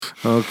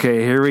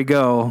Okay, here we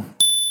go.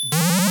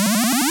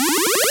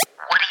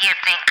 What do you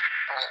think?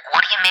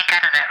 What do you make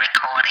out of that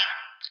recording?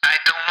 I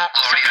don't know,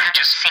 Some Gloria. kind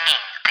of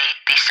singing.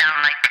 They sound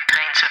like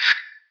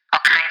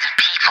all kinds of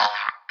people,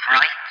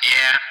 right?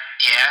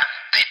 Yeah,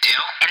 they do.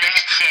 And then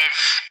it says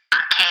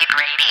arcade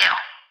radio.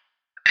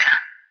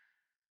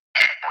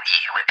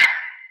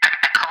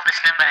 I call this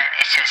number and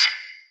it says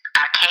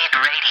arcade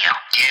radio.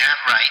 Yeah,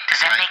 right. Does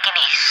that right. make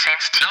any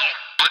sense to No, you?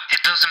 but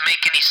it doesn't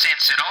make any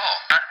sense at all.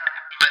 But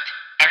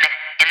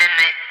And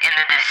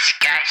then this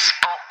guy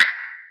spoke.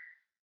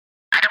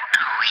 I don't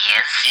know who he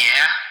is.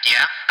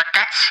 yeah. But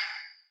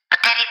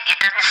it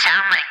doesn't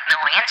sound like no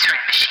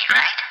answering machine,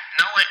 right?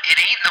 No, it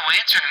ain't no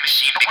answering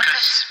machine But what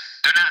because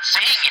they're not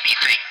saying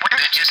anything. What does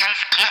They're these just.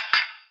 guys get?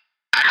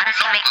 I How don't does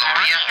he know, make Gloria.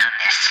 money on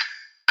this?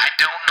 I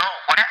don't know.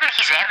 Whatever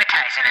he's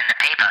advertising in the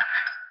paper,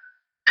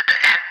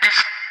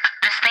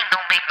 this thing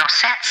don't make no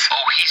sense.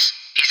 Oh, he's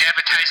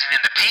advertising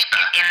in the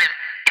paper. In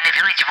the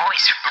Village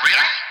Voice.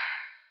 Really?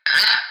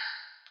 Yeah.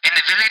 In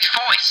the Village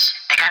Voice.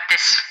 They got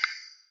this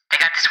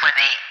where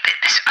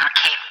this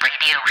arcade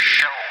radio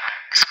show,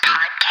 this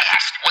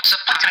podcast. What's a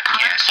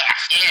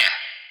podcast? Yeah,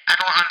 I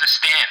don't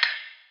understand.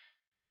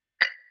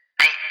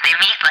 They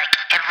meet like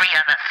every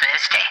other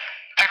Thursday.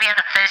 Every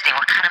other Thursday,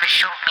 what kind of a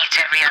show meets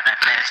every other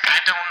Thursday?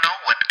 I don't know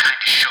what kind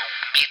of show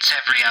meets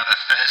every other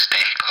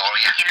Thursday,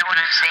 Gloria. You know what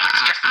I'm saying?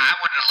 It's just I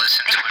wouldn't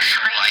listen they to got a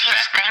show like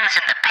craziest that. things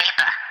in the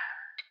paper.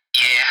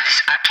 Yeah. This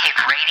arcade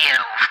radio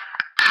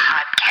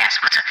podcast.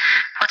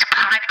 What's a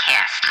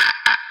podcast?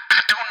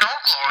 I don't know,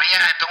 Gloria.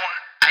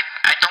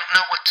 I don't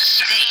know what to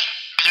say.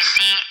 Do you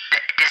see?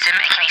 Does it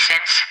make any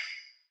sense?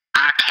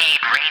 Arcade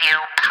radio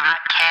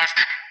podcast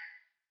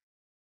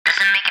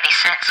doesn't make any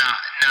sense. No,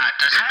 it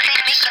doesn't How do make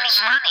they any make sense.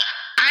 any money?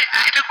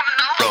 I don't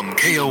know. From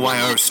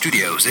KOYR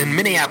Studios in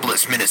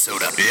Minneapolis,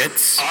 Minnesota,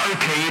 it's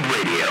Arcade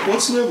Radio.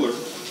 What's Nibbler?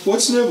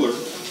 What's Nibbler?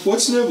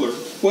 What's Nibbler?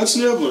 What's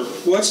Nibbler?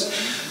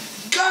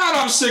 God,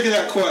 I'm sick of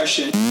that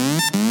question.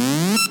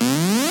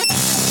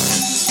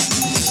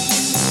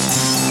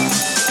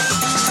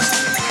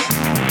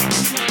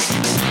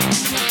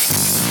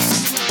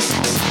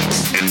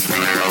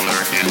 Intruder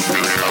alert,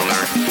 intruder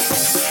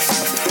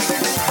alert.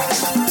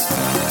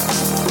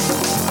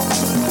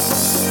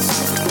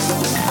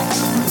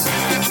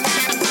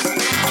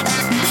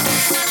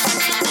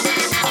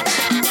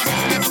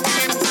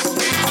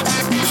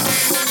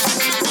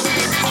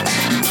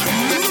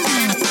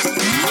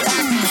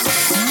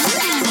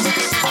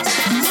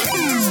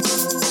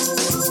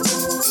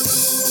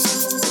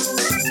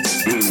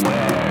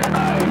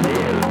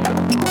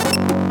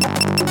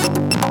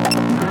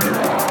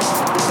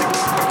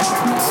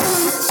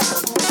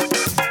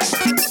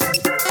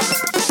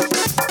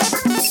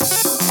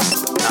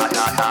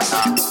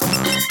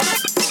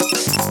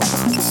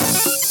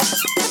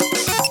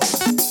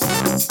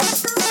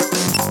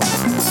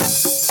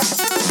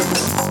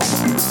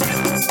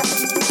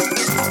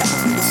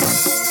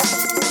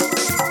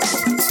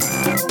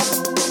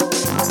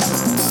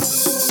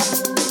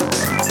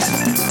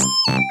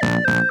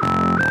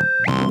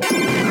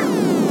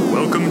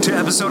 Welcome to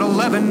episode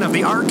 11 of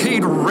the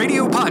Arcade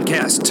Radio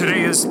Podcast.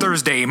 Today is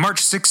Thursday,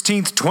 March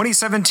 16th,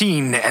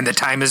 2017, and the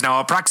time is now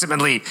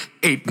approximately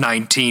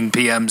 8:19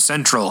 p.m.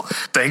 Central.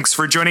 Thanks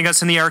for joining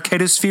us in the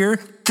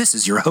Arcadosphere. This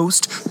is your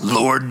host,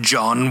 Lord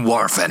John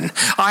Warfin.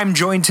 I'm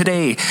joined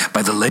today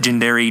by the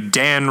legendary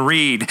Dan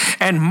Reed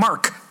and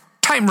Mark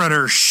Time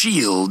Runner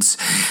Shields.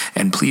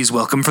 And please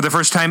welcome for the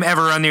first time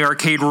ever on the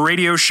Arcade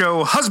Radio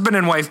Show, husband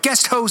and wife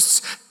guest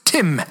hosts,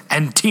 Tim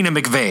and Tina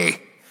McVeigh.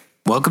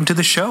 Welcome to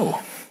the show.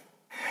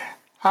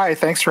 Hi,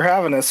 thanks for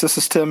having us. This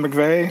is Tim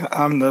McVeigh.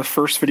 I'm the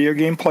first video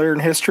game player in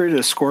history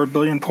to score 1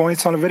 billion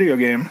points on a video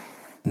game.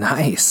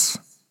 Nice.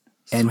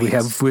 And we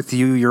have with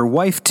you your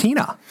wife,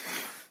 Tina.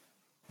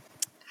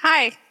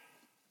 Hi.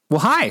 Well,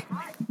 hi.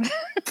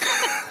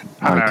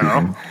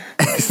 Hello.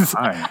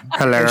 Hi.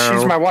 Hello. And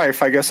she's my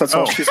wife. I guess that's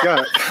all she's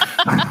got.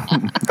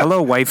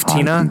 Hello, wife,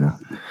 Tina.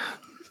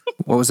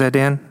 What was that,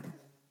 Dan?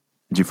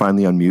 Did you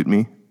finally unmute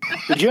me?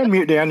 Did you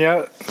unmute Dan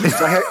yet?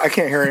 I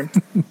can't hear him.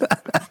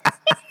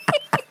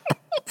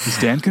 Is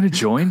Dan going to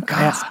join?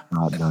 God.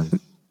 No.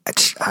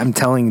 I'm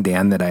telling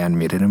Dan that I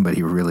unmuted him, but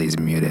he really is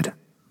muted.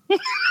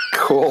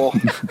 Cool.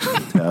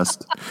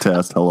 Test.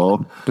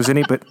 Hello.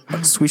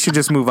 We should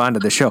just move on to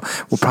the show.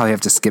 We'll probably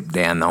have to skip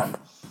Dan, though.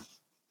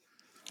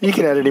 You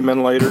can edit him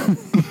in later.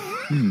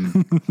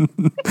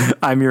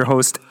 I'm your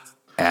host,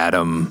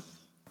 Adam.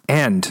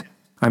 And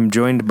I'm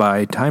joined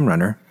by Time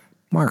Runner,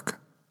 Mark.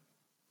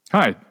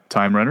 Hi,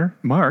 Time Runner,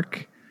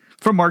 Mark.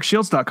 From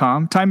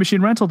MarkShields.com,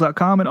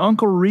 TimeMachineRental.com, and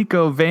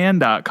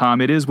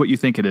UncleRicoVan.com. It is what you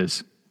think it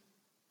is.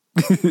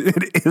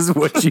 It is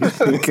what you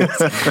think it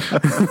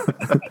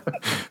is.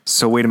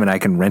 So wait a minute, I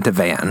can rent a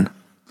van.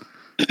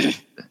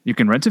 You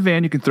can rent a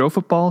van. You can throw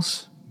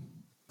footballs.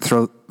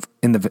 You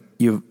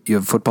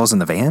have footballs in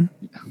the van?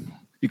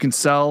 You can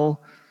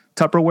sell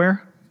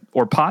Tupperware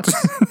or pots.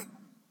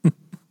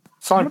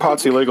 Selling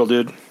pot's illegal,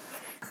 dude.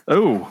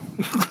 Oh.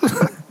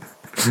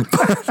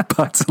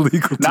 Pot's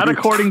illegal. Not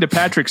according to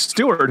Patrick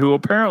Stewart, who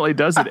apparently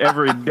does it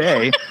every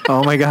day.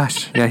 Oh my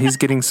gosh. Yeah, he's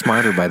getting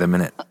smarter by the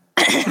minute.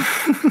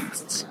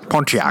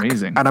 Pontiac,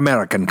 amazing. an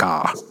American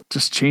car.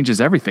 Just changes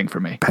everything for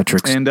me.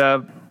 Patrick's. And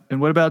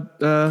what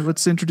about,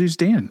 let's introduce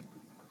Dan.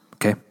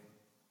 Okay.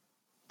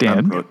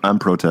 Dan? I'm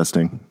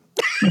protesting.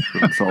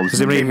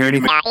 Does anybody hear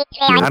anything?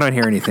 I don't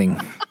hear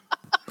anything.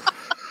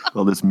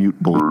 All this mute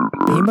bull.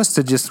 He must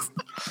have just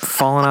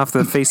fallen off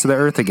the face of the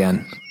earth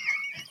again.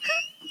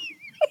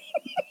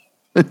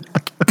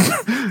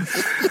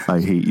 I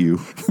hate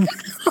you.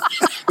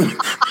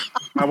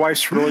 My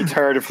wife's really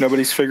tired if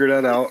nobody's figured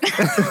that out.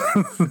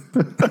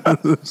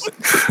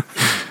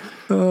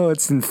 Oh,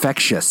 it's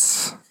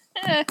infectious.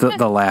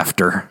 The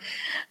laughter.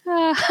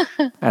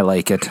 I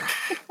like it.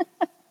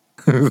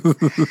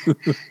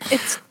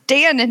 It's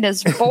Dan and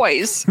his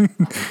voice.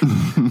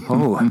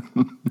 Oh.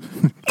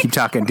 Keep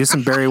talking. Do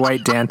some Barry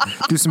White, Dan.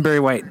 Do some Barry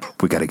White.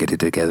 We got to get it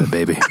together,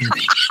 baby.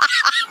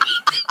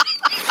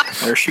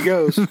 There she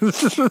goes.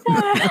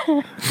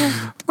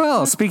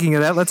 Well, speaking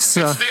of that, let's...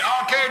 The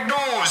Arcade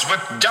News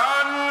with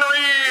Don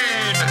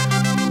Reed.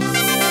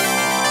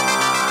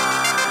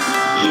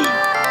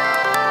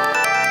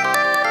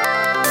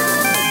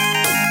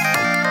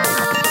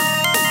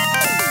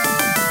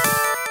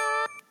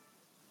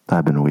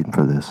 I've been waiting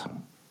for this.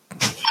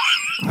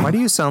 Why do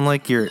you sound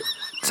like you're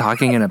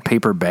talking in a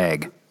paper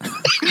bag? I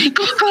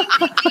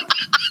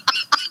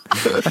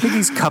think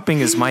he's cupping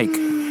his mic.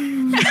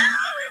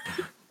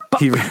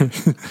 I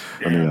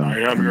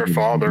am your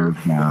father.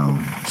 Now,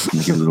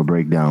 make a little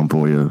breakdown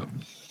for you.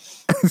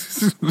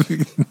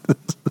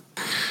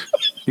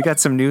 You got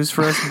some news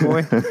for us,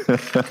 boy?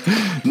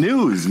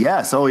 News,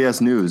 yes. Oh, yes,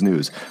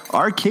 news.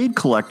 Arcade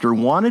collector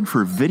wanted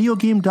for video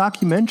game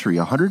documentary,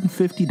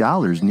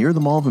 $150 near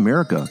the Mall of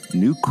America.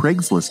 New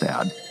Craigslist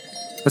ad.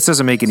 This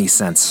doesn't make any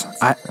sense.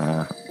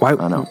 Why?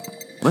 I know.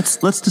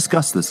 Let's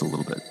discuss this a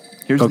little bit.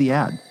 Here's the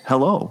ad.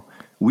 Hello.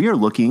 We are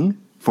looking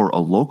for a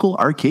local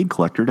arcade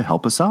collector to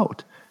help us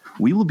out.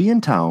 We will be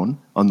in town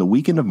on the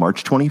weekend of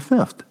March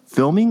 25th,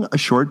 filming a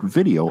short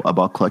video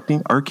about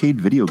collecting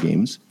arcade video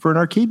games for an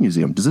arcade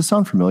museum. Does this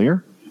sound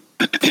familiar?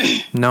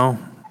 No.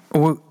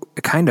 Well,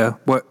 kind of.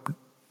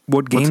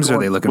 What games are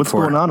they looking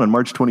for? What's going on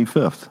March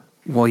 25th?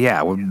 Well,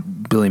 yeah.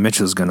 Billy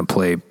Mitchell's going to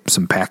play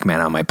some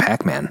Pac-Man on my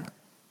Pac-Man.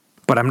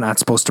 But I'm not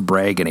supposed to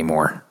brag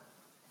anymore.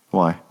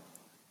 Why?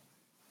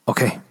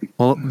 Okay.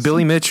 Well,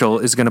 Billy Mitchell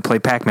is going to play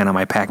Pac-Man on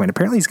my Pac-Man.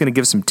 Apparently, he's going to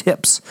give some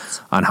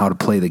tips on how to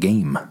play the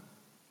game.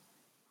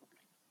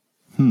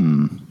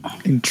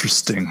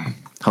 Interesting.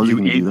 How's he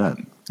going to do that?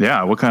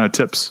 Yeah, what kind of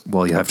tips?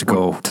 Well, you have to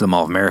go to the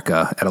Mall of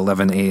America at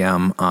 11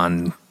 a.m.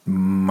 on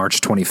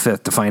March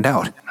 25th to find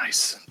out.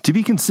 Nice. To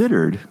be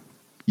considered,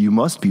 you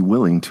must be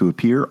willing to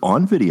appear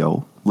on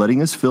video,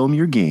 letting us film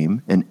your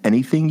game and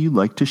anything you'd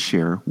like to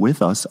share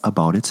with us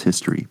about its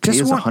history.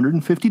 Pay us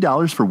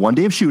 $150 for 1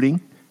 day of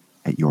shooting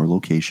at your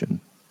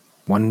location.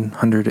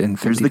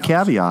 $150. Here's the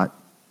caveat.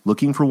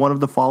 Looking for one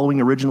of the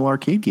following original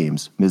arcade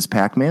games: Ms.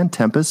 Pac-Man,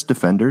 Tempest,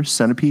 Defender,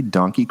 Centipede,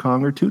 Donkey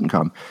Kong, or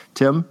Tutankhamun.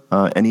 Tim,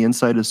 any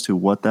insight as to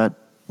what that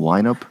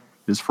lineup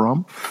is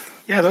from?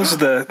 Yeah, those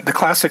are the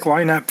classic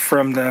lineup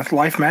from the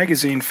Life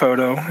magazine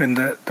photo, and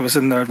that was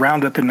in the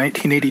roundup in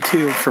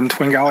 1982 from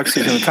Twin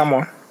Galaxies and the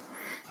Tumwa.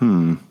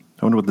 I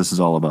wonder what this is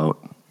all about.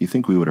 You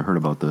think we would have heard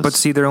about this? But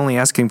see, they're only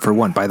asking for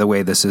one. By the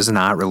way, this is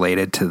not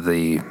related to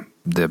the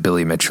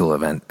Billy Mitchell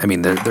event. I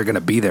mean, they're going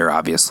to be there,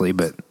 obviously,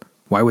 but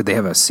why would they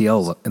have a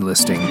CL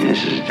listing?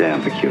 This is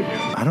damn peculiar.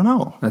 I don't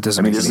know. That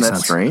doesn't make any sense. Isn't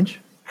that strange?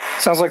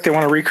 Sounds like they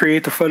want to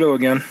recreate the photo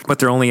again. But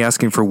they're only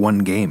asking for one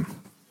game.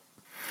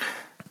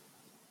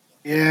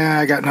 Yeah,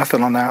 I got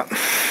nothing on that.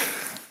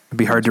 It'd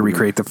be hard to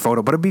recreate the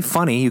photo, but it'd be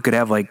funny. You could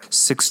have like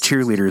 6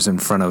 cheerleaders in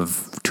front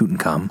of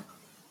Tutankhamun.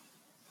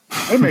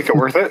 That'd make it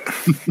worth it.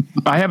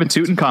 I have a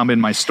Tutankhamun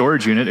in my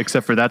storage unit,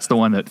 except for that's the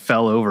one that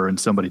fell over and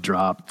somebody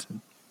dropped.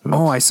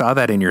 Oh, I saw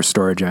that in your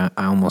storage. I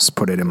almost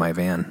put it in my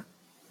van.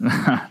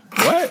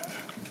 What?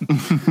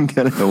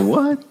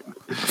 What?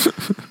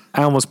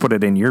 I almost put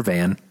it in your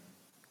van.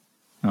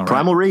 All right.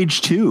 Primal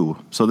Rage 2.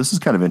 So this is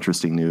kind of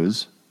interesting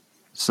news.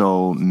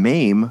 So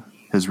MAME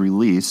has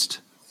released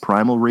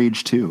Primal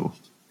Rage 2.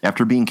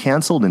 After being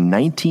canceled in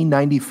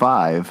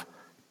 1995,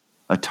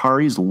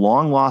 Atari's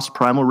long-lost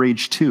Primal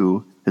Rage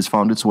 2 has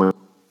found its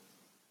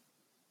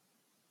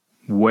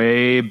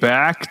way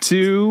back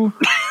to...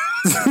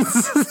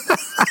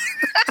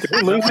 Did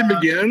we lose him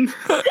again?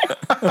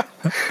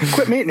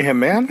 Quit meeting him,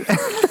 man.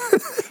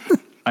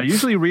 I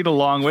usually read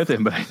along with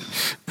him, but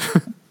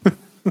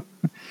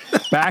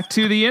back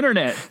to the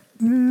internet.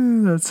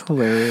 That's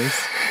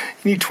hilarious.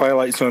 You need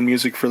Twilight Zone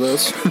music for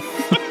this.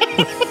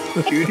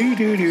 Do do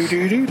do do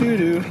do do do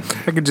do.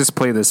 I could just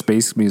play the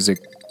space music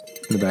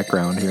in the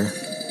background here,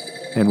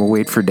 and we'll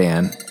wait for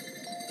Dan.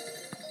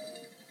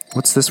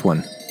 What's this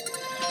one?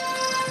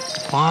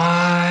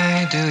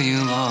 Why do you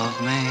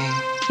love me?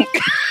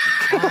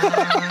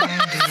 Why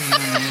do you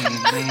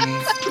need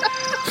me?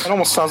 It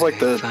almost sounds like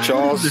the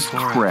Jaws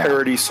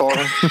parody song.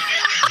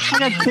 I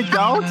got kicked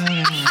out.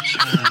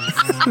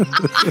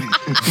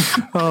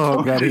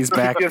 Oh God, he's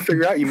back. You gotta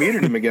figure out you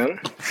muted him again.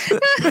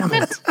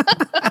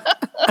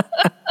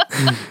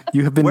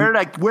 You have been. Where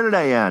did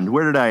I end?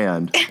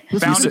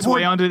 Found its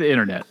way onto the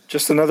internet.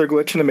 Just another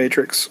glitch in the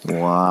Matrix.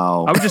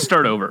 Wow. I would just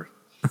start over.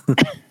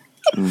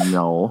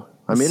 No.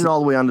 I made it all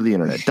the way onto the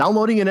internet.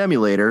 Downloading an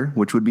emulator,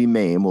 which would be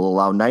MAME, will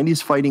allow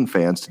 90s fighting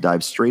fans to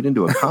dive straight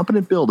into a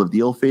competent build of the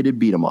ill-fated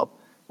beat-em-up.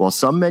 While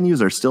some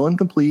menus are still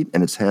incomplete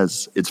and it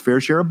has its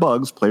fair share of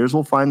bugs, players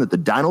will find that the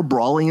Dino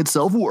brawling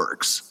itself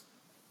works.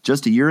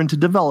 Just a year into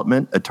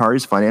development,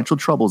 Atari's financial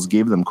troubles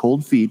gave them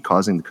cold feet,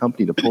 causing the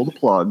company to pull the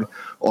plug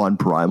on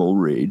Primal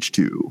Rage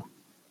 2.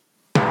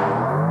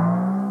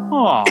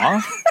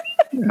 Aww.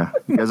 Yeah.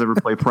 You guys ever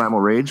play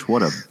Primal Rage?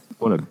 What a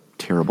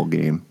terrible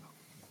game.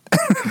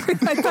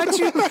 I thought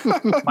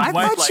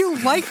you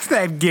liked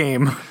that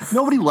game.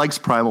 Nobody likes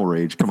Primal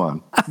Rage. Come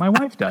on. My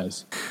wife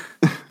does.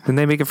 Didn't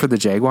they make it for the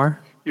Jaguar?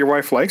 Your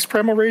wife likes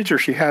Primal Rage, or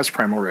she has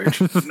Primal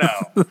Rage?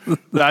 No.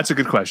 That's a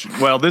good question.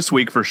 Well, this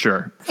week for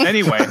sure.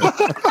 Anyway.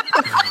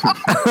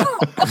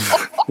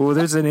 Well,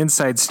 there's an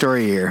inside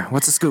story here.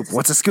 What's a scoop?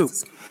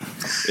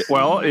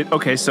 Well,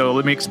 okay, so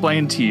let me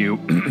explain to you,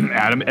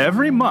 Adam.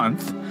 Every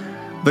month,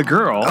 the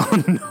girl.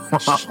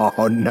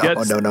 Oh,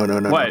 no.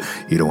 No. What?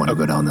 You don't want to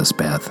go down this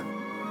path.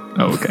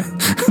 Oh, okay.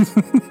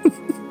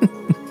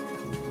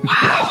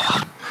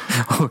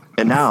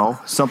 And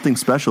now, something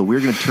special. We're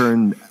going to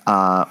turn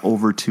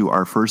over to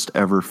our first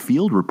ever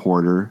field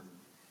reporter,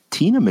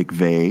 Tina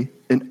McVeigh,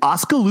 in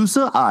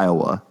Oskaloosa,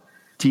 Iowa.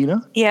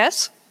 Tina?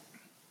 Yes?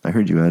 I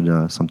heard you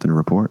had something to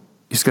report.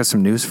 You just got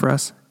some news for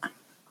us?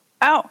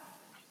 Oh.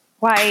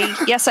 Why,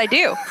 yes, I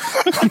do.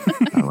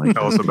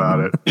 Tell us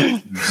about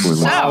it.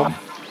 So,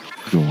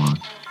 Go on.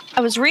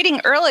 I was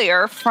reading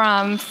earlier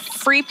from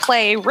Free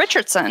Play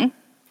Richardson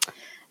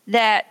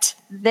that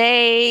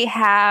they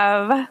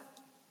have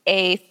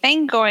a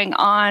thing going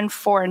on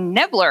for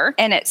Nibbler,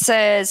 and it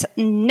says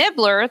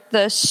Nibbler,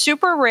 the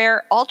super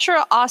rare,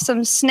 ultra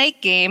awesome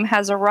snake game,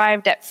 has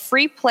arrived at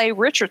Free Play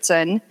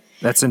Richardson.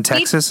 That's in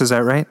Texas, is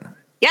that right?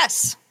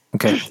 Yes.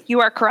 Okay.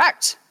 You are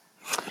correct.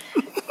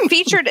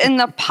 Featured in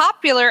the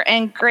popular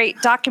and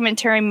great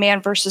documentary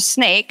Man vs.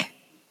 Snake,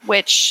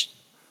 which,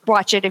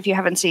 watch it if you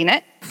haven't seen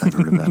it. I've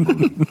heard of that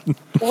movie.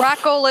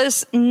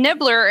 Rockola's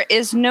Nibbler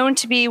is known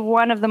to be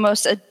one of the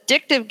most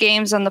addictive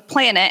games on the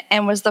planet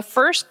and was the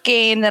first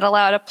game that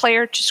allowed a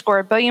player to score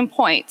 1 billion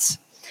points.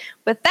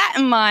 With that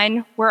in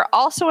mind, we're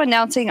also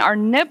announcing our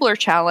Nibbler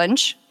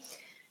Challenge.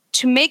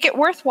 To make it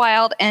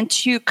worthwhile and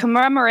to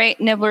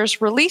commemorate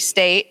Nibbler's release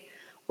date,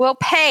 we'll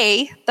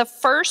pay the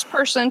first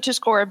person to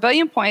score 1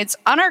 billion points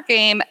on our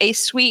game a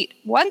sweet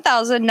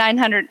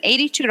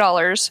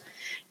 $1,982.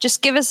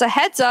 Just give us a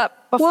heads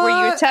up before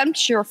you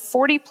attempt your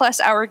 40-plus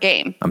hour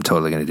game. I'm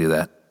totally going to do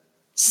that.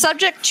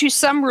 Subject to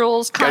some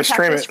rules, contact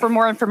us for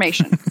more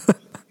information.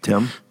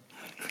 Tim?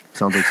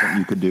 Sounds like something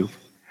you could do.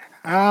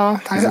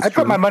 I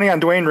put my money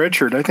on Dwayne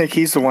Richard. I think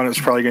he's the one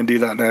that's probably going to do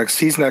that next.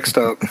 He's next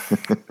up.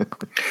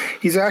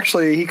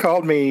 He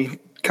called me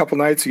a couple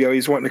nights ago.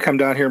 He's wanting to come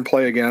down here and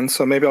play again,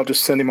 so maybe I'll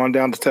just send him on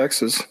down to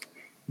Texas.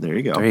 There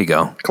you go. There you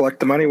go. Collect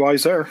the money while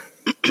he's there.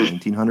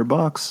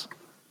 $1,900.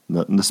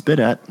 Nothing to spit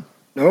at.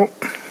 Nope.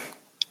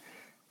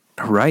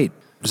 Right.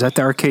 Was that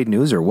the arcade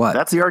news or what?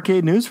 That's the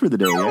arcade news for the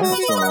day, yeah.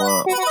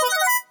 So,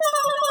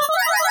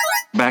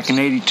 back in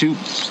 82,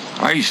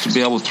 I used to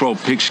be able to throw a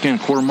pigskin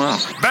quarter mile.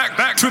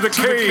 Back to the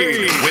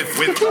cave with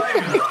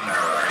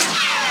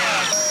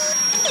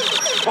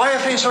Why are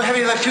things so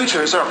heavy in the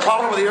future? Is there a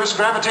problem with the Earth's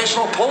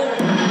gravitational pull?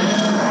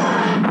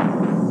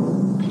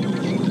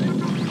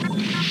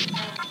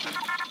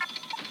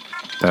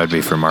 That would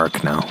be for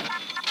Mark now.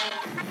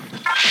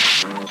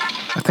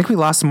 I think we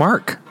lost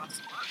Mark.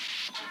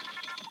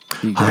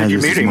 Hi,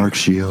 this is Mark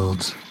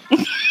Shields.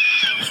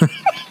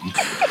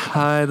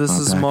 Hi, this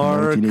is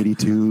Mark. In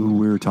 1982,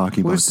 we were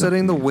talking about. We're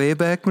setting the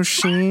Wayback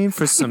Machine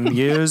for some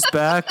years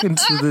back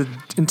into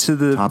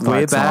the top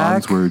way 5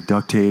 back. songs where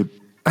duct tape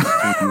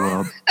you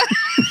up.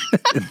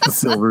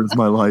 Silver is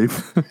my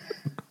life.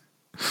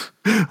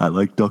 I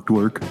like duct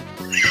work.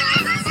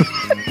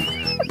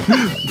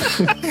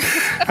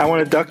 I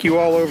want to duck you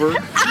all over.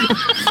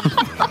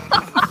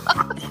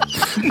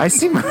 I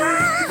see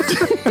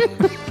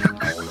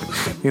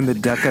in the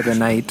duck of the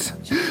night.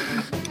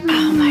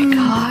 Oh my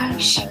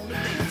gosh.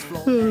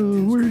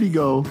 Where did he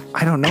go?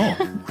 I don't know.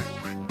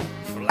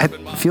 I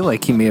feel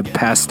like he may have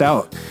passed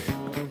out.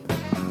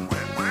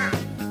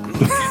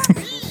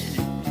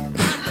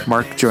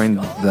 Mark joined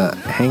the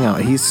hangout.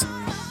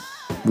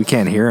 We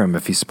can't hear him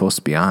if he's supposed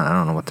to be on. I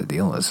don't know what the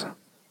deal is.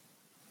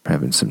 We're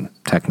having some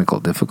technical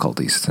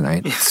difficulties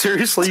tonight.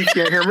 Seriously, you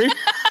can't hear me?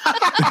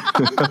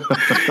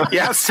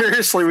 Yeah,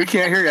 seriously, we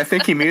can't hear you. I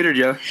think he muted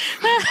you.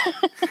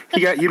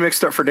 He got you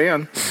mixed up for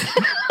Dan.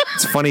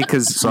 It's funny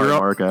because sorry,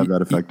 Mark, I have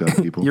that effect on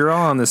people. You're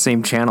all on the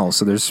same channel,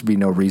 so there should be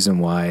no reason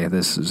why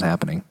this is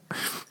happening.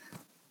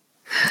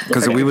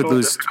 Because we would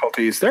lose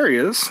difficulties. There he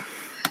is.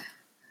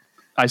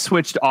 I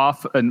switched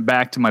off and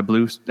back to my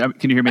blue. Can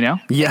you hear me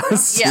now?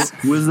 Yes. Yeah.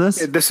 Who is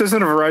this? This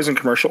isn't a Verizon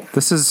commercial.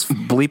 This is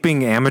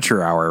bleeping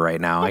amateur hour right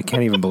now. I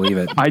can't even believe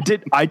it.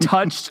 I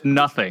touched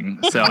nothing,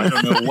 so I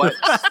don't know what.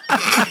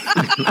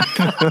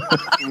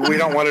 We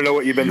don't want to know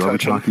what you've been You are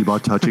touching. talking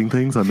about touching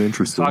things? I'm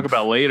interested. Talk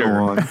about later.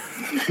 Go on.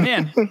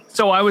 Man,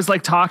 so I was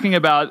like talking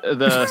about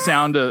the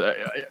sound of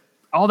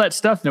all that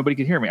stuff. Nobody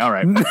could hear me. All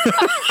right.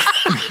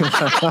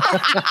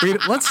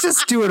 Let's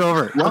just do it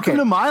over. Welcome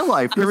to my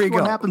life. This Here we is what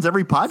go. happens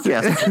every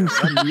podcast.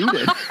 I'm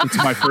muted. It's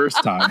my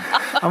first time.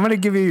 I'm going to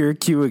give you your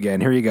cue again.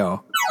 Here you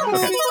go.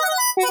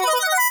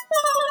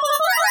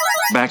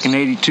 Back in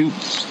 82,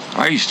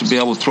 I used to be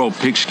able to throw a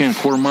pigskin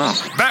quarter mile.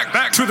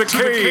 Back to the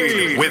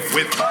cave with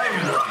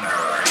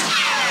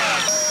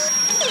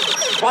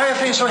Why are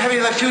things so heavy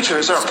in the future?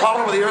 Is there a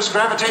problem with the Earth's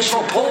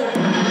gravitational pull?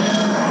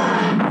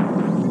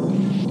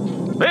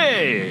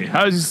 Hey,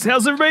 how's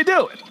everybody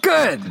doing?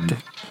 Good.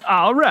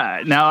 All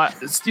right. Now,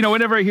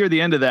 whenever I hear the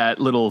end of that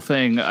little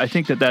thing, I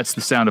think that's the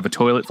sound of a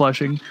toilet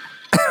flushing.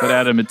 But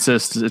Adam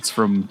insists it's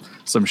from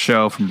some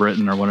show from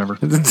Britain or whatever.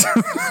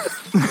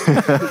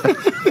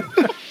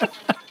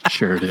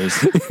 Sure it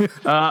is.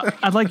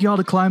 I'd like y'all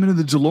to climb into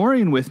the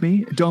DeLorean with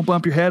me. Don't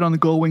bump your head on the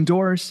gull-wing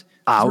doors.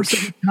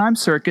 Ouch. Time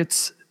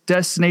circuits.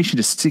 Destination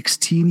is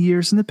 16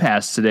 years in the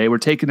past today. We're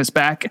taking us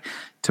back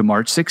to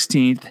March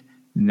 16th,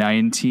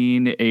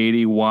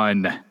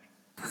 1981.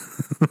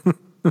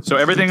 So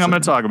everything I'm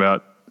going to talk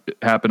about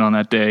happened on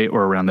that day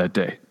or around that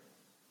day.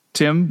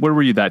 Tim, where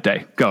were you that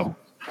day? Go.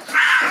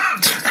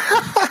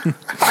 I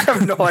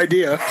have no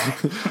idea.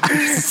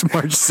 It's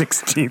March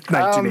 16th,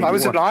 1981. I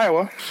was in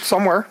Iowa,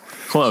 somewhere.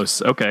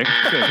 Close. Okay.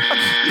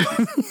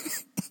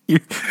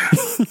 Good.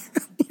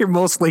 You're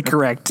mostly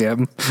correct,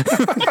 Tim.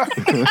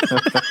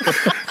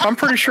 I'm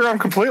pretty sure I'm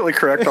completely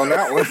correct on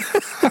that one.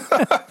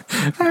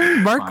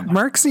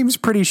 Mark seems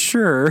pretty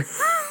sure.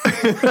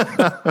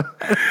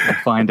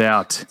 Find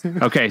out.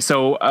 Okay,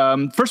 so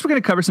first we're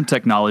going to cover some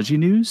technology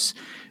news.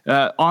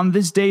 On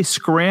this day,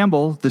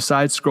 Scramble, the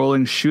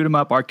side-scrolling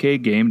shoot-'em-up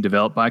arcade game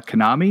developed by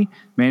Konami,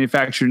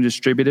 manufactured and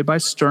distributed by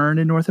Stern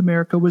in North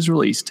America, was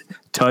released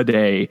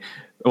today.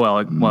 Well,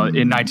 in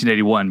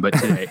 1981, but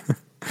today.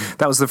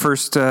 That was the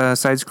first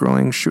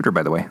side-scrolling shooter,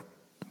 by the way.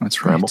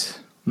 That's right.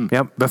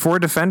 Yep, before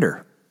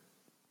Defender.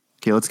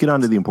 Okay, let's get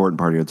on to the important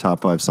part here. The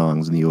top 5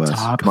 songs in the U.S.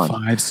 Top Come on.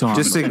 5 songs.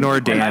 Just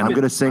ignore Dan. I'm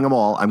going to sing them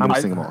all. I'm going to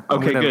sing them all.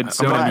 Okay, gonna- good.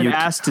 So I'm gonna I'm mute-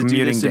 asked to I'm do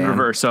muting this in Dan.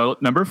 reverse. So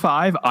number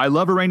 5, I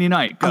Love a Rainy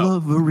Night. Go. I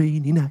love a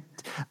rainy night.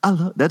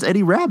 That's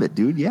Eddie Rabbit,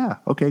 dude. Yeah.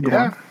 Okay, go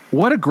on.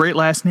 What a great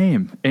last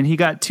name. And he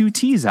got 2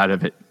 T's out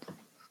of it.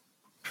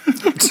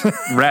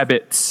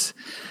 Rabbits.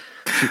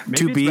 Maybe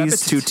 2 it's B's,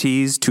 rabbits. 2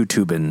 T's, 2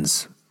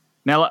 Tubins.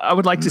 Now, I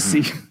would like to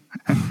see...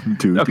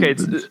 Okay,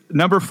 it's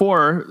number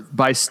 4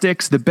 by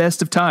Styx, The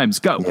Best of Times.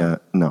 Go. Yeah,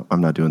 no, I'm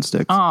not doing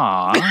Sticks.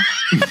 Aw.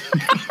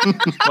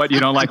 What,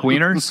 you don't like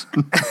wieners?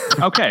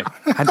 Okay.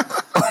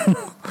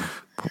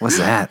 What was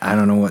that? I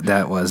don't know what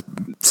that was.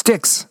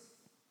 Sticks.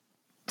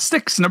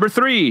 Styx, number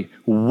 3,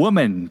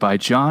 Woman by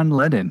John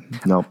Lennon.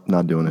 Nope,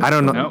 not doing it. I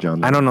don't know.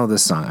 John I don't know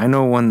this song. I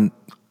know one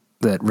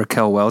that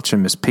Raquel Welch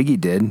and Miss Piggy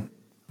did.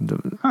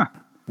 The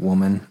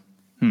Woman.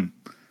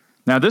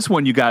 Now, this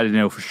one you got to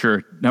know for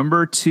sure.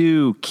 Number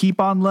 2, Keep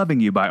On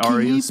Loving You by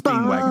REO Speedwagon. Keep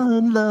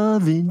on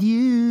loving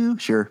you.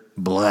 Sure.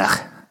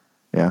 Blech.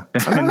 Yeah.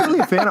 I'm not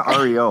really a fan of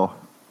REO.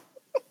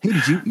 Hey,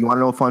 you want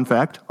to know a fun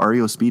fact?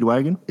 REO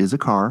Speedwagon is a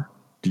car.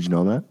 Did you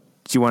know that?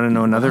 Do you want to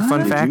know another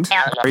fun fact?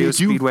 Did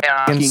you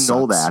fucking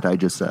know that? I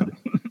just said.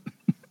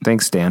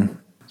 Thanks, Dan.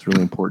 It's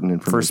really important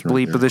information. First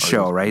bleep of the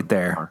show right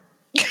there.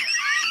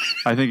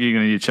 I think you're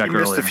going to need to check You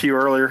missed earlier. a few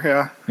earlier,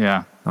 yeah.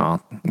 Yeah. Oh,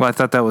 well, I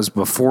thought that was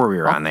before we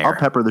were on there. I'll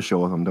pepper the show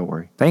with them. Don't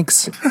worry.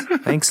 Thanks.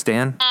 Thanks,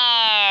 Dan.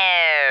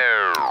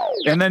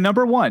 And then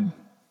number 1,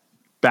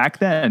 back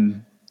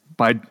then,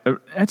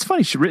 it's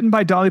funny, written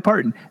by Dolly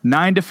Parton,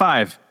 9 to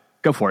 5.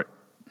 Go for it.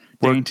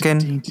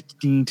 Working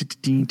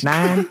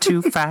 9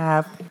 to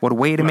 5. What a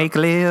way to make a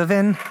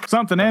living.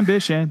 Something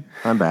ambition.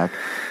 I'm back.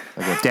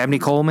 Dabney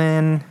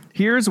Coleman.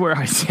 Here's where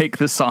I take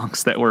the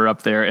songs that were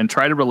up there and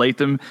try to relate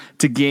them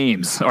to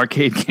games,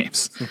 arcade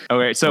games.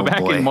 Okay, so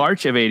back in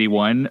March of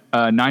 81,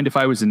 9 to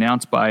 5 was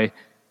announced by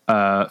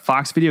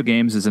Fox Video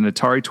Games as an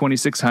Atari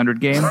 2600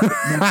 game,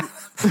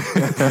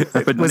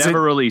 but never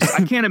released.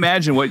 I can't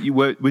imagine what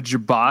would your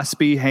boss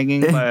be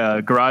hanging by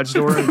a garage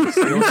door? Are you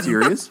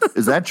serious?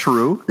 Is that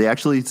true? They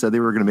actually said they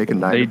were going to make a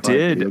 9 They to 5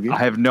 video did. game? I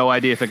have no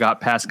idea if it got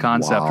past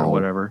concept or Wow.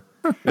 whatever.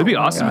 It'd be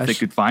awesome if they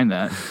could find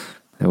that.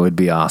 It would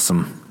be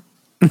awesome.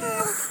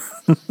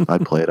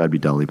 I'd play it. I'd be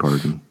Dolly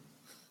Parton.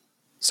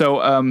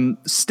 So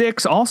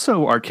Styx,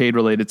 also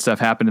arcade-related stuff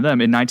happened to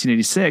them. In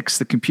 1986,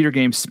 the computer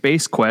game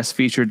Space Quest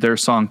featured their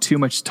song Too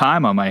Much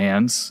Time on My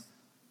Hands,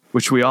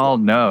 which we all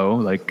know.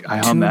 Like, I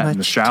hum that in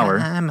the shower.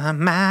 Time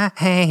on my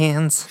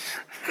hands.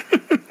 You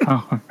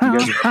guys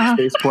remember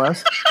Space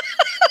Quest?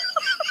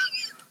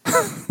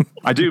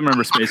 I do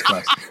remember Space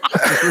Quest.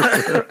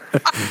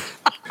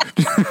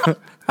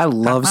 I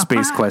love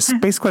Space Quest.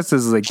 Space Quest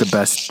is like the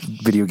best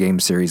video game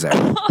series ever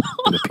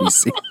for the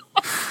PC.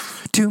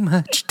 Too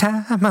much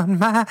time on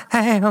my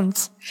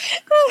hands.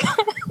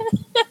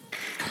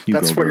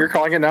 That's what you're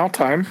calling it now,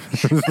 time.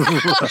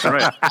 That's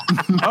right.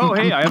 Oh,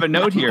 hey, I have a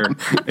note here.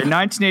 In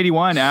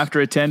 1981, after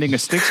attending a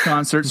Styx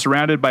concert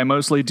surrounded by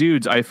mostly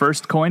dudes, I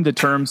first coined the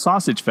term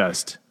sausage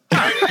fest.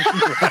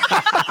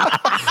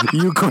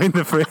 You coined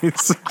the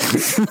phrase.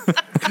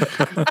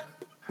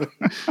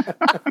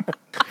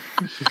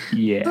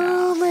 Yeah.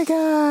 Oh my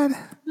God.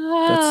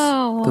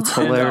 That's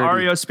And hilarious.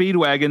 REO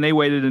Speedwagon, they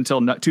waited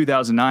until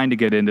 2009 to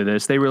get into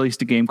this. They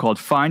released a game called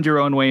Find Your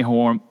Own Way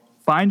Home.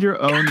 Find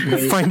your own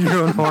way. Find your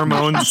own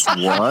hormones.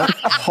 What?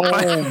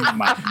 Home.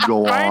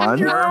 Go Find on.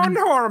 your own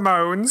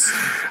hormones.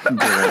 Go on.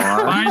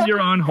 Find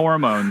your own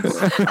hormones.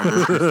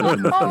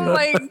 Oh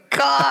my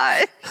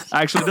God.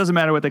 Actually, it doesn't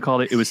matter what they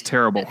called it. It was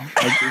terrible. Yeah,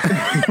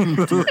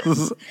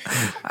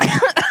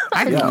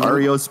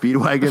 REO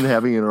Speedwagon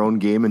having their own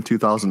game in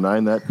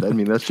 2009.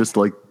 That's just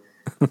like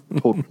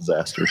total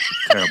disaster.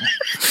 Terrible.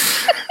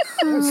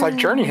 It's like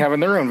Journey having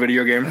their own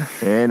video game.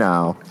 Hey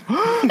now.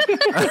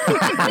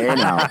 Hey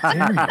now.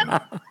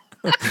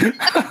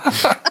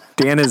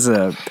 Dan is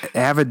a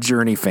avid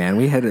Journey fan.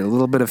 We had a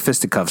little bit of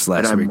fisticuffs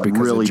last And I'm week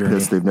because really of Journey.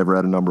 pissed they've never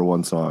had a number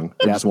one song.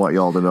 I just want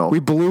y'all to know. We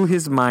blew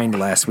his mind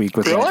last week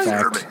with Really?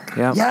 that fact.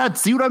 Yep. Yeah,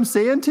 see what I'm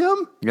saying,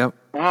 Tim? Yep.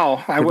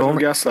 Wow, I wouldn't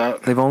have guessed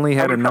that. They've only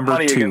had a number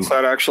money 2. against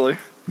that, actually.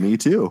 Me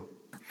too.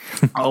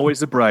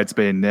 Always a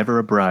bridesmaid, never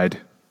a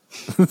bride.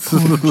 Hey,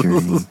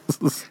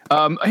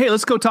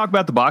 let's go talk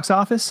about the box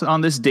office. On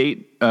this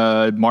date,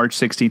 March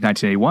 16th,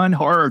 1981,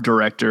 horror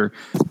director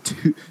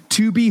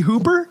Tobe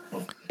Hooper.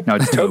 No,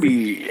 it's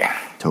Toby.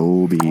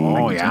 Toby.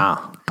 Oh,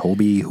 yeah.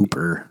 Tobe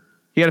Hooper.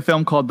 He had a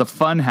film called The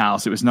Fun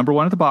House. It was number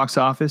 1 at the box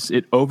office.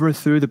 It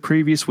overthrew the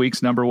previous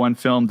week's number 1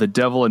 film, The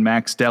Devil and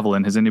Max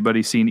Devlin. Has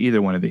anybody seen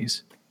either one of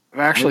these?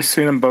 I've actually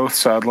seen them both,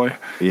 sadly.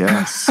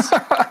 Yes.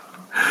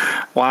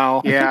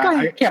 Wow. Yeah,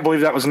 I can't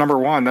believe that was number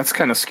 1. That's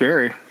kind of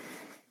scary.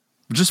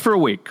 Just for a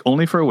week.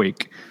 Only for a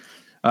week.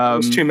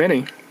 There's too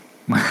many.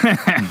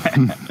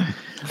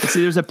 Let's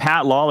see, there's a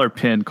Pat Lawler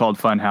pin called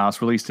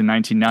Funhouse, released in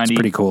 1990. It's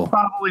pretty cool.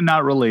 Probably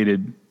not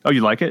related. Oh, you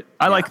like it?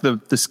 I like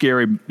the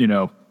scary,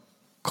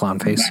 Clown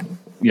face.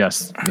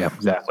 Yes. Yeah.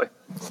 Exactly.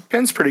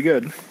 Pin's pretty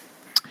good.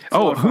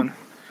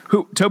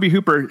 Tobe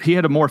Hooper, he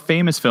had a more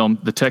famous film,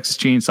 The Texas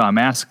Chainsaw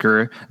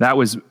Massacre, that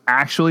was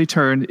actually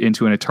turned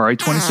into an Atari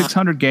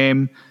 2600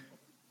 game.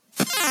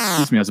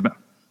 Excuse me, I was about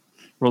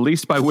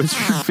released by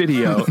Wizard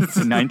Video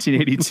in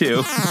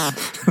 1982.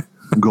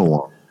 Go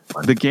on.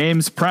 The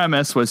game's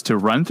premise was to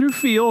run through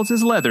fields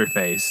as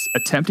Leatherface,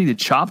 attempting to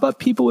chop up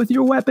people with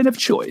your weapon of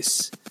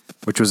choice.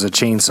 Which was a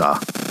chainsaw.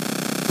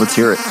 Let's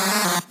hear it.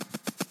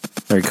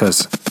 There he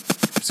goes.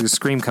 There's a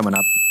scream coming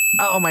up.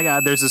 Oh my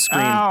God, there's a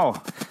scream.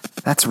 Ow!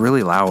 That's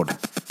really loud.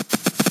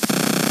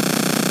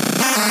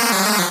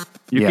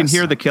 You can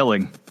hear the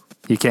killing.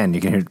 You can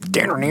hear.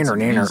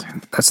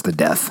 That's the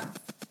death.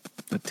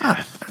 The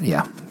death.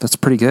 Yeah, that's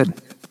pretty good.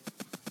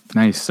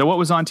 Nice. So what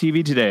was on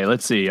TV today?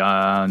 Let's see.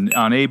 On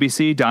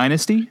ABC,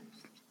 Dynasty.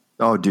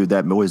 Oh, dude,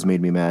 that always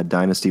made me mad.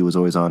 Dynasty was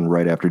always on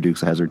right after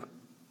Dukes of Hazzard.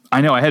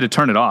 I know. I had to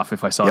turn it off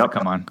if I saw it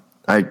come on.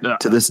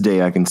 To this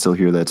day, I can still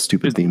hear that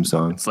stupid theme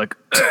song. It's like...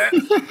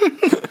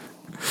 It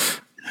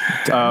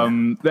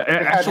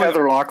had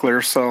Heather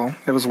Locklear, so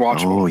it was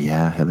watchable. Oh,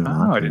 yeah. Heather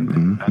Locklear. I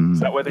didn't.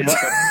 Is that what they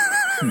said?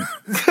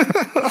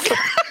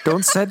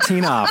 Don't set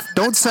Tina off.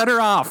 Don't set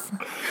her off.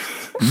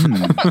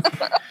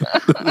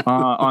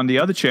 On the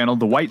other channel,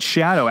 The White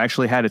Shadow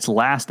actually had its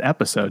last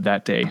episode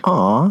that day.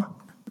 Aw.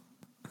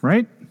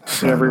 Right?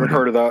 Never even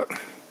heard of that.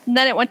 And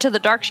then it went to the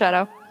Dark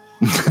Shadow.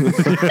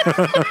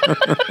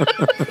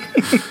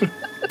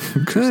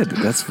 Good.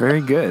 That's very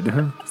good.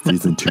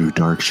 Season 2,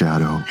 Dark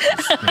Shadow.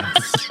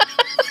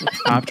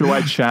 After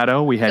White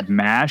Shadow, we had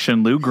MASH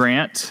and Lou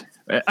Grant.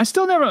 I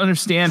still never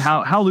understand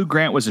how Lou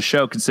Grant was a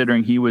show,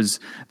 considering he was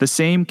the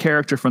same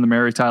character from the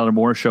Mary Tyler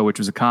Moore Show, which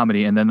was a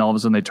comedy, and then all of a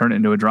sudden they turned it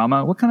into a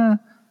drama. What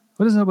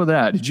is up with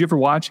that? Did you ever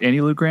watch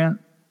any Lou Grant?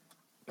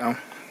 No,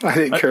 I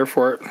didn't care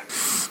for it.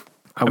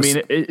 I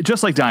mean,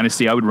 just like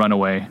Dynasty, I would run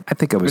away. I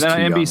think I was But too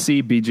then on young.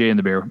 NBC, BJ and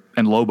the Bear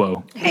and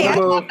Lobo. Hey, I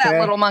love that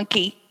little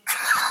monkey.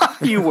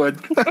 You would.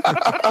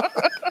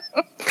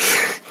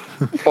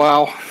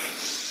 Wow.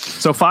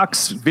 So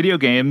Fox Video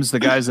Games, the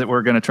guys that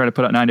were going to try to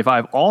put out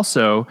 95,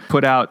 also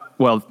put out,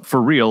 well,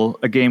 for real,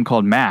 a game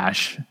called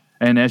MASH.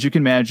 And as you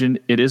can imagine,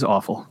 it is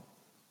awful.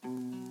 So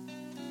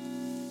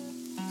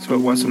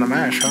it wasn't a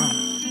MASH, huh?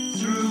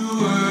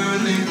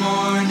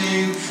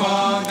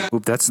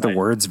 Oop, that's the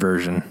words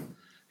version.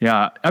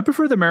 Yeah, I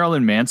prefer the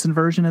Marilyn Manson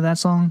version of that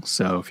song.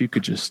 So if you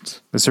could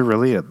just... Is there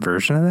really a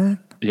version of that?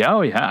 Yeah,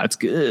 oh yeah, it's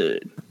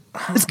good.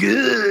 It's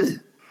good.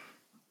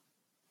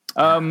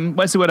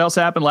 Let's see what else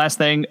happened. Last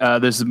thing, there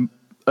was an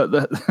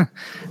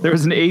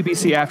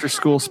ABC after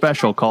school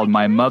special called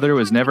My Mother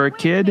Was Never a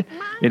Kid.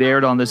 It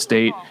aired on this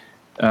date.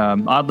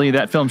 Oddly,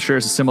 that film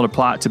shares a similar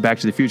plot to Back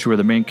to the Future, where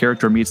the main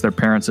character meets their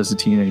parents as a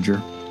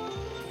teenager.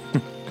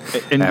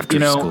 And, After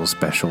school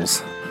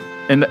specials.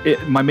 And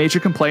my major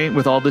complaint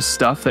with all this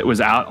stuff that was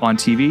out on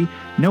TV,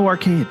 no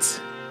arcades.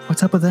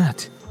 What's up with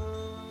that?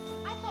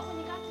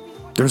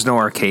 There's no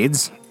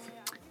arcades?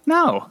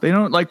 No, they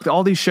don't. Like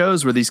all these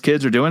shows where these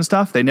kids are doing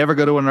stuff, they never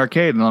go to an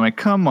arcade. And I'm like,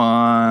 come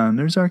on,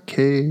 there's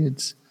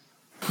arcades.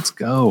 Let's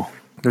go.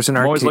 There's an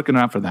I'm arcade. always looking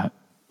out for that.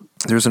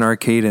 There's an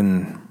arcade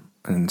in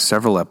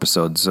several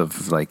episodes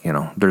of, like, you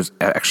know, there's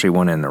actually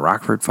one in the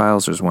Rockford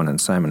Files. There's one in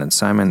Simon and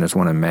Simon. There's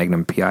one in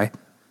Magnum P.I.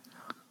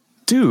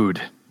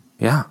 Dude.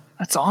 Yeah.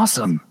 That's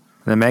awesome.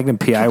 The Magnum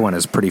P.I. one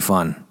is pretty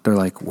fun. They're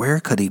like, where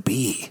could he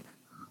be?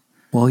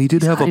 Well, he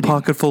did have a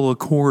pocket full of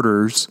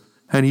quarters,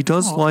 and he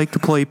does like to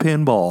play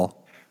pinball.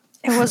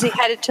 And was he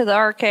headed to the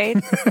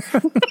arcade?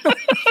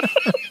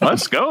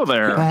 Let's go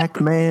there.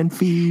 Pac-Man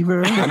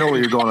fever. I know where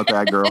you're going with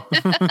that, girl.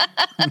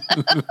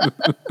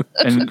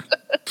 And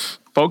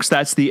folks,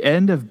 that's the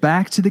end of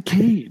Back to the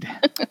Cade.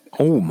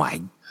 Oh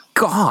my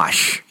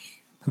gosh.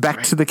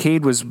 Back to the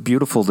Cade was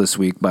beautiful this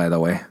week, by the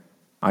way.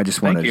 I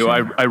just wanted Thank you.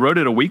 to I wrote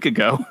it a week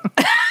ago.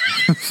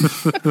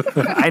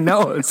 I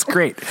know, it's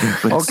great.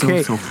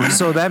 Okay,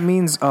 so that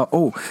means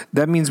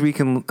that means we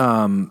can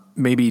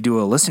maybe do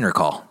a listener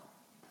call.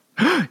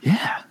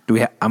 Yeah.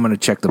 I'm going to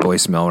check the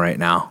voicemail right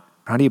now.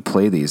 How do you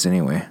play these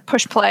anyway?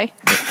 Push play.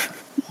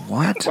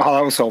 What? Oh,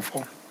 that was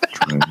helpful.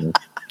 Triangle.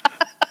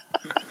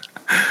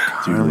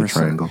 It's usually a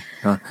triangle.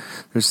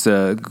 There's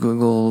the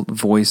Google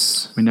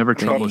Voice. We never Up,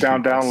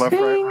 down, left,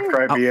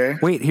 right, BA.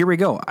 Wait, here we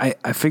go.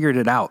 I figured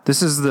it out.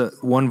 This is the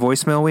one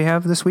voicemail we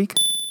have this week.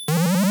 Yeah,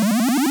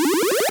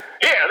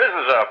 this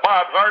is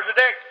Bob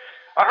Zarzadek.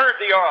 I heard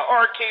the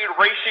arcade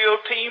ratio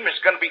team is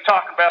going to be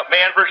talking about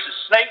Man versus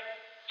Snake,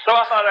 so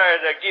I thought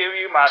I'd give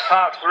you my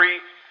top 3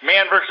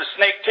 Man versus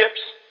Snake tips.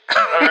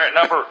 All right,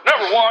 number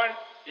 1,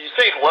 you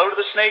say hello to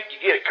the snake, you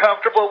get it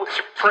comfortable with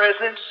your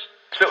presence,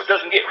 so it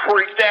doesn't get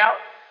freaked out.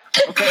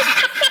 Okay,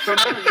 so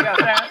now that you got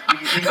that,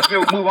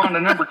 you can move on to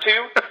number 2,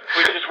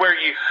 which is where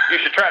you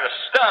should try to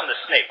stun the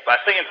snake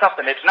by saying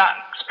something it's not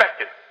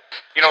expected.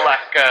 You know, like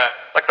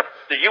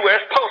the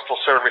U.S. Postal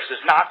Service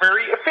is not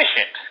very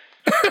efficient.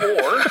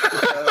 Or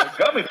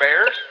gummy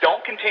bears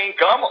don't contain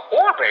gum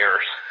or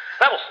bears.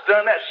 That'll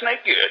stun that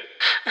snake good.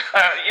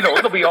 You know,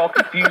 it'll be all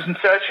confused and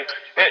such.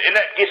 And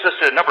that gets us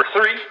to number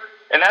 3,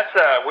 and that's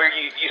where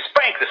you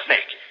spank the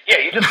snake. Yeah,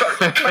 you just start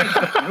spanking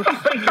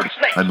the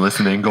snake. I'm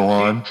listening. Go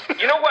on.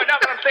 You know what? Now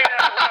that I'm saying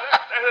that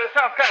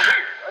sounds kind of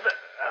weird.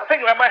 I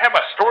think I might have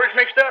my stories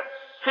mixed up.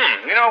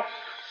 You know,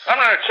 I'm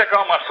going to check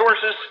all my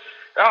sources.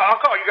 I'll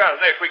call you guys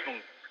next week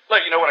and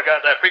let you know when I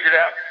got that figured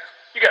out.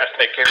 You guys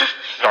take care.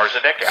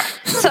 Zarzadek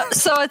out.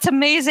 So it's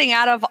amazing.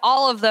 Out of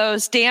all of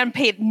those, Dan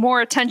paid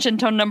more attention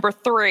to number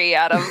 3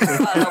 out of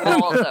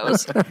all of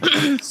those.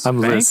 I'm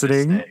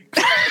listening.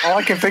 All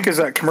I can think is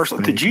that commercial.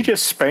 Did you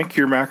just spank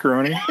your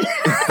macaroni?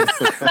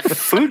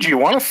 Food, you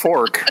want a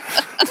fork?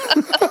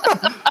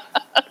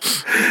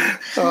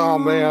 Oh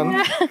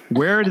man!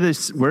 Where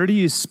do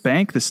you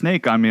spank the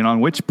snake? I mean,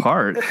 on which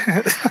part?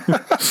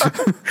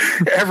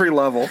 Every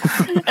level.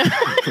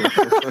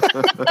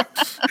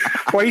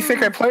 Why do you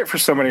think I play it for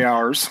so many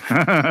hours?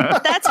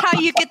 That's how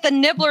you get the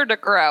nibbler to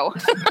grow.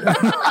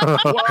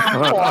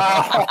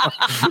 Wow.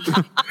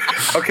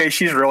 Okay,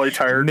 she's really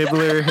tired.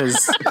 Nibbler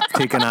has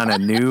taken on a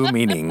new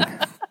meaning.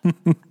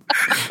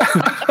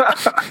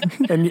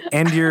 and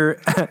you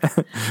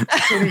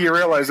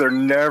realize they're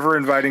never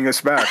inviting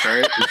us back,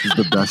 right? This is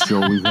the best show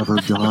we've ever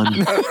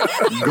done.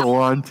 Go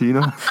on,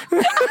 Tina.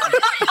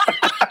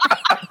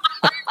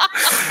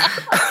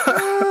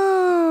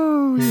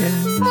 Oh, yeah.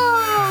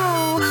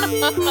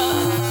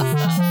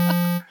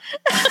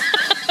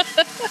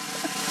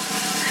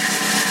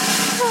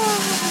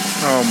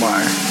 Oh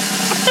my.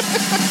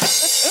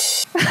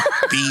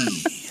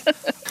 Be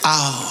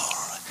our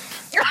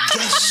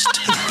guest.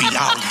 Be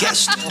our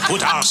guest.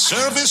 Put our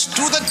service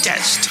to the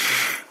test.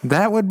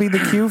 That would be the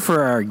cue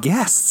for our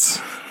guests,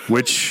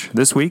 which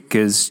this week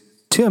is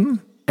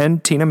Tim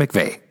and Tina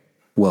McVeigh.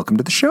 Welcome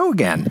to the show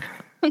again.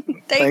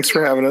 Thanks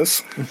for having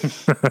us.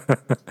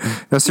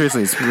 No,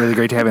 seriously, it's really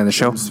great to have you on the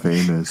show. It's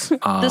famous.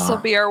 This will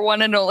be our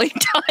one and only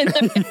time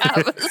that we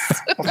have us.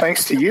 Well,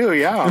 thanks to you,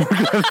 yeah.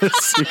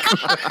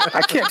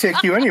 I can't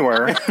take you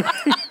anywhere.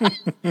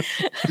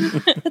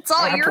 It's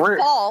all your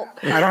fault.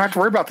 I don't have to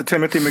worry about the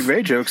Timothy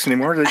McVeigh jokes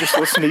anymore. They just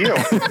listen to you.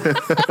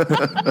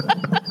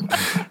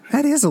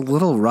 That is a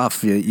little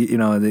rough. You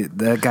know,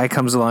 that guy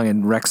comes along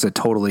and wrecks a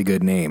totally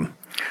good name.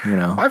 You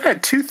know, I've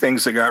had 2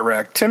 things that got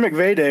wrecked. Tim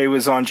McVeigh Day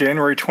was on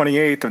January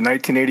 28th of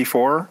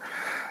 1984.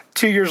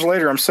 2 years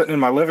later, I'm sitting in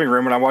my living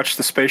room and I watched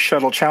the Space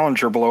Shuttle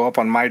Challenger blow up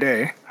on my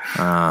day.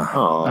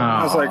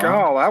 I was like,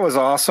 oh, that was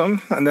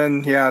awesome. And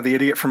then, yeah, the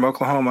idiot from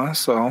Oklahoma.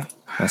 So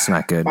that's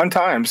not good. Fun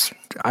times.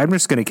 I'm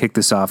just going to kick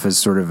this off as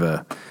sort of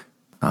a,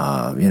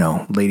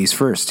 ladies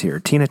first here.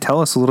 Tina, tell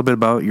us a little bit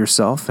about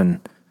yourself and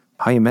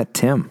how you met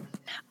Tim.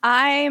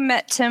 I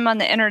met Tim on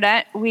the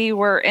internet. We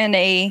were in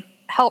a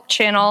help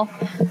channel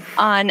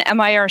on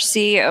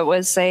MIRC. It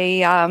was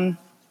a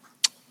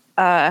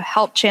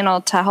help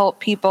channel to help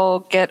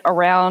people get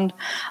around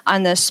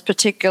on this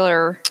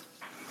particular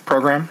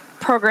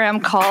program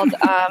called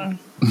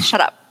shut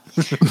up.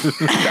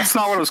 That's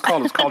not what it was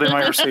called. It was called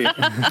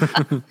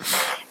MIRC.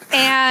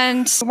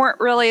 And weren't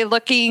really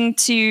looking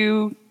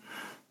to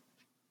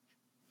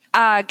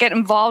get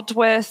involved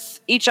with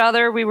each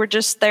other. We were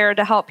just there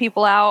to help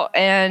people out,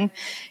 and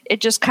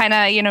it just kind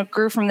of,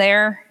 grew from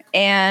there.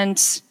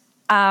 And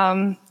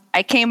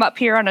I came up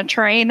here on a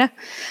train,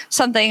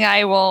 something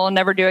I will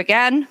never do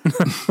again.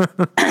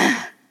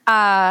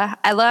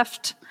 I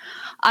left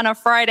on a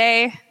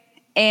Friday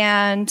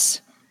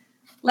and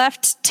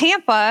left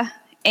Tampa,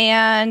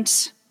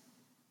 and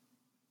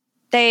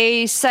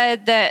they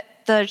said that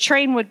the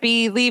train would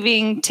be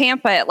leaving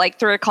Tampa at like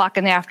 3:00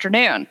 in the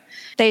afternoon.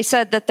 They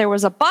said that there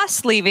was a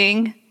bus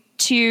leaving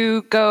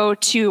to go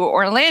to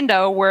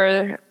Orlando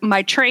where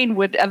my train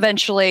would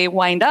eventually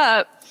wind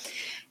up.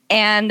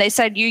 And they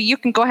said, you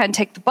can go ahead and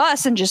take the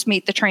bus and just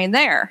meet the train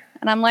there.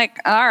 And I'm like,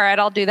 all right,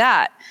 I'll do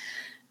that.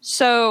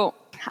 So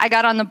I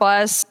got on the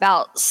bus.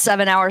 About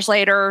 7 hours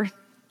later,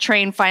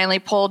 train finally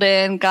pulled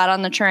in, got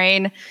on the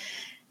train,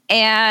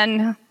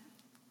 and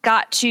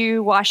got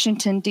to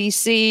Washington,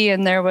 D.C.,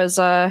 and there was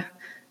a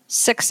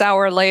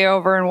 6-hour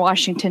layover in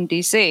Washington,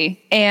 D.C.,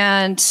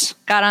 and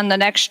got on the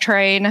next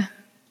train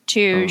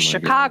to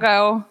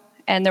Chicago,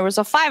 and there was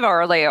a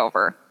 5-hour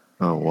layover.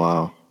 Oh,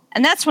 wow.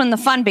 And that's when the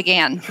fun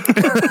began.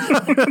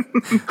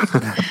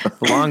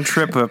 Long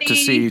trip up to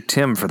see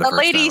Tim for the first time. The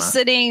lady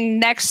sitting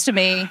next to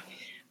me,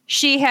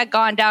 she had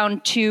gone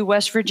down to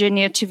West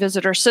Virginia to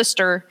visit her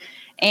sister,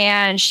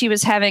 and she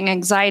was having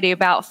anxiety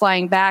about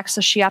flying back, so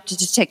she opted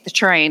to take the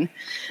train.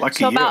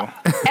 Lucky so about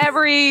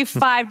every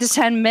 5 to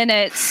 10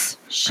 minutes,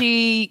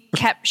 she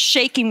kept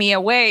shaking me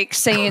awake,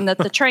 saying that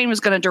the train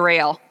was going to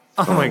derail.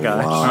 Oh my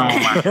gosh.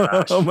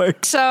 Wow. Oh my.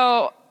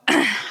 So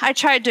I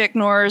tried to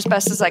ignore her as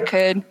best as I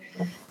could.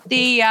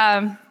 The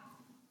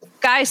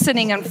guy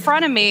sitting in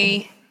front of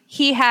me,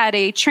 he had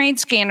a train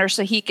scanner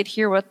so he could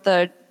hear what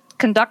the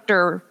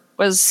conductor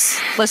was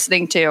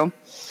listening to.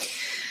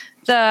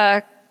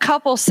 The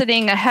couple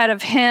sitting ahead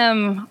of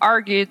him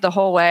argued the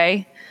whole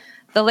way.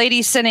 The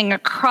lady sitting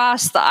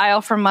across the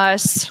aisle from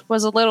us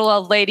was a little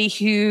old lady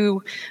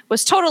who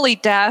was totally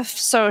deaf,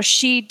 so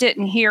she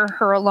didn't hear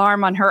her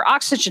alarm on her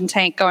oxygen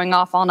tank going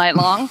off all night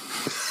long.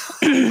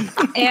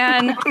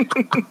 And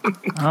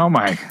oh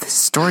my, this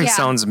story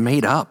sounds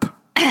made up.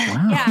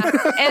 Wow. Yeah.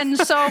 And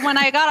so when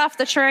I got off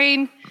the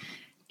train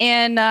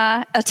in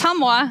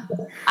Ottumwa,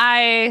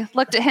 I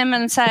looked at him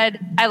and said,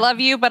 I love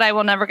you, but I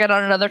will never get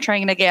on another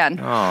train again.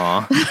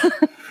 Aw.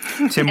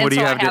 Tim, what do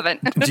you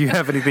do you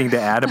have anything to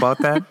add about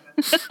that?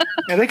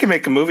 Yeah, they can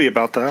make a movie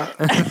about that.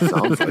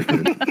 Sounds like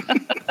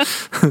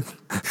it.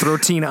 Throw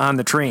Tina on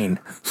the train.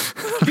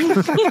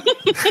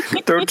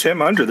 Throw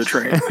Tim under the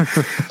train.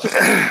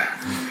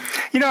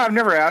 I've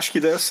never asked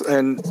you this,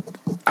 and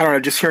I don't know,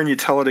 just hearing you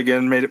tell it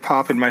again made it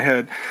pop in my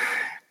head.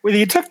 Whether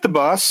you took the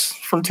bus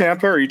from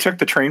Tampa or you took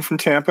the train from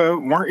Tampa,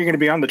 weren't you going to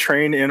be on the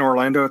train in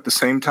Orlando at the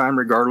same time,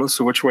 regardless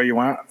of which way you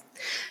went?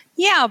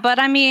 Yeah, but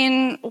I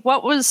mean,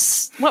 what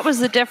was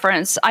the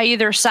difference? I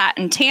either sat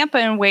in Tampa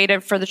and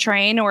waited for the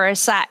train, or I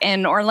sat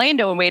in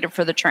Orlando and waited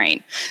for the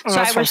train. Well,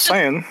 that's what I'm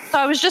saying. So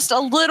I was just a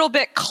little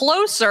bit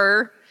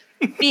closer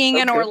being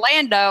in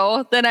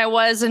Orlando than I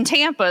was in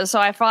Tampa. So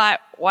I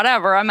thought,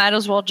 whatever, I might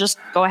as well just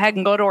go ahead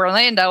and go to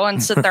Orlando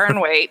and sit there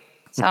and wait.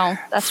 So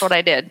that's what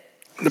I did.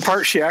 The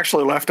part she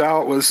actually left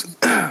out was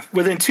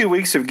within 2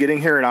 weeks of getting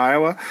here in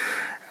Iowa,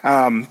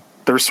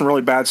 there were some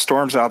really bad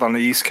storms out on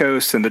the East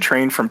Coast, and the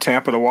train from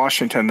Tampa to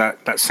Washington,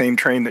 that same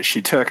train that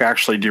she took,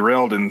 actually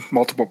derailed, and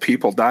multiple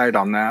people died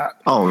on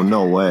that. Oh,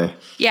 no way.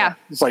 Yeah.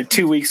 It's like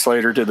 2 weeks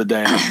later to the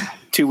day.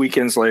 2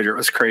 weekends later. It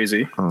was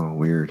crazy. Oh,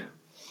 weird.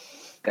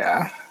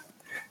 Yeah.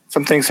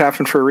 Some things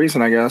happen for a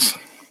reason, I guess.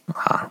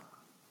 Wow.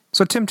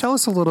 So, Tim, tell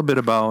us a little bit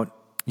about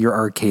your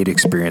arcade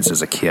experience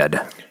as a kid.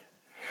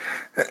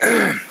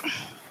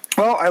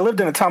 Well, I lived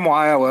in Ottumwa,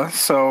 Iowa,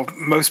 so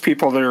most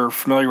people that are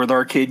familiar with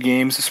arcade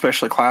games,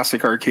 especially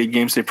classic arcade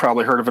games, they've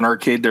probably heard of an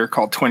arcade there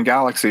called Twin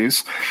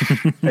Galaxies.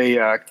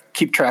 They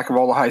keep track of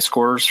all the high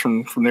scores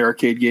from the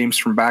arcade games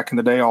from back in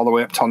the day all the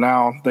way up till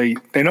now. They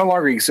no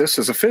longer exist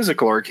as a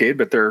physical arcade,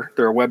 but they're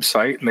a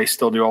website, and they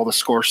still do all the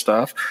score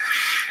stuff.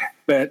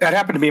 But that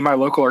happened to be my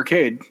local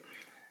arcade.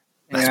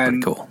 That's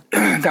pretty cool.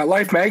 That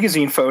Life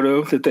magazine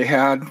photo that they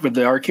had with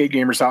the arcade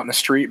gamers out in the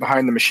street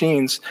behind the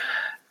machines,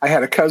 I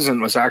had a cousin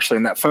that was actually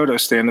in that photo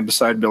standing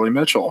beside Billy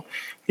Mitchell.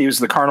 He was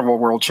the Carnival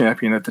World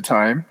Champion at the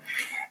time.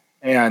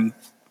 And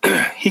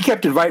he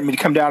kept inviting me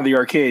to come down to the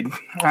arcade.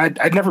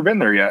 I'd never been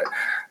there yet.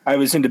 I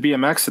was into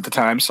BMX at the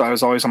time, so I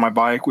was always on my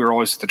bike. We were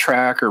always at the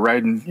track or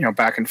riding,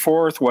 back and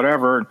forth,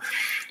 whatever. And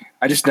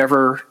I just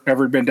never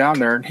had been down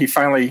there. And he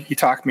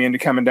talked me into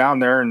coming down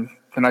there, and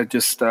I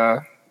just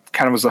kind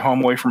of was a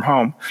home away from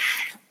home.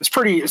 It's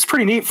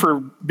pretty neat for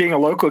being a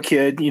local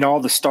kid.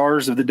 All the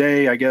stars of the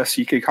day, I guess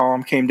you could call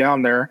them, came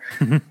down there.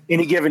 Mm-hmm.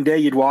 Any given day,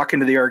 you'd walk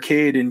into the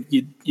arcade and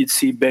you'd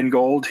see Ben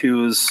Gold, who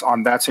was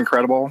on That's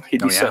Incredible.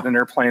 He'd be sitting in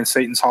there playing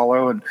Satan's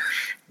Hollow, and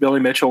Billy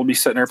Mitchell would be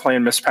sitting there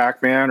playing Miss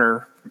Pac-Man,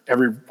 or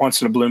every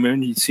once in a blue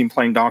moon, you'd see him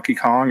playing Donkey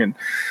Kong, and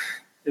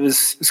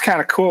it's kind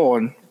of cool.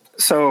 And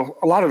so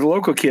a lot of the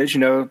local kids,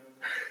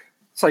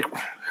 it's like,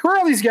 who are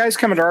all these guys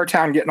coming to our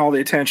town getting all the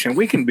attention?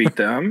 We can beat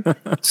them.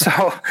 So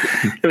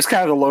it was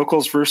kind of the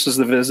locals versus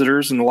the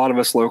visitors, and a lot of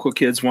us local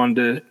kids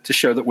wanted to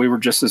show that we were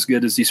just as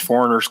good as these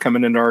foreigners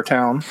coming into our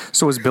town.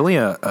 So was Billy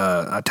a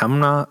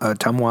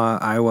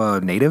Ottumwa,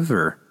 Iowa native,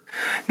 or?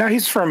 No,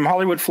 he's from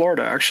Hollywood,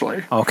 Florida,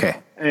 actually. Okay.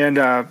 And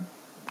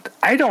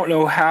I don't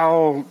know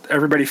how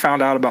everybody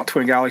found out about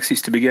Twin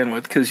Galaxies to begin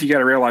with, because you got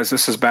to realize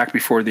this is back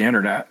before the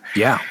internet.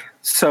 Yeah.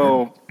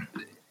 So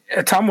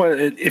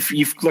Ottumwa, if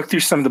you've looked through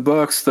some of the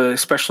books,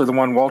 especially the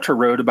one Walter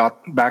wrote about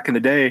back in the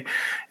day,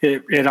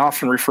 it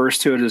often refers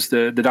to it as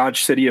the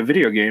Dodge City of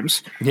video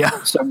games.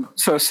 Yeah.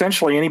 So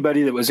essentially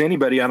anybody that was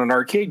anybody on an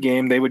arcade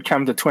game, they would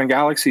come to Twin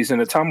Galaxies in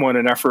Ottumwa in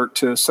an effort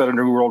to set a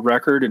new world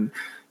record and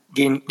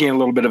gain a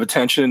little bit of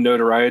attention and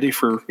notoriety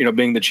for,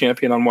 being the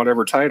champion on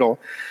whatever title.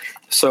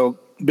 So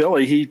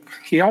Billy,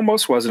 he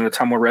almost wasn't a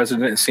Ottumwa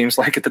resident, it seems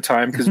like, at the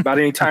time, because about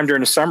any time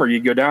during the summer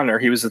you'd go down there,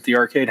 he was at the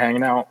arcade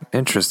hanging out.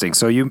 Interesting.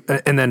 So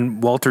and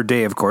then Walter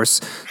Day, of course.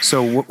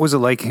 So what was it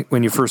like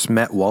when you first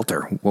met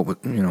Walter? What was,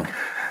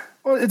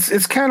 Well,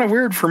 it's kind of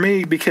weird for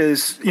me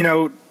because,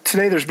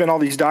 today there's been all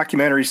these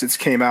documentaries that's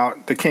came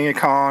out, The King of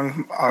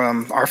Kong,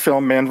 our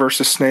film Man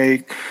vs.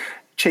 Snake,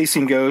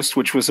 Chasing Ghost,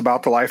 which was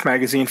about the Life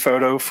magazine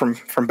photo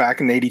from back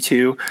in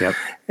 '82. Yep.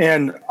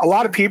 And a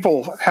lot of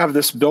people have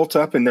this built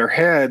up in their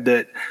head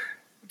that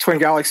Twin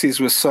Galaxies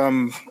was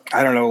some,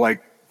 I don't know,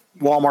 like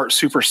Walmart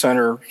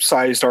Supercenter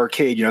sized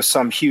arcade,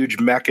 some huge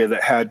mecca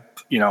that had,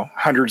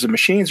 hundreds of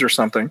machines or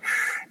something.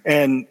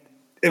 And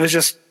there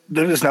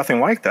was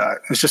nothing like that.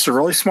 It was just a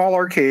really small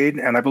arcade.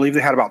 And I believe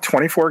they had about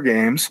 24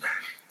 games.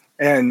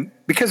 And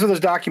because of those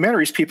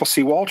documentaries, people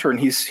see Walter, and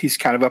he's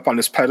kind of up on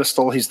this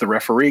pedestal. He's the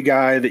referee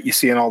guy that you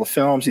see in all the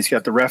films. He's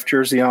got the ref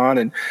jersey on,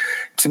 and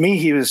to me,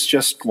 he was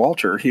just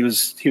Walter. He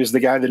was the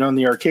guy that owned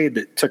the arcade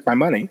that took my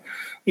money,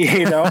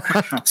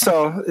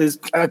 So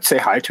I'd say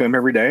hi to him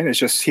every day, and it's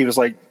just he was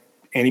like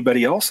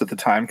anybody else at the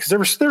time, because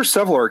there were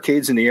several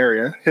arcades in the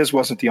area. His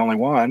wasn't the only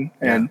one,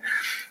 and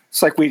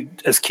it's like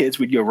as kids,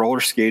 we'd go roller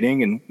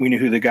skating, and we knew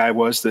who the guy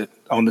was that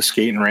owned the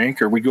skating rink,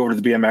 or we'd go over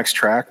to the BMX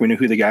track. We knew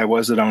who the guy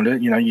was that owned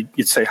it.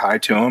 You'd say hi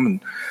to him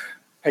and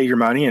pay your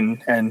money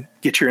and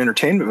get your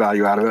entertainment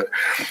value out of it.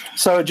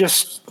 So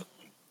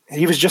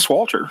he was just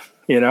Walter,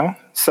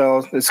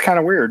 So it's kind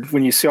of weird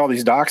when you see all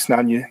these docs now,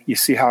 and you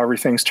see how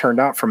everything's turned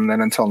out from then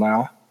until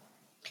now.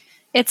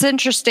 It's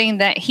interesting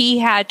that he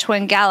had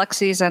Twin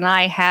Galaxies and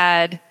I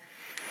had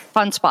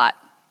Fun Spot.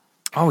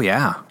 Oh,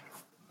 yeah.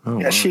 Oh,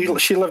 yeah, wow.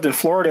 She lived in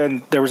Florida,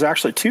 and there was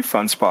actually two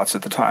Fun Spots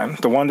at the time.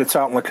 The one that's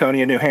out in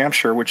Laconia, New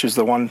Hampshire, which is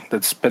the one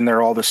that's been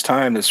there all this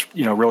time, is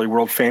really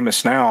world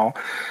famous now,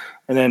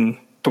 and then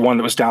the one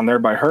that was down there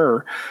by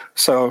her.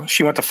 So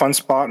she went to Fun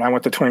Spot, and I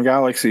went to Twin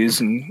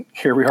Galaxies, and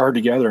here we are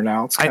together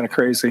now. It's kind of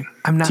crazy.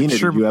 I'm not Tina,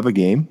 sure. Did you have a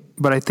game?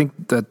 But I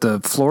think that the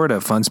Florida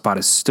Fun Spot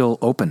is still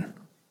open.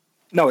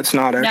 No, it's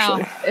not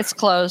actually. No, it's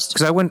closed.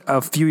 Because I went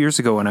a few years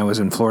ago when I was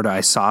in Florida,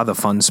 I saw the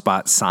Fun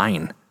Spot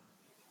sign.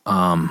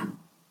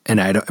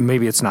 And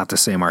maybe it's not the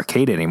same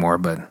arcade anymore,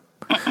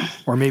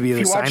 or maybe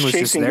the sign was just there. If you watch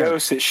Chasing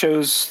Ghosts, it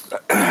shows,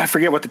 I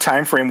forget what the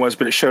time frame was,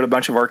 but it showed a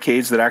bunch of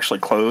arcades that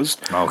actually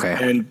closed. Okay.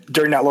 And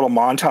during that little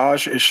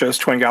montage, it shows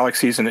Twin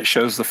Galaxies, and it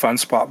shows the Fun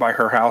Spot by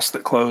her house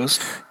that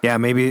closed. Yeah,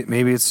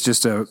 maybe it's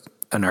just an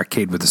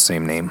arcade with the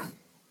same name.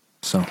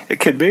 So it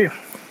could be.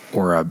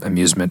 Or an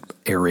amusement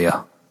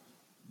area.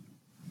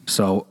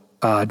 So,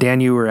 Dan,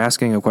 you were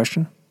asking a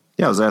question?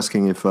 Yeah, I was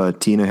asking if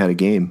Tina had a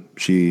game.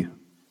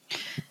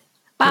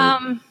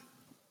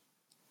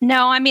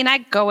 No, I mean,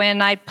 I'd go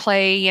in, I'd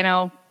play,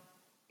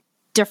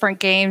 different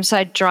games.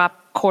 I'd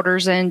drop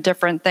quarters in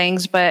different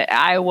things, but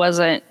I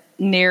wasn't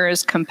near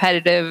as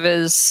competitive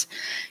as,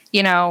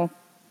 gamers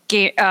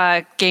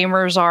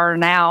are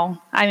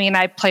now. I mean,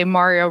 I'd play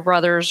Mario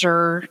Brothers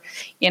or,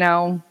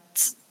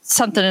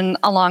 something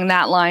along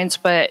that lines,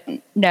 but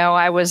no,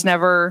 I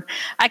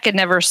could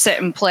never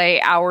sit and play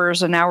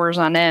hours and hours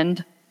on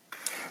end.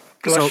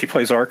 Unless she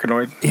plays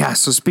Arkanoid. Yeah,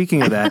 so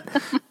speaking of that,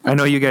 I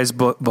know you guys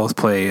both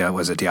play,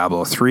 was it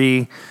Diablo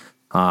 3?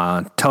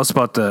 Tell us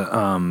about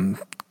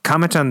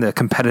comment on the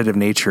competitive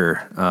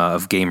nature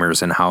of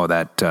gamers and how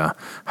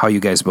you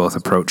guys both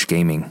approach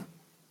gaming.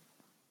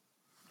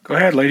 Go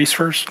ahead, ladies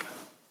first.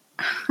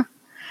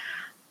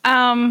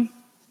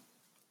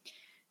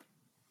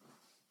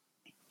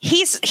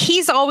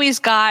 He's always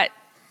got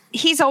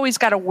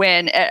to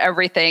win at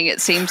everything, it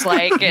seems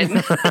like.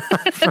 And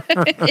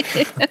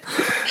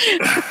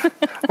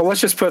well,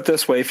 let's just put it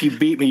this way. If you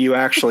beat me, you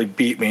actually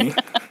beat me.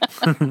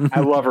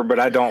 I love her, but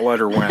I don't let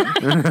her win.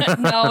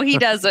 No, he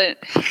doesn't.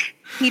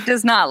 He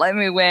does not let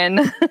me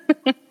win.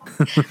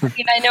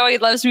 I know he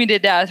loves me to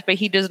death, but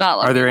he does not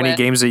let me win. Are there any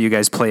games that you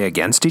guys play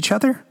against each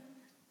other?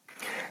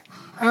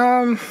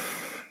 No,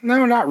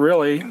 not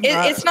really.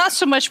 It's not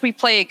so much we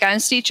play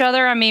against each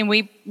other. I mean,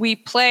 we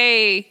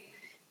play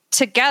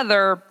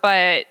together,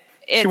 but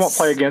she won't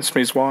play against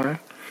me, is why.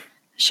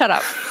 Shut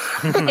up.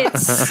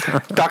 It's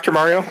Dr.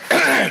 Mario.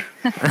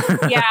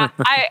 yeah.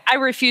 I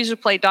refuse to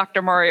play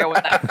Dr. Mario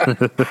with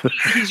that.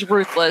 He's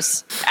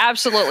ruthless.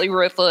 Absolutely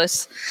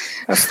ruthless.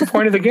 That's the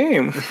point of the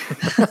game.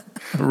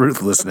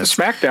 Ruthlessness,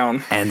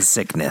 SmackDown, and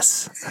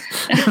sickness.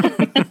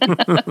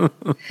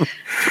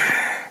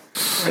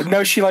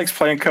 No, she likes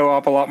playing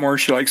co-op a lot more.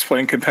 She likes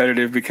playing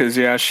competitive because,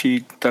 yeah,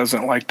 she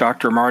doesn't like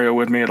Dr. Mario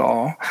with me at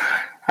all.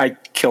 I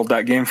killed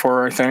that game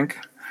for her, I think.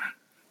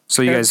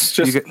 So you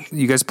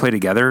guys play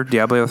together,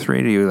 Diablo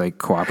 3? Do you like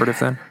cooperative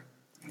then?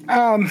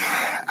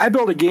 I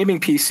built a gaming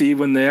PC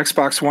when the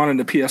Xbox One and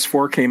the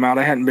PS4 came out.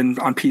 I hadn't been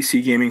on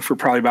PC gaming for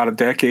probably about a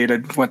decade. I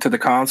went to the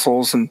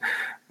consoles, and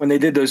when they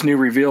did those new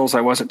reveals, I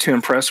wasn't too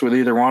impressed with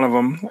either one of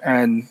them.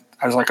 And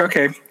I was like,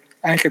 okay,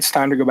 I think it's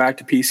time to go back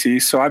to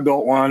PC. So I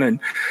built one, and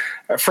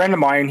a friend of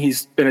mine,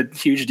 he's been a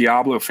huge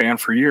Diablo fan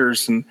for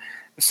years, and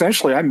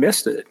essentially I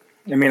missed it.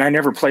 I mean, I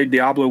never played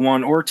Diablo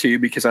 1 or 2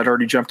 because I'd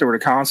already jumped over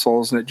to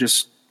consoles, and it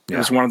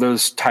was one of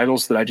those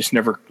titles that I just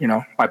never,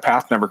 my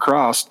path never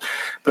crossed.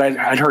 But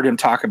I'd heard him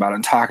talk about it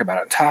and talk about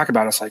it and talk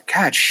about it. It's like,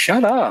 God,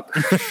 shut up.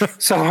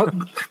 So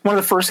one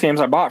of the first games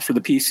I bought for the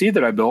PC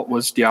that I built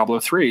was Diablo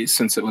 3,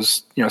 since it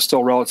was,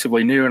 still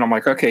relatively new. And I'm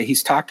like, okay,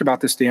 he's talked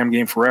about this damn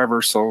game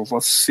forever, so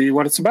let's see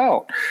what it's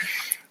about.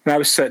 And I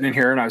was sitting in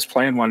here and I was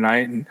playing one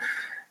night, and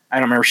I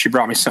don't remember, she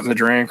brought me something to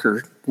drink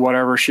or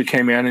whatever. She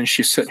came in and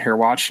she's sitting here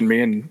watching me,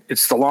 and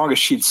it's the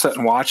longest she'd sit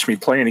and watch me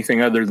play anything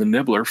other than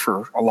Nibbler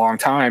for a long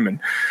time. And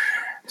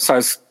so I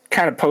was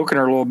kind of poking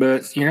her a little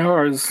bit,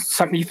 is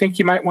something you think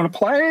you might want to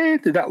play?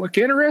 Did that look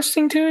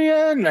interesting to you?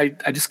 And I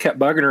just kept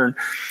bugging her. And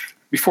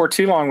before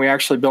too long, we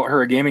actually built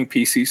her a gaming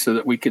PC so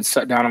that we could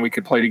sit down and we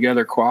could play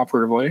together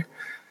cooperatively.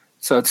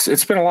 So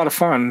it's been a lot of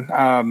fun.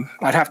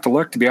 I'd have to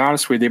look, to be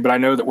honest with you, but I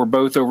know that we're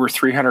both over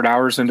 300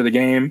 hours into the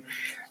game.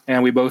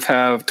 And we both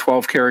have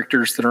 12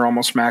 characters that are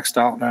almost maxed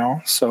out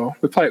now. So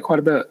we play it quite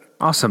a bit.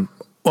 Awesome.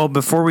 Well,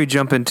 before we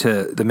jump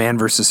into the man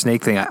versus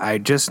snake thing, I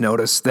just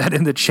noticed that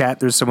in the chat,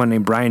 there's someone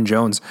named Brian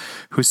Jones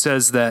who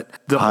says that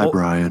Hi,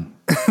 Brian.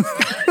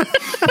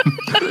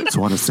 Just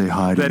want to say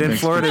hi to that in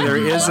Florida there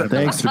is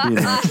thanks for being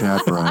in the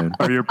chat, Brian.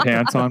 Are your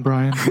pants on,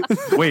 Brian?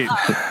 Wait,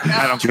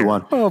 I don't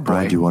care.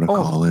 Brian, do you want to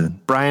call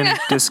in? Brian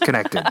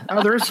disconnected.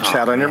 Oh, there is a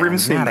chat. I never even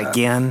seen that.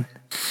 Again.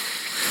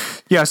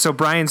 Yeah, so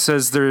Brian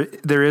says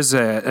there is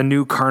a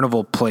new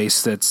carnival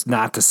place that's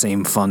not the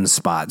same Fun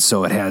Spot.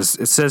 So it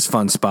says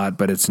Fun Spot,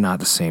 but it's not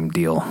the same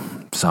deal.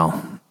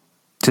 So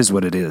 'tis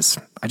what it is.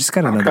 I just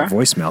got another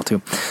voicemail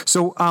too.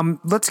 So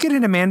let's get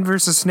into Man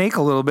versus Snake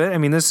a little bit. I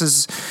mean, this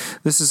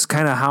is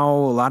kind of how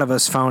a lot of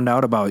us found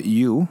out about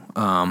you,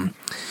 Tim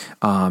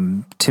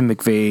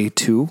McVeigh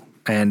too.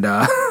 And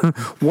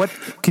what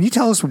can you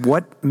tell us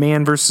what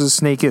Man versus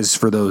Snake is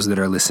for those that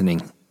are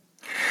listening?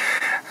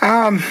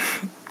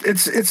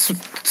 It's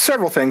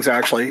several things,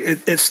 actually.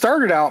 It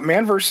started out,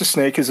 Man vs.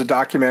 Snake is a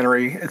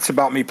documentary. It's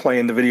about me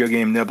playing the video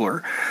game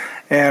Nibbler.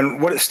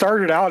 And what it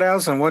started out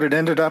as and what it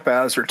ended up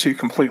as are two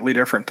completely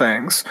different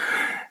things.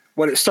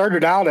 What it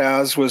started out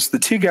as was the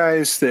two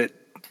guys that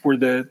were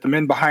the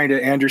men behind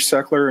it, Andrew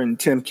Seckler and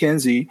Tim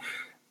Kinsey.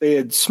 They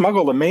had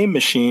smuggled a MAME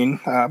machine,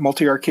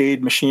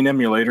 multi-arcade machine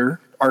emulator,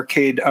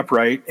 arcade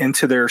upright,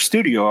 into their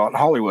studio out in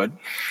Hollywood.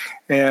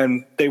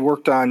 And they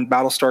worked on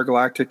Battlestar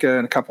Galactica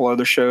and a couple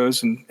other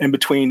shows. And in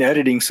between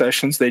editing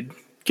sessions, they'd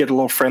get a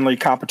little friendly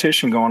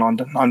competition going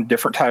on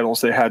different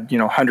titles. They had,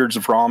 hundreds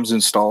of ROMs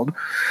installed.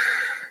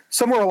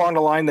 Somewhere along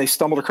the line, they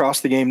stumbled across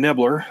the game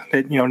Nibbler.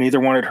 Neither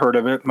one had heard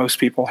of it. Most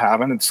people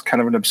haven't. It's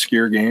kind of an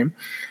obscure game.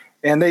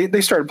 And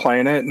they started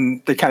playing it,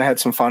 and they kind of had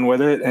some fun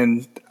with it.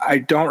 And I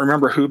don't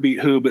remember who beat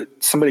who, but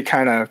somebody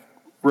kind of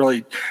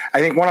really, I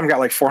think one of them got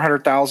like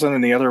 400,000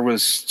 and the other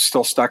was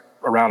still stuck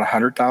around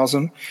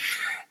 100,000.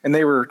 And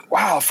they were,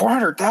 wow,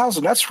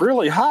 400,000, that's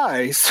really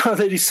high. So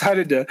they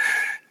decided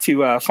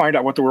to find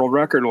out what the world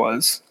record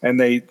was. And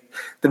the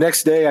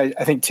next day,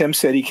 I think Tim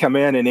said he come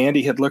in and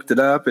Andy had looked it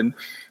up and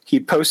he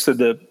posted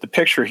the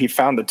picture. He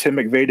found the Tim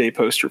McVeigh Day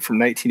poster from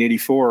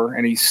 1984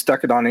 and he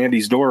stuck it on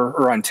Andy's door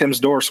or on Tim's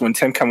door. So when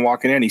Tim come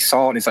walking in, he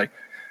saw it and he's like, 1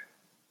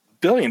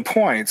 billion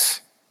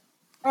points?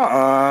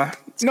 No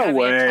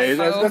way.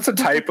 That's a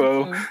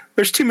typo.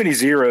 There's too many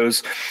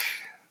zeros.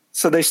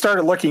 So they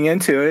started looking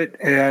into it,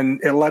 and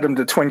it led them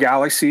to Twin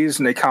Galaxies,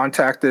 and they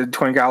contacted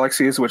Twin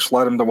Galaxies, which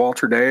led them to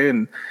Walter Day,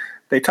 and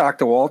they talked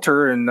to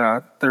Walter, and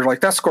they're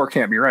like, that score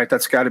can't be right.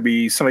 That's got to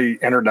be somebody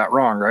entered that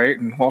wrong, right?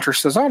 And Walter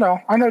says, oh,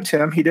 no, I know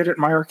Tim. He did it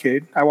in my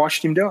arcade. I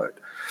watched him do it.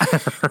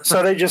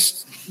 So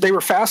they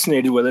were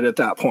fascinated with it at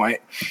that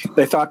point.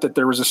 They thought that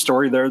there was a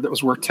story there that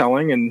was worth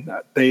telling, and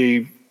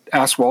they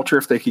asked Walter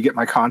if they could get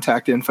my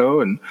contact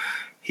info, and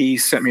he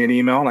sent me an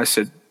email, and I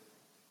said,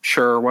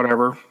 sure,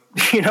 whatever.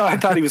 I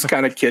thought he was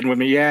kind of kidding with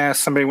me. Yeah,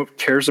 somebody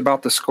cares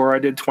about the score I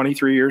did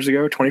 24 years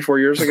ago.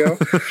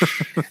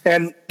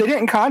 And they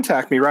didn't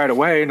contact me right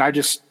away. And I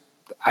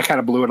kind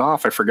of blew it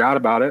off. I forgot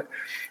about it.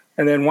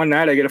 And then one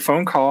night I get a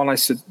phone call and I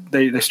said,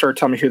 they started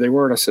telling me who they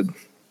were. And I said,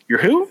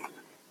 you're who?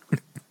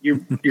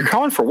 You're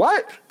calling for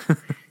what?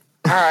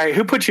 All right,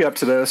 who put you up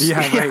to this? Yeah,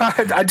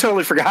 right. I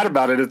totally forgot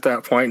about it at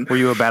that point. Were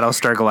you a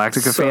Battlestar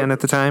Galactica fan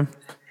at the time?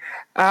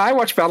 I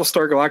watched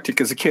Battlestar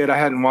Galactica as a kid. I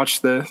hadn't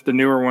watched the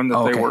newer one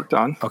that they worked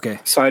on. Okay.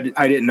 So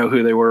I didn't know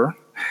who they were.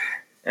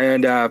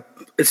 And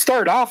it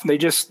started off, and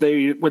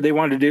they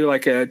wanted to do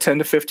like a 10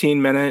 to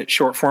 15 minute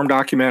short form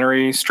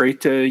documentary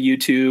straight to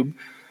YouTube.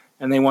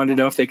 And they wanted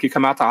to know if they could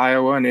come out to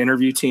Iowa and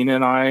interview Tina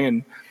and I.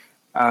 And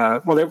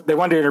they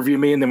wanted to interview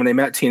me, and then when they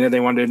met Tina, they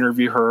wanted to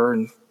interview her.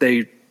 And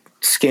they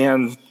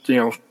scanned,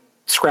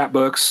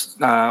 scrapbooks,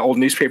 old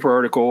newspaper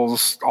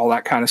articles, all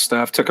that kind of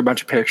stuff. Took a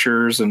bunch of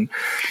pictures and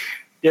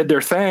did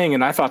their thing.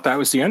 And I thought that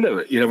was the end of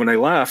it. When they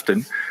left,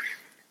 and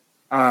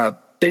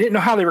they didn't know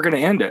how they were going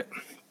to end it.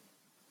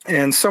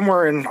 And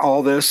somewhere in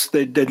all this,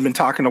 they'd been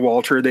talking to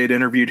Walter. They'd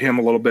interviewed him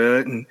a little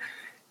bit, and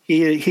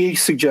he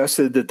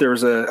suggested that there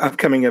was an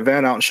upcoming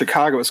event out in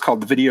Chicago. It's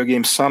called the Video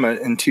Game Summit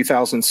in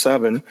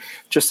 2007.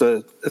 It's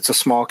a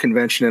small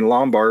convention in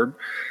Lombard.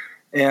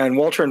 And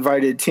Walter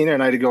invited Tina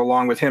and I to go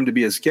along with him to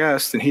be his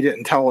guest, and he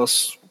didn't tell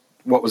us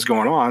what was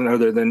going on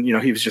other than,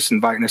 he was just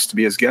inviting us to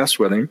be his guest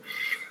with him.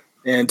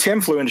 And Tim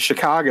flew into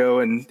Chicago,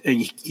 and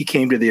he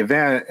came to the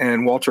event,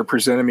 and Walter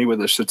presented me with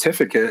a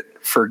certificate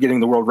for getting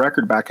the world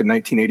record back in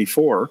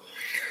 1984.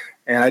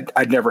 And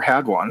I'd never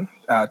had one.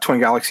 Twin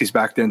Galaxies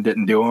back then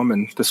didn't do them,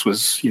 and this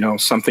was,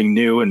 something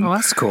new. And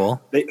that's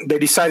cool. They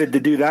decided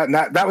to do that, and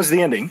that was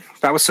the ending.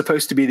 That was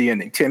supposed to be the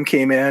ending. Tim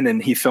came in,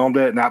 and he filmed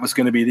it, and that was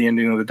going to be the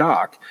ending of the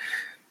doc,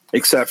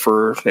 except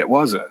for it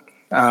wasn't.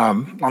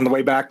 On the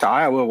way back to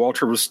Iowa,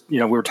 Walter was,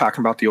 we were talking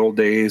about the old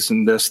days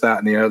and this, that,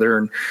 and the other,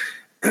 and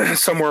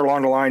somewhere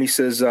along the line, he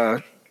says,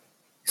 "Do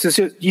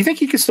you think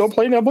you could still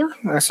play Nibbler?"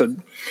 And I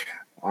said,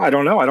 "I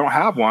don't know. I don't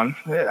have one.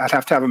 I'd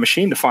have to have a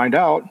machine to find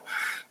out."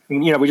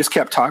 And, we just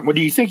kept talking. "Well,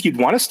 do you think you'd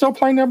want to still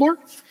play Nibbler?"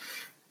 I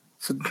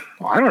said,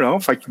 "Well, I don't know.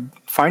 If I could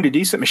find a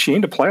decent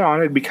machine to play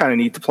on, it'd be kind of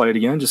neat to play it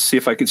again, just see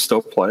if I could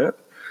still play it."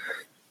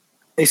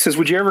 He says,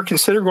 "Would you ever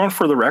consider going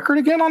for the record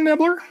again on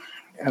Nibbler?"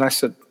 And I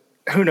said,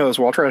 "Who knows,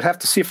 Walter? I'd have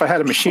to see if I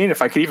had a machine,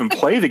 if I could even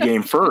play the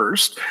game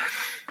first."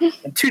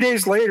 And 2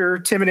 days later,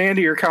 Tim and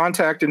Andy are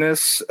contacting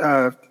us.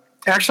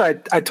 Actually,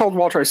 I told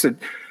Walter, I said,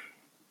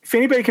 if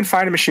anybody can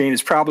find a machine,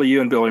 it's probably you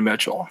and Billy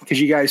Mitchell,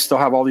 because you guys still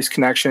have all these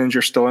connections.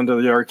 You're still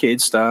into the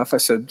arcade stuff. I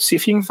said, see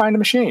if you can find a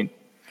machine.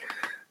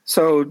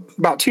 So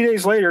about 2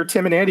 days later,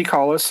 Tim and Andy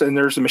call us, and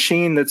there's a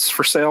machine that's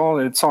for sale,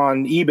 and it's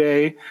on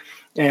eBay,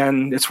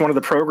 and it's one of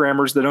the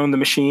programmers that own the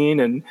machine,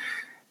 and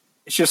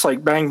it's just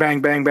like bang, bang,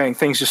 bang, bang.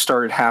 Things just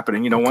started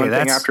happening. One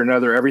thing after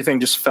another. Everything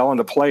just fell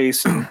into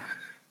place. And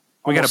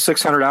we got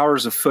 600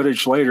 hours of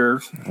footage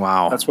later.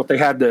 Wow. That's what they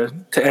had to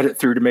edit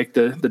through to make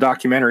the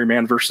documentary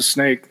Man vs.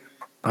 Snake.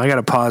 I got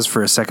to pause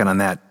for a second on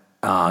that.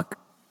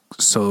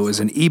 So it was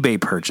an eBay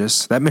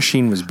purchase. That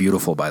machine was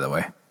beautiful, by the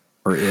way,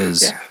 or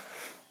is.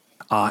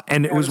 Yeah.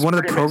 And it was one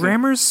of the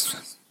programmers?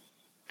 Amazing.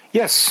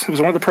 Yes, it was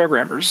one of the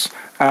programmers.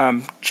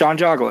 John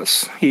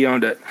Joglis, he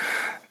owned it.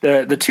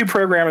 The two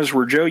programmers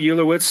were Joe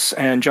Ulowitz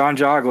and John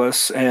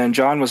Joglis, and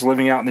John was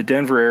living out in the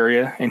Denver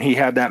area, and he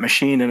had that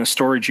machine in a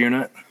storage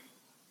unit.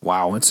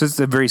 Wow, it's just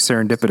very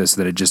serendipitous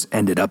that it just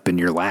ended up in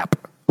your lap.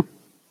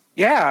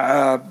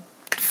 Yeah,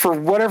 for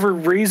whatever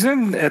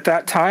reason, at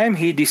that time,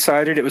 he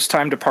decided it was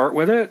time to part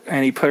with it,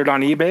 and he put it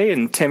on eBay,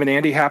 and Tim and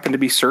Andy happened to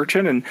be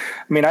searching, and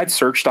I'd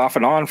searched off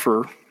and on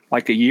for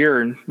like a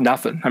year and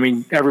nothing.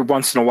 Every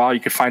once in a while you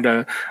could find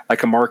a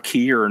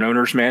marquee or an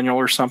owner's manual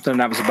or something, and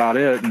that was about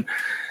it, and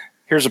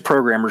here's a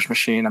programmer's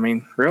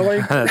machine. Really?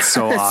 That's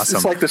so awesome.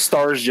 It's like the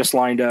stars just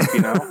lined up,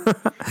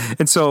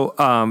 And so,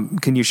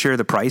 can you share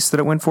the price that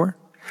it went for?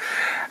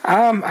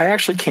 I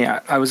actually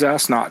can't. I was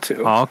asked not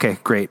to. Oh, okay,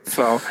 great.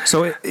 So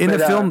in the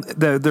film,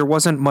 there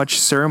wasn't much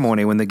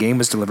ceremony when the game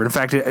was delivered. In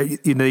fact,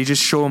 they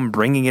just show them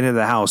bringing it into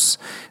the house,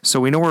 so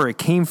we know where it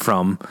came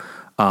from.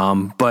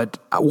 But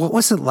what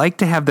was it like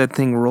to have that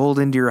thing rolled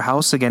into your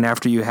house again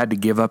after you had to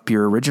give up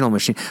your original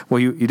machine? Well,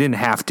 you didn't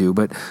have to,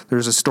 but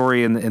there's a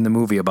story in the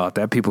movie about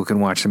that. People can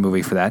watch the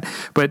movie for that.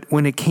 But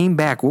when it came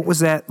back, what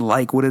was that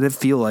like? What did it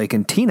feel like?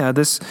 And Tina,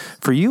 this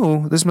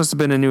must have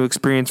been a new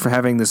experience for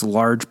having this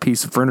large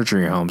piece of furniture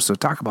in your home. So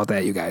talk about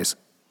that, you guys.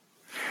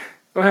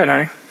 Go ahead,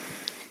 Annie.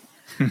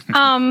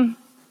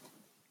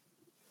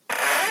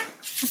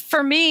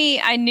 For me,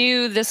 I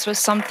knew this was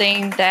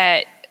something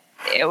that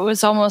it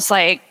was almost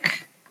like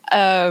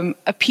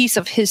a piece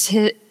of his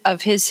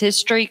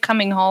history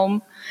coming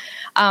home.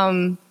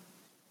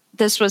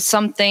 This was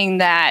something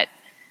that,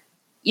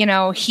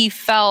 he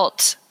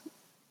felt,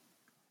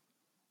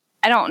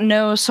 I don't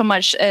know so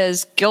much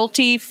as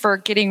guilty for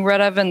getting rid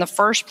of in the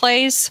first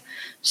place.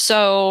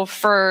 So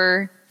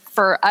for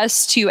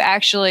us to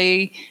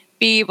actually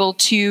be able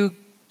to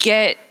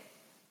get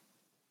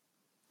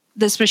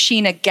this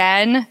machine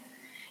again,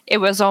 it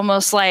was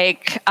almost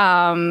like,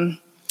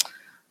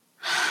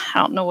 I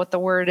don't know what the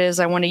word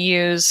is I want to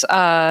use,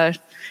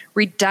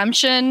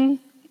 redemption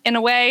in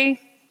a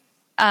way,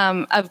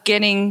 of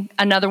getting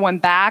another one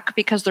back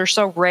because they're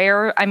so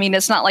rare.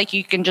 It's not like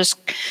you can just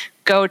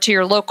go to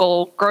your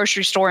local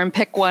grocery store and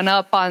pick one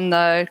up on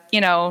the,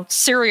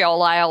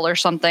 cereal aisle or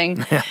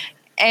something. Yeah.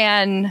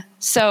 And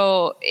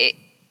so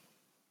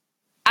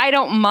I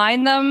don't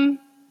mind them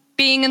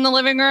being in the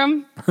living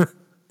room.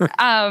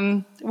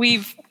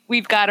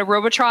 We've got a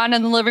Robotron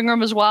in the living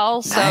room as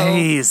well. So.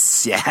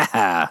 Nice.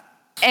 Yeah.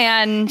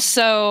 And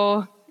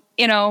so,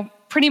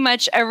 pretty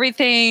much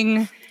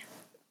everything,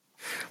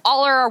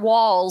 all our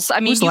walls. I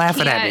mean, who's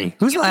laughing at me?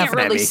 Who's laughing can't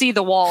really at me? see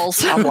the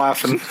walls. I'm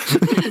laughing.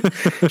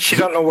 She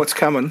don't know what's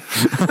coming.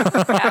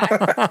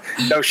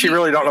 No, she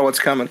really don't know what's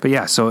coming. But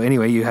yeah, so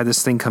anyway, you had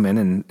this thing come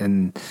in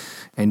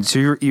and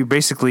so you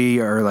basically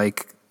are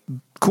like,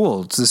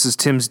 cool, this is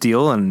Tim's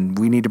deal and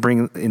we need to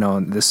bring,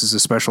 this is a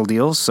special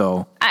deal.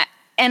 So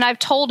and I've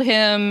told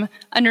him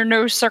under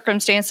no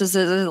circumstances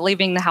is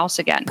leaving the house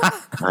again.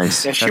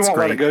 Nice. And she won't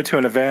let it go to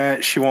an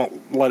event. She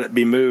won't let it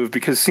be moved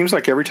because it seems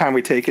like every time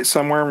we take it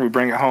somewhere and we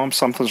bring it home,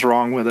 something's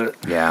wrong with it.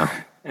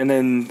 Yeah. And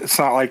then it's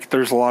not like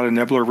there's a lot of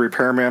Nibbler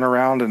repairmen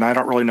around, and I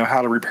don't really know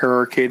how to repair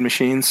arcade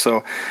machines.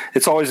 So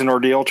it's always an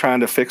ordeal trying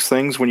to fix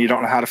things when you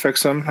don't know how to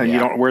fix them, and you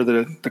don't know where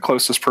the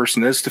closest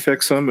person is to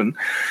fix them. And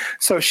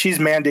so she's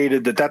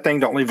mandated that thing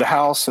don't leave the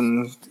house,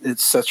 and it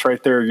sits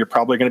right there. You're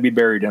probably going to be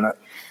buried in it.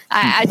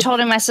 I told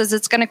him, I says,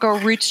 it's going to go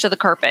roots to the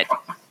carpet.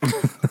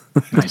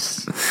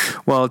 Nice.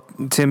 Well,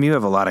 Tim, you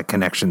have a lot of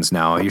connections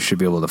now. You should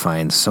be able to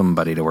find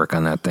somebody to work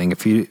on that thing.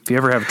 If you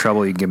ever have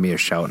trouble, you can give me a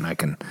shout and I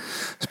can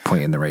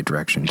point you in the right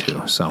direction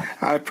too. So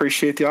I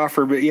appreciate the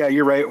offer, but yeah,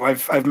 you're right.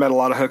 I've met a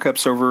lot of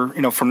hookups over,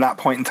 from that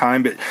point in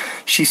time, but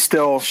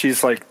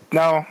she's like,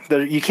 no,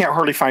 you can't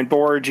hardly find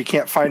boards. You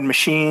can't find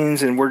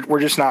machines, and we're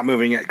just not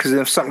moving it. Because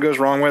if something goes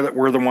wrong with it,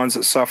 we're the ones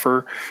that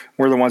suffer.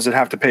 We're the ones that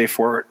have to pay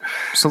for it.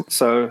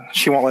 So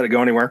she won't let it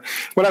go anywhere.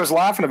 What I was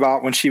laughing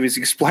about when she was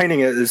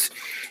explaining it is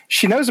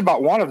she knows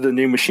about one of the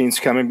new machines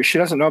coming, but she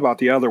doesn't know about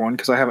the other one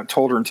because I haven't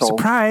told her until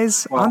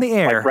surprise on the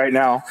air right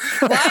now.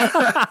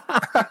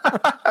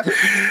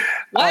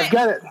 I've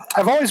got it.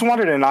 I've always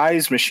wanted an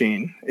Eyes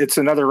machine. It's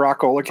another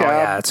Rockola cab. Oh,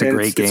 yeah, it's a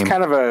great game. It's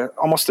kind of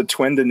almost a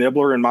twin to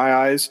Nibbler in my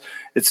eyes.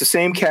 It's the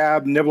same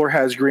cab. Nibbler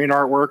has green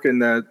artwork, and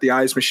the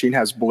Eyes machine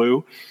has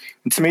blue.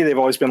 And to me, they've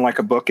always been like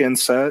a bookend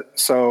set.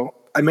 So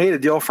I made a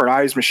deal for an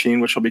Eyes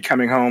machine, which will be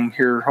coming home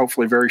here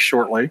hopefully very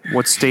shortly.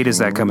 What state is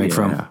that coming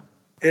from?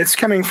 It's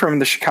coming from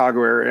the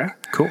Chicago area.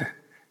 Cool.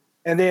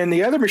 And then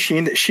the other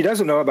machine that she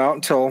doesn't know about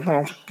until,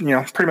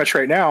 pretty much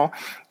right now,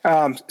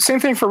 same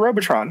thing for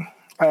Robotron.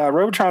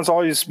 Robotron's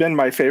always been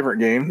my favorite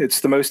game. It's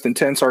the most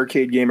intense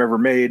arcade game ever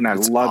made, and I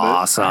love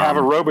awesome. it. I have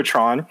a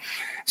Robotron.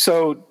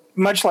 So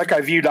much like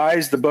I viewed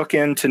Eyes the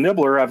bookend to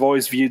Nibbler, I've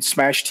always viewed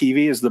Smash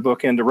TV as the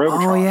bookend to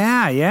Robotron. Oh,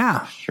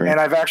 yeah. Sure. And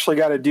I've actually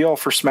got a deal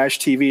for Smash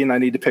TV, and I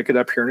need to pick it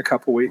up here in a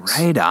couple weeks.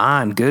 Right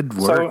on. Good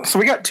work. So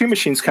we got 2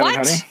 machines coming,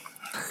 honey.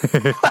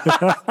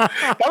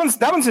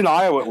 that one's in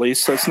Iowa at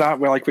least, so it's not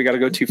like we got to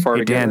go too far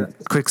to get it.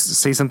 Quick,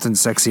 say something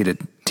sexy to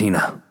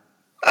Tina.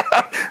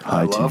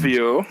 I love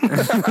you.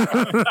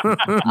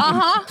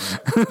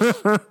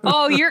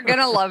 Oh, you're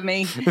gonna love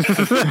me.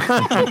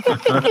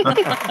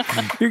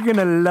 You're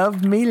gonna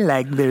love me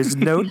like there's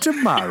no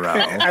tomorrow.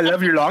 I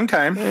love you long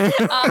time. Yeah,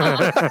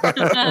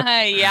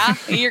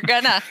 you're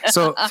gonna.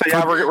 So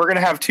yeah, we're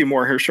gonna have 2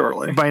 more here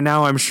shortly. By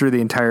now, I'm sure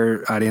the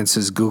entire audience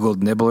has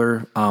Googled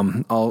Nibbler.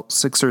 All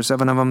 6 or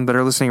 7 of them that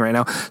are listening right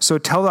now. So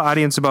tell the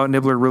audience about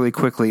Nibbler really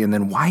quickly, and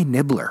then why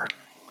Nibbler?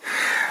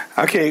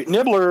 Okay,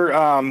 Nibbler,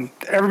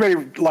 everybody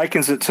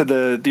likens it to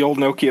the old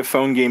Nokia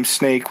phone game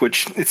Snake,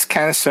 which it's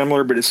kind of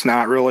similar, but it's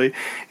not really.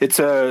 It's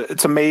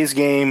a maze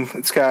game.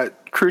 It's got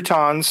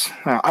croutons.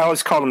 I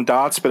always call them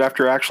dots, but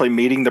after actually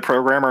meeting the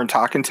programmer and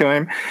talking to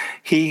him,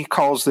 he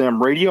calls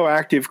them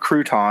radioactive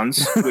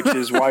croutons, which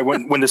is why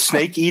when the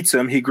snake eats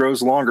them, he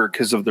grows longer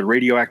because of the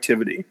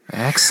radioactivity.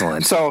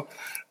 Excellent. So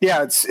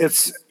yeah,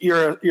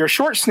 you're a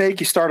short snake.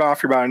 You start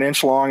off, you're about an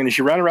inch long, and as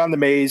you run around the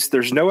maze,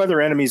 there's no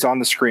other enemies on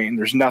the screen.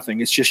 There's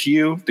nothing. It's just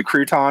you, the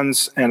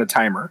croutons, and a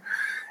timer.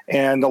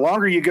 And the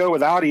longer you go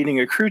without eating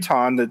a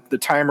crouton, the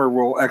timer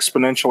will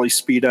exponentially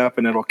speed up,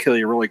 and it'll kill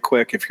you really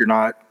quick if you're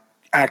not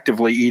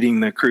actively eating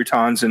the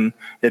croutons and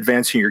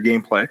advancing your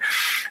gameplay.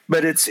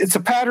 But it's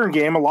a pattern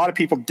game. A lot of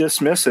people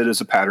dismiss it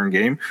as a pattern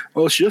game.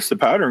 Well, it's just a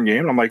pattern game.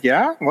 And I'm like,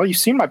 yeah, well, you've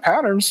seen my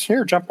patterns.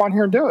 Here, jump on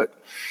here and do it.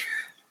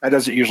 That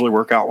doesn't usually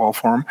work out well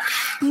for them.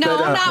 No,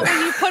 not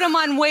when you put them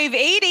on wave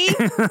 80.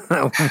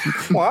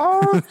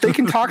 Well, they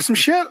can talk some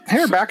shit.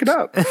 Here, back it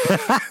up. But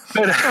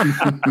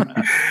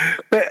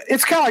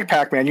it's kind of like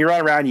Pac-Man. You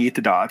run around, you eat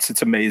the dots.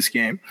 It's a maze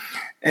game.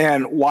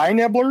 And why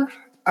Nibbler?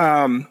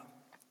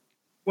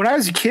 When I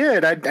was a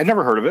kid, I'd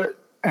never heard of it.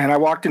 And I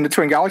walked into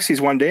Twin Galaxies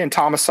one day, and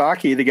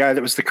Tomasaki, the guy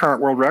that was the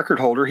current world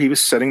record holder, he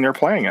was sitting there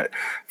playing it.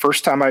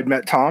 First time I'd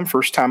met Tom,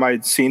 first time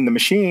I'd seen the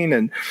machine,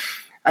 and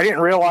I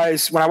didn't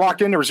realize when I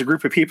walked in, there was a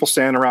group of people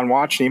standing around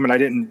watching him, and I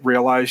didn't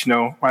realize,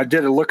 when I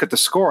did a look at the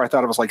score, I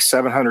thought it was like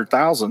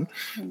 700,000.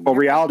 Well,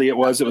 reality, it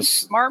was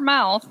smart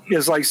mouth. It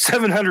was like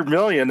 700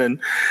 million.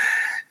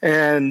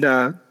 And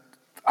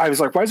I was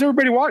like, why is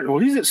everybody watching? Well,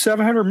 he's at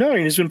 700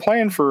 million. He's been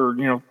playing for,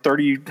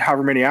 30,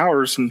 however many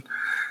hours. And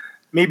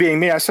me being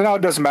me, I said,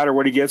 it doesn't matter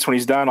what he gets when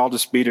he's done. I'll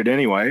just beat it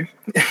anyway.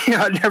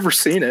 I'd never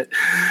seen it.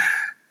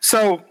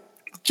 So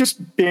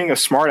just being a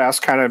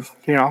smartass, kind of,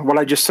 what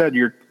I just said,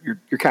 you're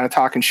kind of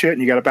talking shit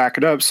and you got to back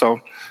it up. So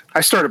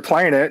I started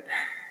playing it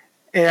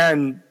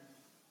and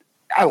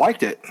I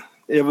liked it.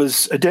 It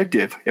was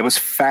addictive. It was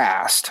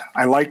fast.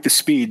 I liked the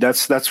speed.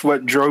 That's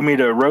what drove me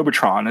to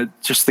Robotron.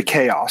 Just the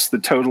chaos, the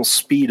total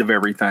speed of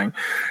everything.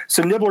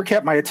 So Nibbler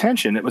kept my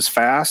attention. It was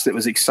fast. It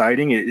was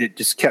exciting. It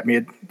just kept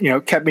me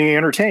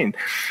entertained.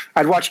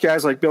 I'd watch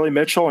guys like Billy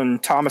Mitchell and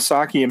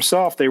Tomasaki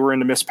himself. They were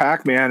into Miss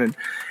Pac-Man, and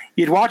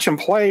you'd watch them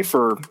play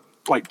for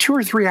like 2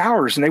 or 3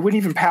 hours, and they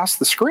wouldn't even pass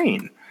the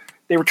screen.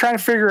 They were trying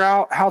to figure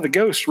out how the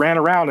ghosts ran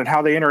around and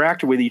how they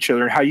interacted with each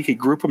other and how you could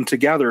group them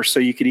together so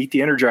you could eat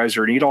the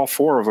Energizer and eat all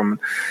 4 of them.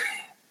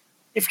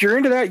 If you're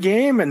into that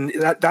game, and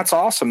that's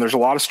awesome. There's a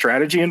lot of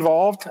strategy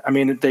involved. I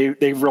mean,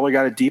 they've really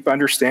got a deep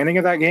understanding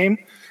of that game.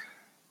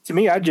 To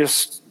me, I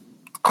just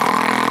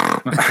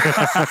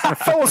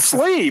fell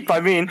asleep. I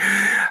mean,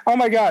 oh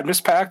my God, Miss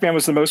Pac-Man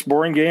was the most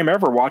boring game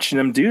ever watching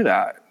them do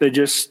that.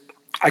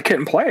 I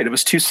couldn't play it. It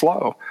was too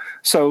slow.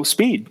 So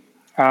speed.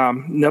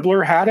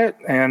 Nibbler had it,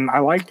 and I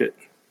liked it.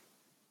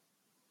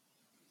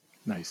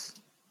 Nice.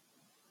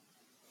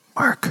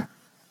 Mark.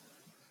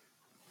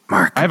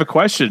 I have a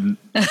question.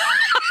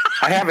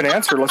 I have an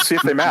answer. Let's see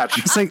if they match.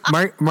 It's like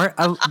Mark.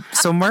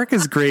 So Mark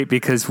is great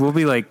because we'll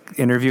be like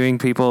interviewing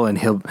people, and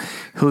he'll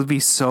be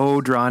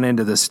so drawn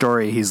into the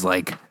story. He's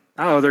like,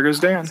 "Oh, there goes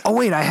Dan." Oh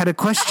wait, I had a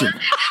question.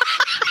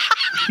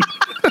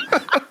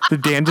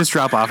 Did Dan just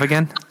drop off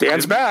again?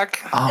 Dan's back.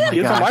 Oh my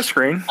He's gosh. on my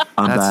screen.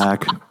 I'm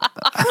back.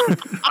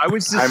 I'm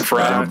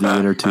Fred. The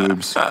inner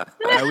tubes.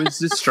 I was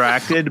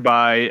distracted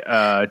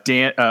by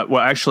Dan.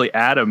 Actually,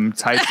 Adam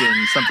typed in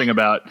something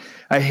about,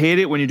 I hate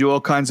it when you do all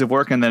kinds of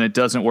work and then it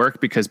doesn't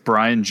work because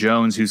Brian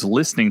Jones, who's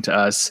listening to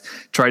us,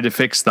 tried to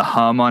fix the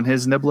hum on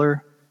his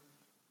Nibbler.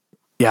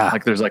 Yeah.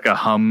 Like there's like a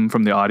hum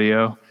from the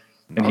audio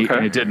and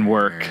it didn't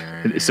work.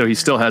 So he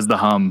still has the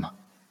hum.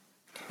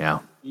 Yeah.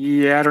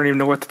 Yeah, I don't even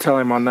know what to tell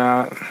him on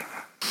that.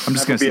 I'm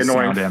just going to be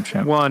annoying. Damn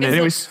champ. Well, and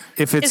anyways,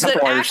 if it's Is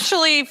it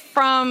actually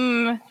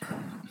from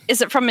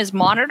his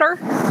monitor?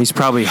 he's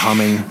probably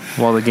humming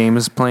while the game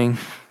is playing.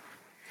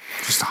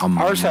 Just hum.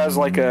 Ours has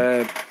like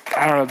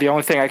I don't know, the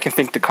only thing I can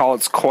think to call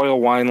it's coil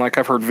whine. Like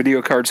I've heard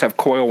video cards have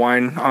coil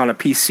whine on a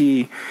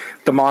PC.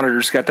 The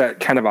monitor's got that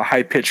kind of a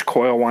high-pitched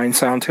coil whine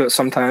sound to it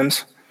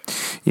sometimes.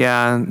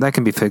 Yeah, that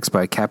can be fixed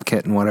by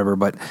CapKit and whatever,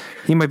 but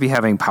he might be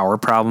having power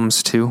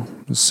problems too.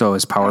 So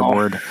his power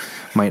board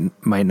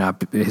might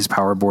not. His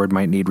power board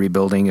might need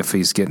rebuilding if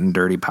he's getting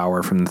dirty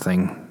power from the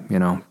thing.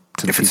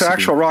 To the If it's PCB. an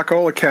actual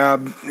Rockola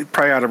cab, you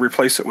probably ought to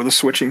replace it with a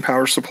switching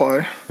power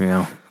supply.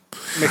 Yeah.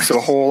 Makes it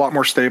a whole lot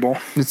more stable.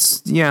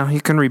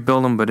 You can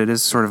rebuild them, but it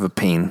is sort of a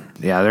pain.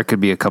 Yeah, there could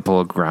be a couple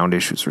of ground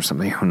issues or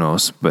something. Who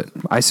knows? But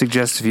I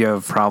suggest if you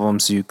have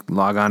problems, you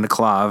log on to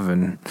Clav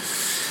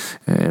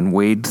and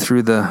wade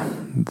through the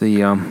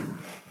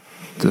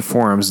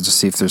forums to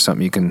see if there's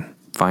something you can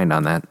find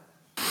on that.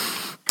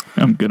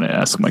 I'm going to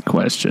ask my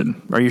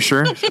question. Are you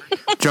sure?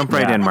 Jump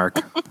right in, Mark.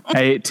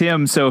 Hey,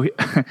 Tim, so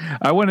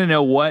I want to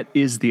know what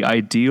is the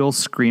ideal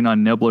screen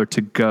on Nibbler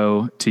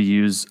to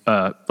use,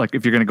 like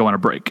if you're going to go on a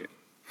break?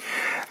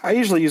 I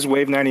usually use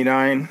Wave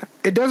 99.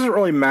 It doesn't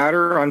really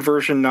matter on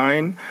version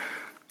 9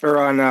 or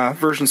on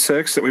version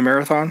 6 that we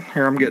marathon.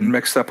 Here, I'm getting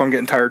mixed up. I'm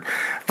getting tired.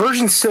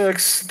 Version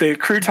 6, the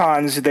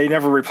croutons, they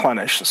never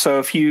replenish. So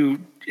if you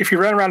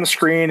run around the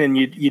screen and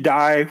you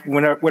die,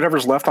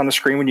 whatever's left on the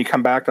screen when you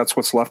come back, that's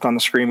what's left on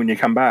the screen when you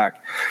come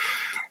back.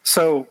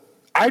 So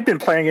I've been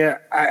playing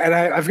it, and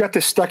I've got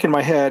this stuck in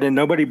my head, and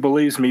nobody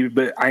believes me,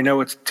 but I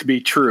know it's to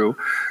be true.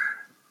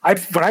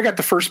 When I got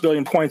the first 1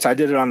 billion points, I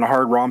did it on the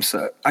hard ROM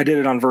set. I did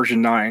it on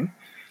version 9.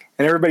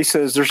 And everybody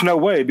says, there's no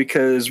way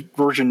because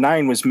version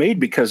 9 was made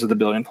because of the 1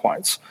 billion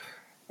points.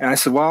 And I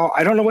said, well,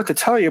 I don't know what to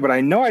tell you, but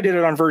I know I did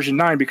it on version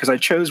 9 because I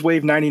chose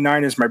Wave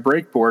 99 as my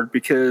breakboard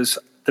because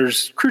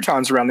there's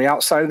croutons around the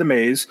outside of the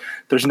maze.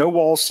 There's no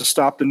walls to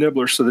stop the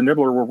Nibbler, so the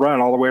Nibbler will run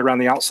all the way around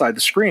the outside of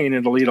the screen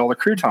and it'll eat all the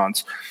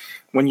croutons.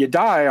 When you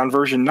die on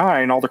version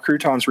 9, all the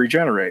croutons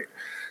regenerate.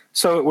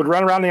 So it would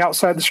run around the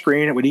outside of the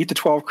screen. It would eat the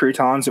 12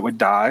 croutons. It would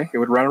die. It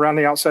would run around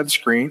the outside of the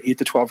screen, eat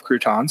the 12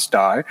 croutons,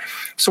 die.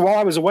 So while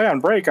I was away on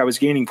break, I was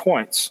gaining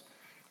points.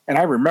 And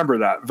I remember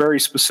that very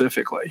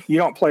specifically. You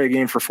don't play a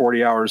game for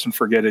 40 hours and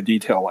forget a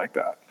detail like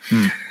that.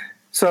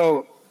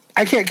 So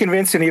I can't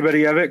convince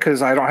anybody of it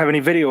because I don't have any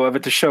video of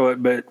it to show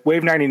it. But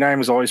Wave 99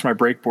 was always my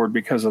breakboard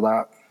because of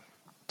that.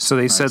 So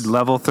they said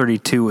level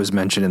 32 was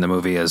mentioned in the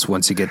movie as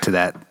once you get to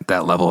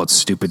that level, it's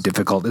stupid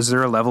difficult. Is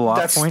there a level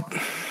off point?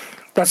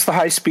 That's the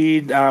high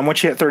speed.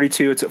 Once you hit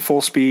 32, it's at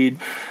full speed.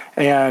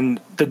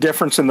 And the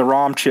difference in the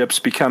ROM chips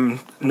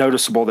become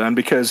noticeable then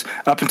because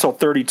up until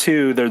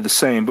 32, they're the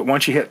same. But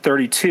once you hit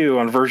 32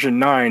 on version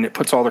 9, it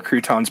puts all the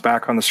croutons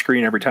back on the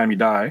screen every time you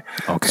die.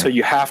 Okay. So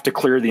you have to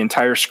clear the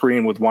entire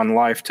screen with one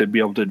life to be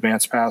able to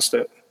advance past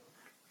it.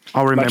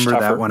 I'll remember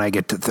that when I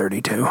get to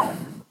 32.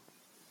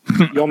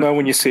 You'll know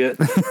when you see it.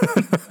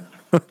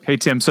 Hey,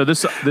 Tim, so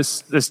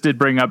this did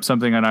bring up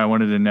something that I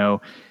wanted to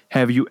know.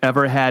 Have you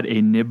ever had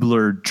a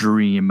Nibbler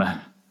dream?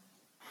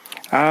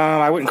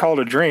 I wouldn't call it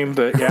a dream,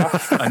 but yeah.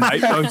 You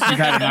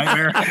had a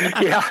nightmare?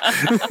 Yeah.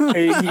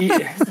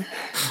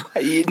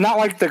 Not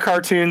like the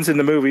cartoons in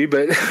the movie,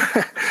 but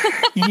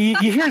you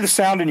hear the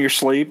sound in your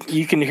sleep.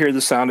 You can hear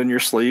the sound in your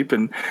sleep.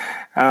 And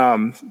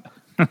a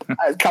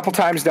couple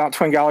times down at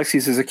Twin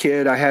Galaxies as a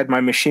kid, I had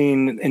my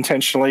machine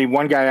intentionally.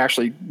 One guy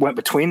actually went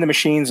between the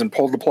machines and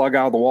pulled the plug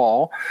out of the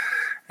wall.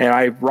 And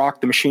I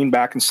rocked the machine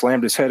back and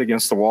slammed his head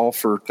against the wall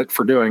for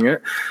doing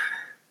it.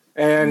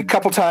 And a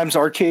couple times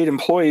arcade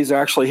employees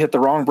actually hit the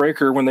wrong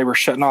breaker when they were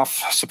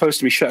supposed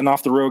to be shutting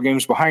off the row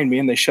games behind me,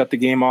 and they shut the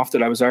game off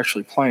that I was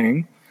actually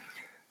playing.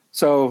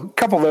 So a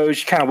couple of those,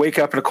 you kind of wake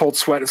up in a cold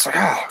sweat. It's like,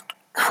 oh,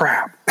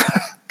 crap.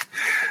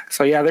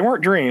 So, yeah, they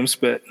weren't dreams,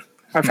 but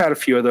I've had a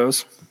few of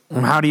those.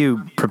 How do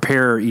you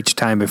prepare each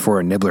time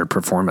before a Nibbler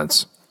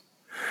performance?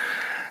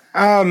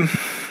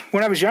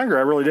 When I was younger,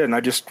 I really didn't.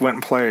 I just went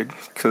and played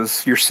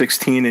because you're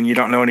 16 and you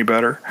don't know any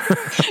better.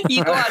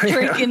 You go out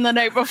drinking the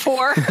night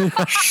before.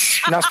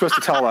 Shh, not supposed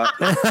to tell that.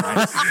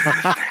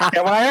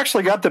 And when I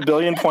actually got the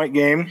billion-point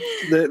game,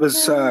 it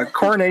was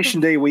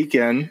Coronation Day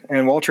weekend,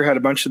 and Walter had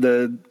a bunch of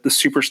the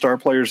superstar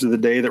players of the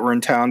day that were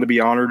in town to be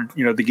honored,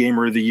 the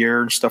Gamer of the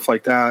Year and stuff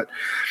like that.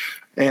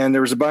 And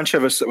there was a bunch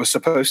of us that was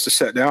supposed to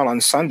sit down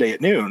on Sunday at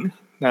noon.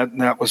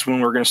 That was when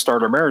we were going to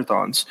start our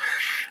marathons.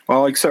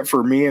 Well, except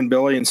for me and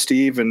Billy and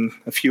Steve and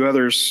a few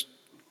others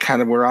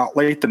kind of were out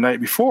late the night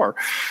before.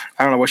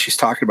 I don't know what she's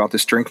talking about,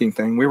 this drinking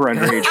thing. We were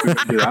underage. We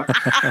didn't do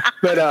that.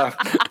 But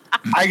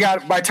by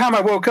the time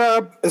I woke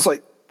up, it's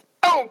like,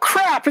 oh,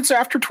 crap, it's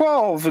after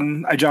 12.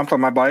 And I jumped on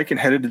my bike and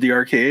headed to the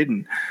arcade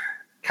and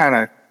kind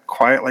of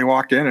quietly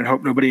walked in and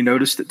hoped nobody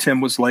noticed that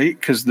Tim was late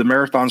because the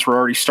marathons were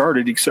already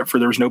started, except for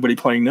there was nobody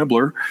playing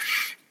Nibbler.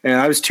 And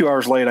I was 2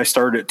 hours late. I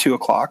started at 2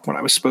 o'clock when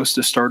I was supposed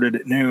to start it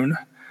at noon.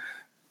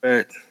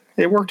 But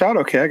it worked out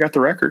okay. I got the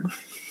record.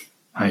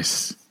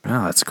 Nice.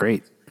 Oh, that's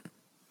great.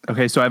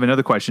 Okay, so I have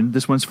another question.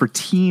 This one's for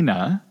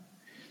Tina.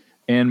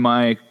 And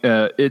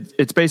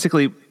it's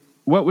basically,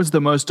 what was the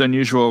most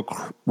unusual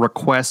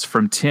request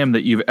from Tim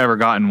that you've ever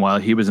gotten while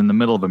he was in the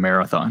middle of a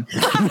marathon? I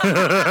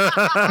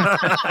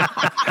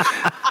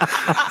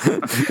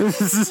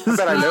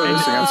bet I know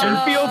this answer.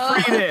 And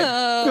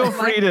feel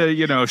free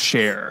to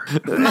share.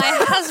 My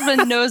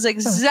husband knows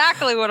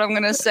exactly what I'm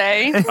going to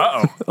say.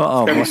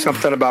 Uh-oh. Maybe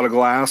something about a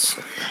glass.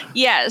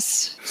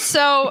 Yes.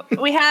 So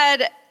we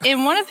had,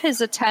 in one of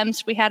his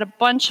attempts, we had a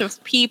bunch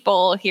of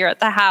people here at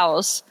the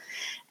house,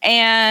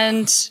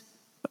 and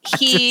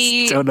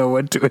he... I just don't know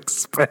what to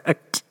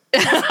expect.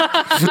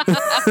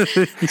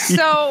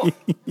 So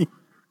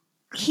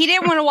he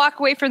didn't want to walk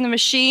away from the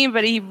machine,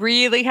 but he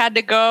really had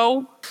to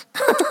go.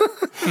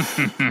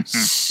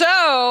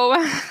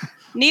 So,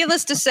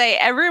 needless to say,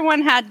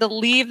 everyone had to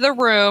leave the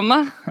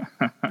room.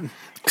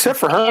 Except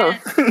for her.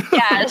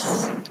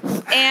 Yes.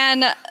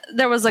 And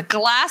there was a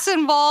glass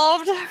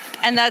involved,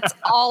 and that's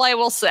all I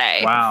will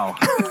say. Wow.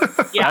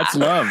 Yeah.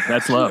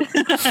 That's love.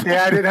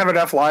 Yeah, I didn't have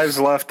enough lives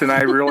left, and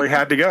I really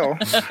had to go.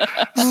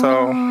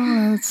 So,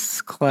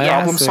 that's classic.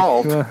 Problem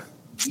solved.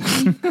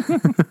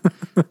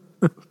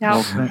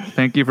 Well,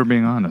 thank you for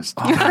being honest.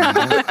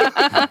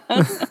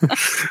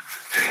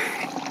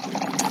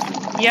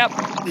 Yep.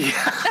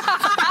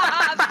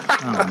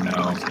 Oh,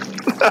 no.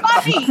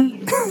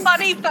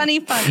 Funny.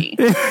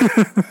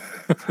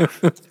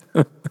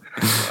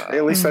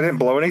 At least I didn't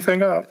blow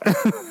anything up.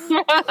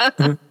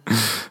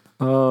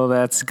 Oh,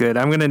 that's good.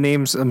 I'm going to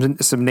name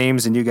some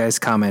names and you guys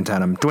comment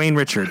on them. Dwayne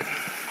Richard.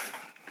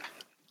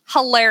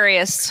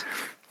 Hilarious.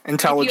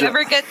 Intelligent.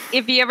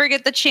 If you ever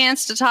get the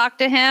chance to talk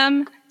to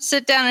him,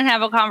 sit down and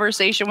have a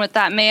conversation with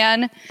that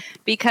man,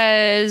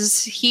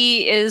 because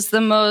he is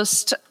the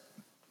most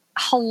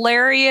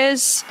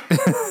hilarious.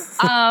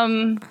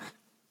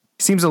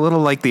 Seems a little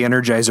like the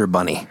Energizer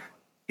Bunny.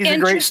 He's a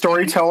great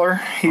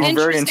storyteller. He's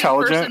very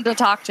intelligent. Person to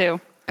talk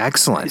to.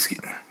 Excellent.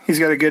 He's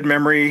got a good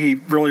memory. He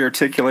really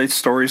articulates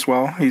stories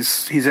well.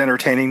 He's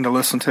entertaining to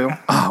listen to.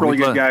 Oh, really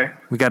good guy.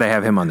 We got to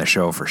have him on the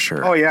show for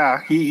sure. Oh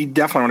yeah, he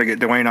definitely want to get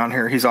Dwayne on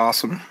here. He's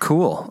awesome.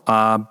 Cool.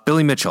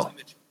 Billy Mitchell.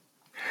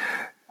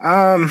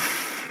 I'll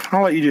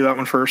let you do that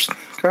one first.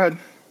 Go ahead.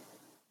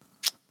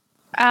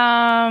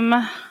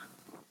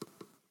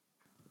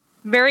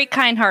 Very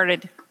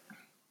kind-hearted.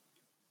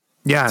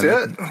 Yeah.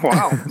 That's it.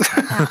 Wow.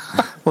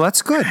 Well,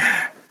 that's good.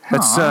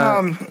 That's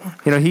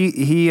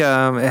he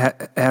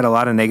had a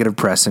lot of negative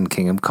press in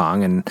King of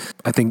Kong, and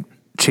I think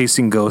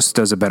Chasing Ghosts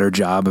does a better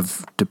job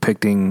of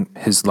depicting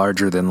his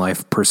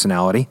larger-than-life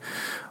personality.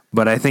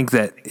 But I think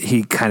that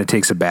he kind of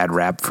takes a bad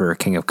rap for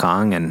King of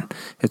Kong, and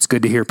it's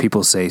good to hear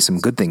people say some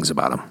good things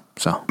about him.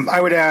 So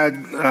I would add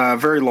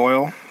very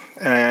loyal,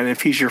 and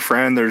if he's your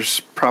friend,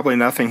 there's probably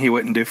nothing he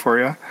wouldn't do for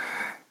you.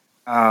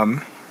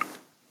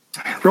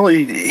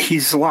 Really,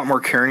 he's a lot more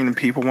caring than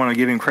people want to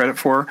give him credit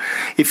for.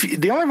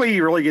 The only way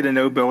you really get to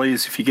know Billy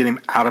is if you get him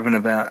out of an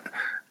event.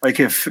 Like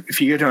if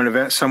you get to an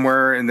event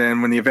somewhere and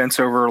then when the event's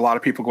over, a lot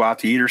of people go out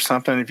to eat or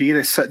something. If you get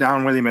to sit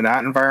down with him in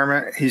that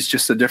environment, he's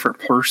just a different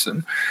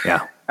person.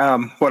 Yeah.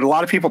 What a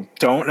lot of people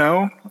don't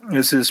know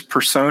is his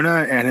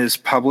persona and his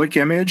public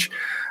image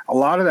a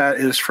lot of that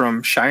is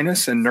from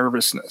shyness and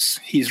nervousness.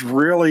 He's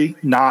really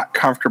not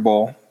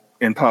comfortable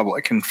in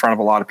public in front of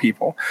a lot of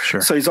people.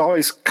 Sure. So he's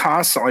always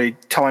constantly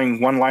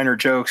telling one-liner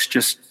jokes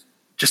just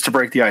to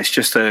break the ice,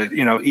 just to,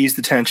 ease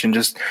the tension.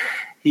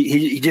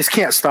 He just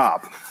can't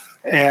stop.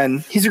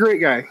 And he's a great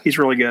guy. He's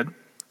really good.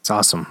 It's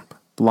awesome.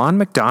 Lon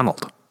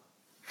McDonald.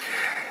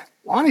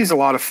 Lonnie's a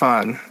lot of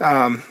fun.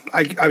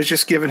 I was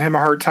just giving him a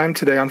hard time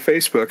today on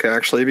Facebook,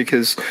 actually,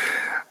 because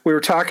we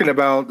were talking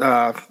about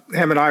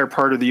him and I are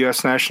part of the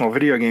U.S. National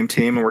Video Game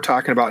Team, and we're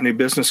talking about new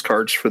business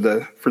cards for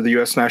the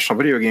U.S. National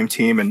Video Game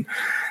Team. And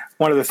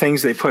one of the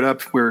things they put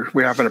up, we're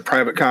having a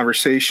private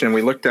conversation, and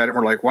we looked at it and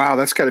we're like, wow,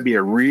 that's got to be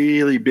a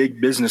really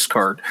big business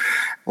card.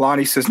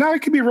 Lonnie says, no,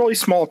 it could be really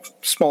small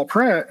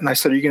print. And I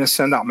said, are you going to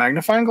send out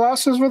magnifying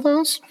glasses with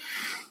those?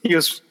 He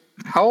goes,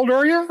 how old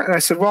are you? And I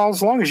said, well,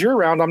 as long as you're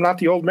around, I'm not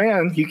the old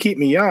man. You keep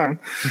me young.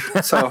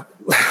 So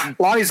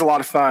Lonnie's a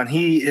lot of fun.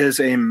 He is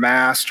a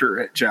master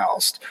at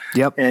Joust.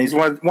 Yep. And he's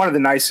one of the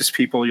nicest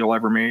people you'll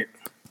ever meet.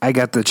 I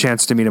got the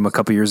chance to meet him a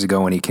couple years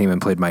ago when he came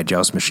and played my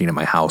Joust machine at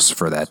my house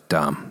for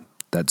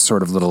that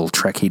sort of little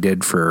trek he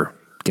did for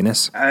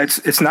Guinness.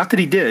 It's not that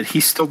he did.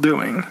 He's still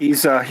doing.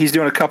 He's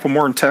doing a couple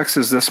more in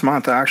Texas this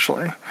month,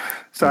 actually.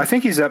 So I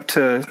think he's up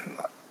to,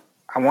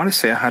 I want to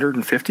say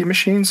 150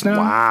 machines now.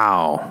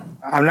 Wow.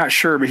 I'm not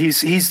sure, but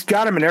he's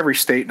got them in every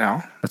state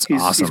now. That's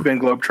awesome. He's been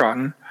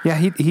globetrotting. Yeah,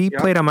 he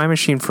played on my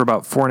machine for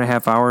about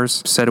 4.5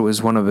 hours, said it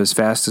was one of his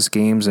fastest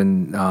games,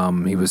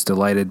 and he was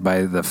delighted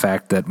by the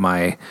fact that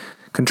my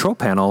control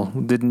panel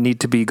didn't need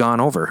to be gone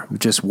over. It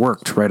just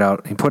worked right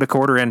out. He put a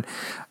quarter in.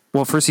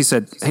 Well, first he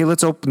said, hey,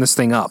 let's open this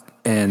thing up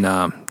and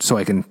so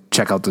I can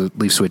check out the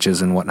leaf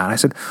switches and whatnot. I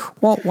said,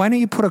 well, why don't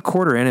you put a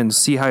quarter in and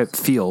see how it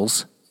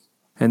feels,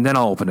 and then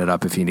I'll open it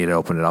up if you need to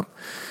open it up.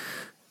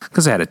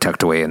 Because I had it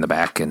tucked away in the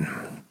back. And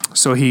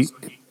so he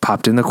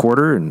popped in the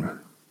quarter, and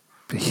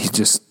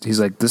he's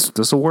like,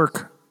 this will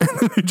work.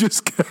 And he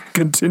just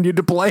continued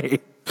to play.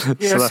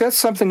 Yeah, so that's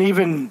something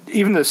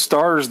even the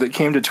stars that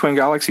came to Twin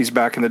Galaxies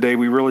back in the day,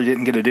 we really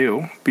didn't get to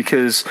do,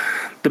 because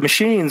the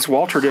machines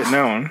Walter didn't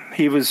own.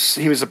 He was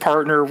a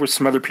partner with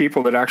some other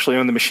people that actually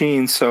owned the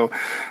machines, so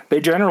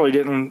they generally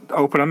didn't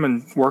open them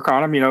and work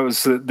on them. It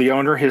was the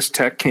owner, his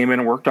tech came in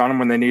and worked on them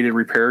when they needed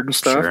repaired and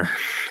stuff. Sure.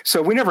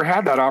 So we never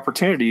had that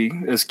opportunity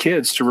as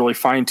kids to really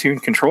fine tune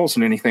controls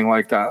and anything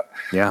like that.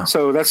 Yeah.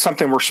 So that's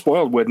something we're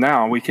spoiled with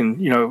now. We can,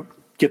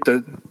 get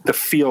the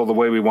feel the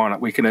way we want it.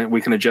 We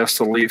can adjust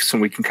the leafs,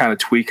 and we can kind of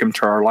tweak them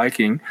to our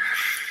liking.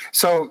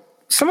 So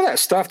some of that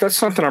stuff, that's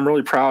something I'm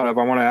really proud of.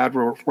 I want to add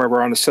where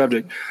we're on the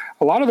subject.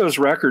 A lot of those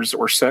records that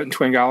were set in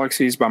Twin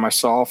Galaxies by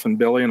myself and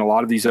Billy and a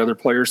lot of these other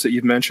players that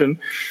you've mentioned,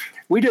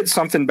 we did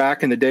something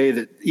back in the day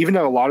that, even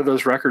though a lot of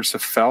those records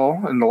have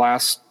fell in the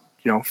last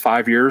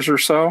 5 years or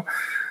so,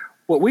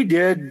 what we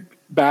did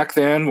back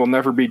then will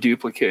never be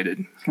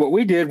duplicated. What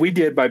we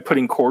did by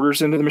putting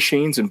quarters into the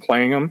machines and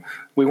playing them.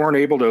 We weren't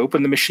able to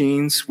open the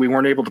machines. We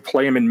weren't able to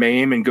play them in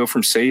MAME and go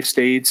from save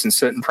states and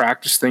sit and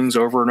practice things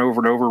over and over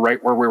and over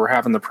right where we were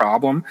having the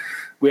problem.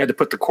 We had to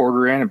put the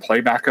quarter in and play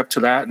back up to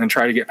that and then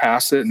try to get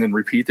past it and then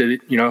repeat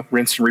it,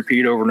 rinse and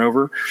repeat over and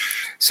over.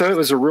 So it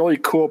was a really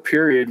cool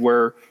period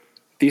where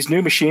these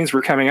new machines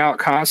were coming out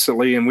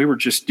constantly, and we were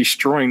just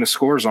destroying the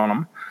scores on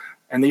them.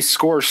 And these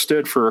scores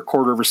stood for a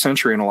quarter of a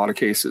century in a lot of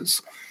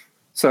cases.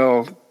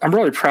 So I'm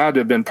really proud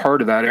to have been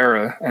part of that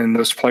era and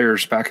those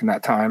players back in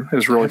that time. It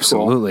was really cool.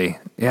 Absolutely.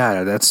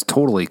 Yeah, that's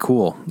totally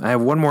cool. I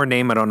have one more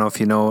name. I don't know if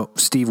you know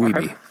Steve Wiebe.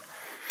 Okay.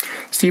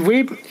 Steve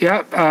Wiebe,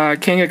 yeah,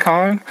 King of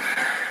Kong.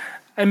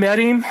 I met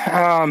him.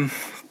 I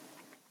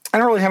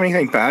don't really have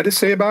anything bad to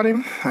say about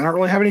him. I don't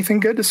really have anything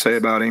good to say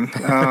about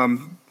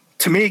him.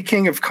 To me,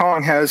 King of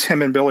Kong has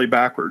him and Billy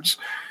backwards.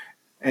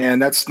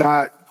 And that's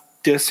not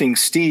dissing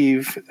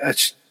Steve.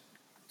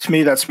 To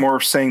me, that's more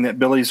of saying that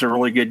Billy's a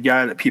really good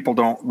guy that people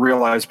don't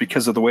realize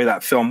because of the way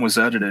that film was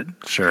edited.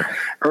 Sure.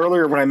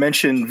 Earlier, when I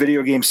mentioned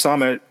Video Game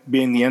Summit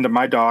being the end of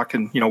my doc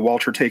and,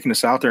 Walter taking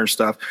us out there and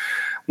stuff,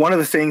 one of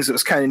the things that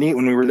was kind of neat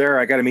when we were there,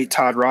 I got to meet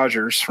Todd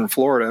Rogers from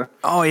Florida.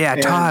 Oh, yeah,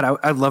 Todd.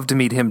 I'd love to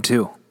meet him,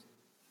 too.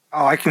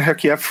 Oh, I can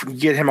hook you up,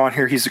 get him on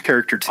here. He's a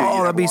character, too.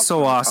 Oh, that'd be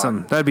so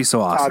awesome. That'd be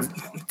so awesome.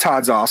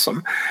 Todd's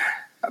awesome.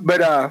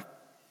 But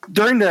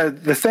during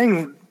the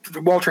thing,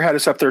 Walter had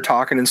us up there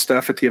talking and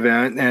stuff at the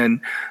event,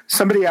 and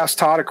somebody asked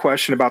Todd a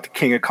question about the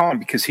King of Kong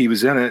because he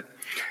was in it,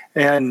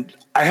 and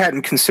I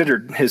hadn't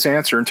considered his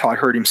answer until I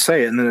heard him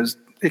say it, and then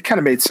it kind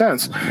of made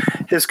sense.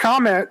 His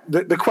comment,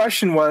 the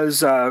question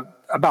was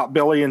about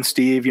Billy and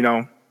Steve,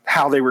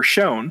 how they were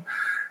shown,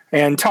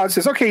 and Todd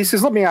says, okay, he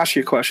says, let me ask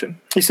you a question.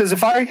 He says,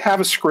 if I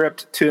have a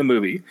script to a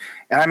movie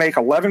and I make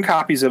 11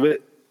 copies of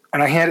it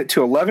and I hand it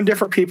to 11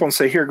 different people and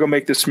say, here, go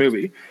make this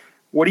movie,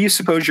 what do you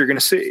suppose you're going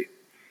to see?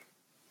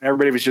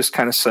 Everybody was just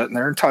kind of sitting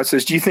there. And Todd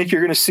says, do you think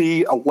you're going to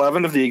see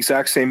 11 of the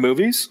exact same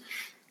movies?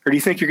 Or do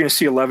you think you're going to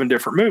see 11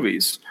 different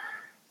movies?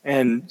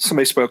 And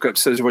somebody spoke up and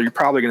says, well, you're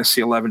probably going to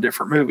see 11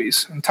 different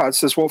movies. And Todd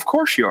says, well, of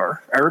course you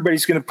are.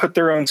 Everybody's going to put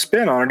their own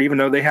spin on it, even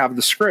though they have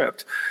the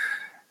script.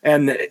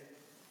 And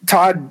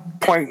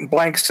Todd point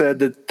blank said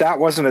that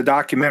wasn't a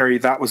documentary,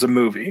 that was a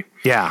movie.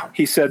 Yeah.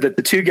 He said that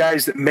the two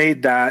guys that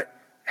made that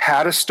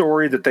had a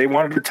story that they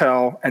wanted to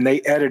tell, and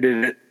they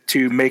edited it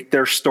to make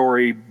their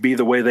story be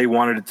the way they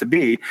wanted it to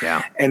be.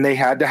 Yeah. And they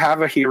had to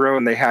have a hero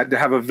and they had to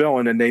have a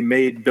villain, and they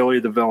made Billy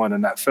the villain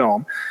in that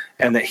film,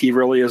 and that he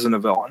really isn't a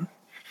villain.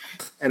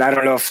 And I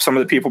don't know if some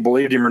of the people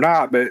believed him or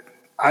not, but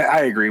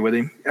I agree with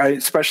him.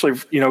 Especially,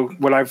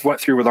 what I've went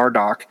through with our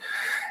doc.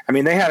 I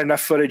mean, they had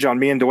enough footage on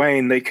me and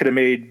Dwayne. They could have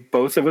made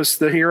both of us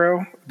the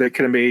hero. They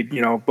could have made,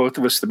 both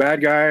of us the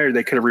bad guy, or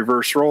they could have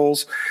reversed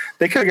roles.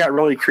 They could have got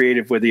really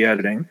creative with the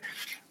editing.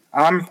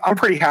 I'm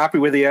pretty happy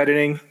with the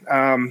editing.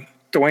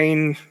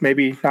 Dwayne,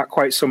 maybe not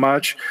quite so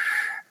much,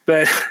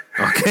 but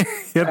okay.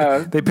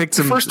 Yep. They picked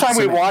some. The first time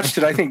we watched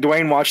it, I think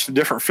Dwayne watched a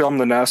different film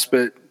than us,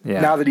 but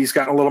now that he's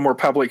gotten a little more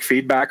public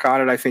feedback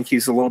on it, I think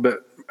he's a little bit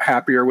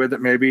happier with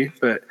it maybe.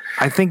 But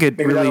I think it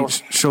really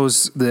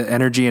shows the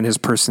energy in his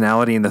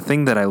personality. And the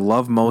thing that I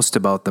love most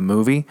about the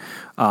movie,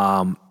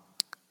 and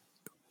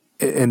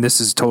this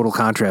is total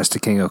contrast to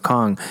King of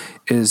Kong,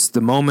 is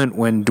the moment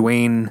when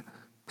Dwayne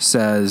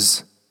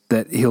says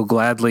that he'll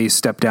gladly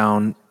step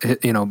down,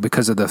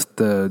 because of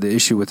the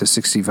issue with the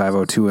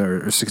 6502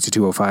 or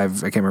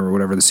 6205, I can't remember,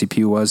 whatever the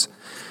CPU was,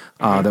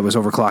 that was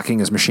overclocking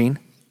his machine.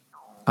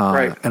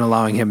 Right. And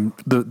allowing him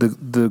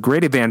the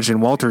great advantage,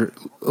 and Walter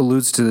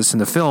alludes to this in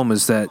the film,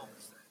 is that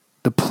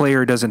the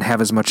player doesn't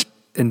have as much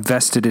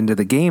invested into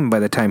the game by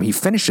the time he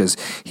finishes.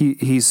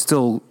 He's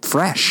still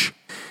fresh,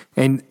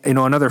 and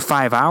another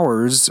 5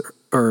 hours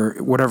or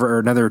whatever, or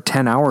another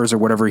 10 hours or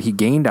whatever he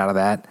gained out of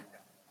that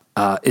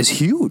is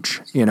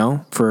huge,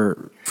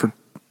 for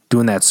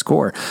doing that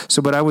score.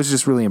 So, but I was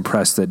just really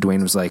impressed that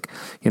Dwayne was like,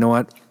 you know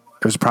what,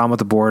 there's a problem with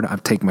the board, I'm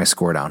taking my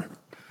score down.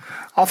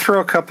 I'll throw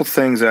a couple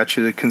things at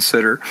you to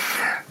consider.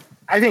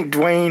 I think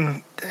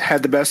Dwayne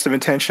had the best of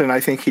intention. I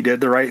think he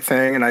did the right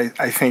thing, and I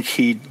think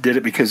he did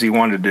it because he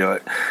wanted to do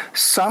it.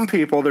 Some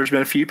people, there's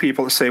been a few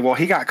people that say, well,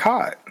 he got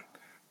caught.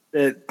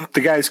 The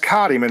guys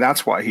caught him, and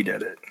that's why he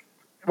did it.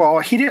 Well,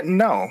 he didn't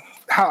know.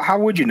 How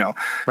would you know?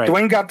 Right.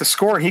 Dwayne got the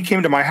score, and he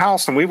came to my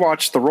house, and we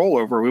watched the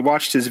rollover. We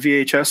watched his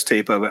VHS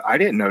tape of it. I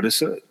didn't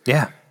notice it.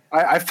 Yeah.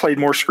 I've played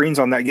more screens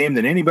on that game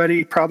than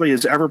anybody probably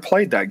has ever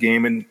played that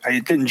game, and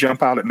it didn't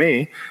jump out at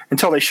me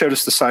until they showed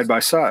us the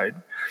side-by-side.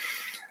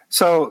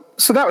 So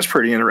that was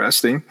pretty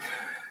interesting.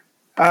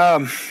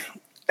 And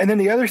then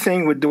the other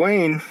thing with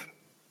Dwayne,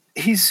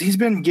 he's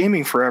been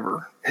gaming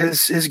forever.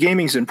 His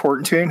gaming's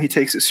important to him. He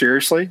takes it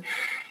seriously.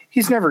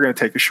 He's never going to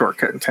take a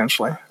shortcut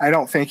intentionally. I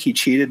don't think he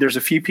cheated. There's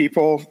a few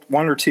people,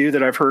 one or two,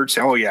 that I've heard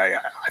say, oh, yeah,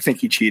 I think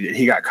he cheated.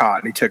 He got caught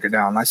and he took it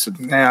down. And I said,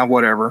 nah,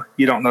 whatever.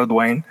 You don't know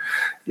Dwayne.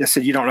 I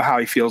said, you don't know how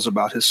he feels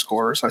about his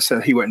scores. I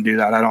said, he wouldn't do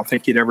that. I don't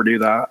think he'd ever do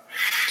that,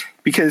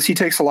 because he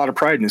takes a lot of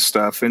pride in his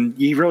stuff, and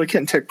you really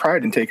can't take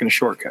pride in taking a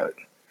shortcut.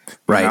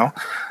 Right.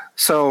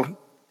 So,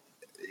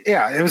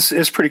 yeah, it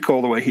was pretty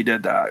cool the way he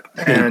did that.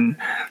 And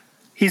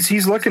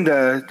he's looking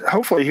to,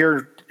 hopefully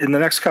here in the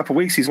next couple of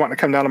weeks, he's wanting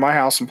to come down to my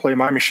house and play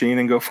my machine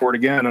and go for it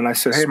again. And I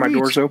said, hey, my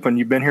door's open.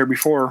 You've been here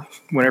before.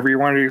 Whenever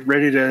you're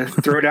ready to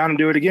throw down and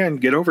do it again,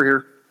 get over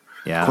here.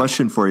 Yeah.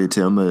 Question for you,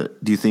 Tim.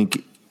 Do you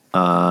think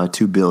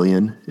 $2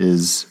 billion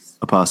is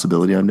a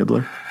possibility on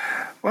Nibbler?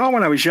 Well,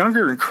 when I was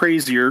younger and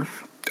crazier,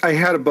 I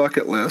had a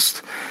bucket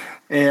list.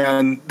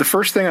 And the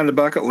first thing on the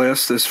bucket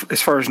list, as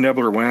far as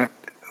Nibbler went,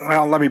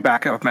 well, let me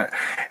back up a minute.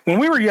 When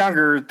we were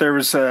younger, there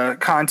was a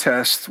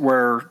contest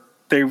where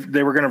they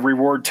were going to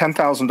reward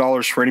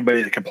 $10,000 for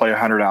anybody that could play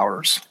 100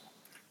 hours.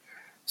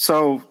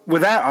 So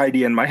with that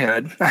idea in my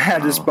head, I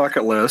had this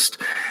bucket list,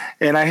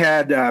 and I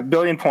had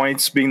billion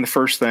points being the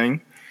first thing.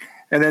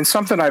 And then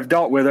something I've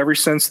dealt with ever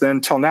since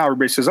then till now,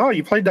 everybody says, oh,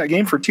 you played that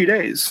game for 2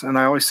 days. And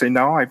I always say,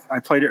 no, I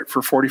played it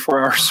for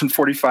 44 hours and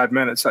 45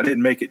 minutes. I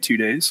didn't make it 2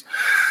 days.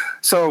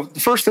 So the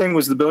first thing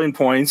was the billion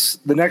points.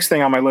 The next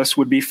thing on my list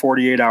would be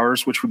 48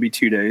 hours, which would be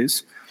 2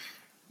 days.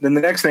 Then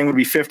the next thing would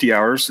be 50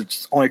 hours.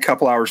 It's only a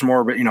couple hours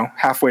more, but,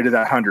 halfway to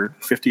that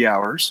 150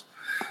 hours.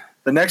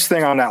 The next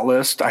thing on that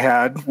list I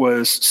had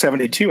was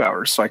 72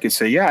 hours. So I could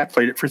say, yeah, I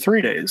played it for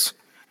 3 days.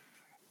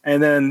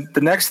 And then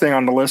the next thing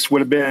on the list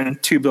would have been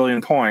 2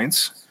 billion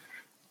points.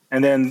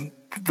 And then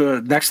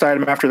the next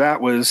item after that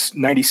was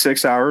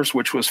 96 hours,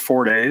 which was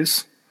 4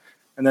 days.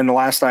 And then the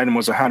last item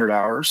was 100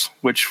 hours,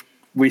 which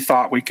we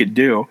thought we could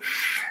do.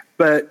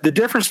 But the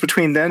difference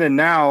between then and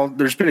now,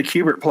 there's been a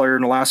Q*bert player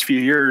in the last few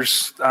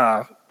years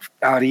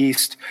out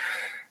east,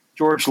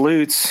 George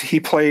Lutz. He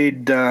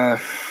played, it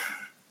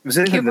was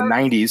in the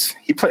 90s.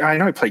 I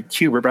know he played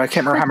Q*bert, but I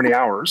can't remember how many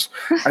hours.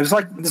 It's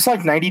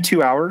like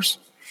 92 hours.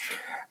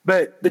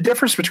 But the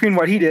difference between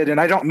what he did, and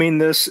I don't mean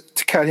this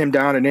to cut him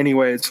down in any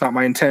way, it's not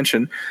my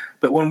intention,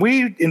 but when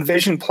we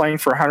envisioned playing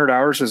for 100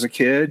 hours as a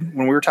kid,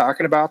 when we were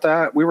talking about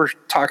that, we were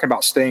talking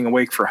about staying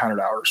awake for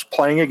 100 hours,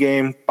 playing a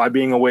game by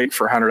being awake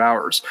for 100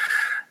 hours.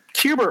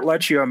 Q*bert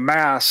lets you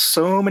amass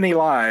so many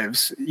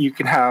lives, you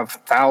can have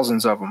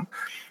thousands of them.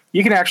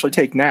 You can actually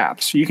take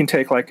naps. You can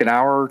take like an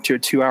hour to a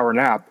 2 hour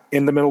nap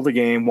in the middle of the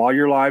game while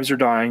your lives are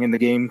dying and the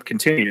game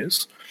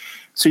continues.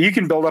 So you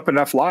can build up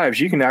enough lives,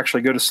 you can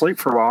actually go to sleep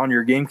for a while and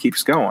your game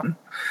keeps going.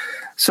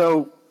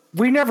 So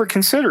we never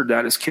considered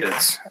that as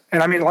kids.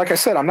 And I mean, like I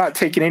said, I'm not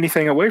taking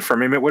anything away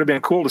from him. It would have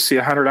been cool to see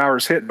 100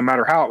 hours hit no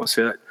matter how it was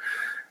hit.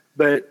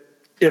 But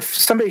if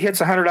somebody hits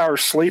 100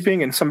 hours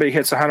sleeping and somebody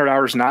hits 100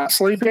 hours not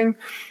sleeping,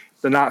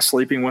 the not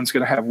sleeping one's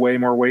going to have way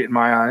more weight in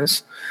my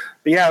eyes.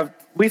 But yeah,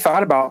 we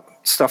thought about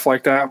stuff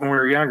like that when we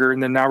were younger,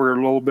 and then now we're a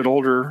little bit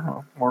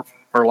older, or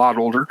a lot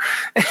older,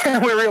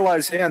 and we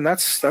realized, man,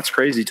 that's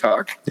crazy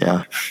talk.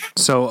 Yeah.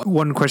 So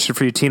one question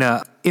for you,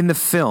 Tina. In the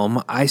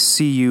film, I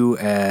see you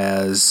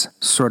as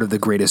sort of the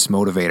greatest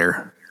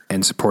motivator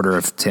and supporter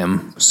of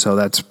Tim, so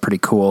that's pretty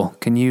cool.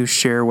 Can you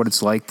share what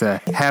it's like to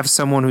have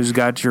someone who's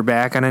got your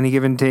back on any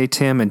given day,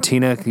 Tim? And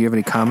Tina, do you have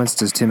any comments?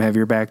 Does Tim have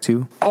your back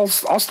too? I'll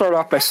start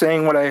off by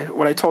saying what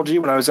I told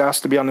you when I was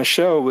asked to be on the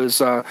show was,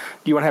 do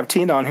you want to have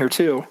Tina on here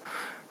too?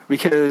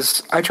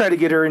 Because I try to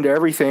get her into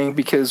everything,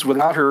 because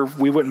without her,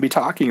 we wouldn't be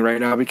talking right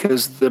now,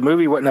 because the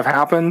movie wouldn't have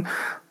happened.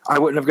 I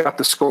wouldn't have got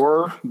the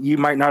score. You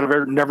might not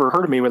have never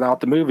heard of me without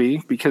the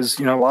movie, because,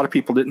 a lot of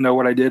people didn't know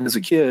what I did as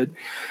a kid.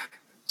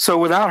 So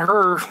without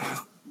her,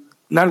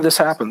 none of this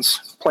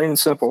happens, plain and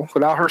simple.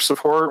 Without her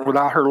support,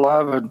 without her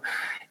love, and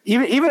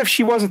even if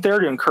she wasn't there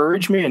to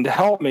encourage me and to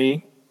help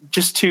me,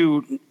 just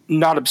to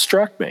not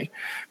obstruct me,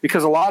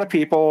 because a lot of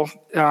people,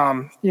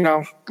 a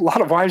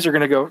lot of wives are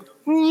going to go,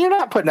 you're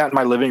not putting that in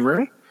my living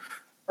room.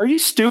 Are you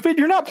stupid?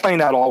 You're not playing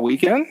that all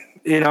weekend.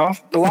 A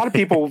lot of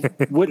people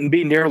wouldn't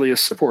be nearly as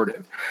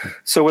supportive.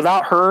 So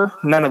without her,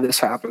 none of this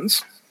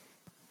happens.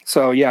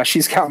 So yeah,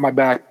 she's got my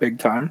back big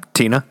time.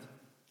 Tina?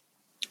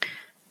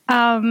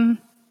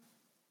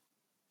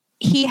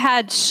 He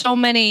had so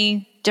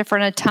many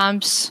different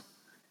attempts.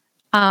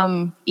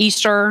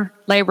 Easter,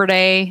 Labor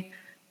Day,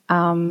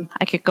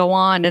 I could go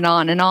on and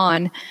on and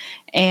on.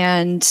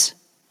 And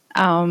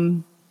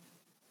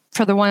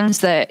for the ones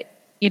that,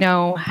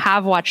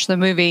 have watched the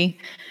movie,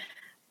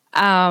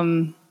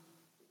 the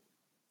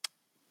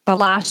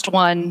last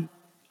one,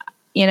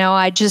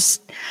 I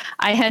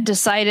had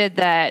decided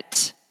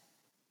that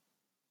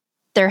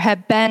there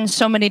had been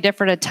so many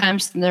different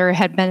attempts and there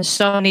had been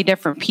so many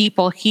different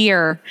people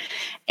here.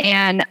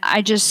 And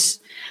I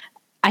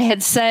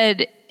had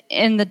said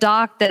in the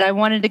doc that I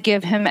wanted to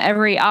give him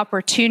every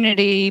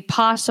opportunity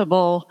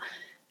possible,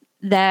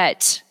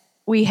 that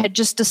we had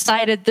just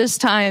decided this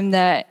time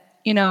that,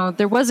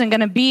 there wasn't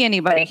going to be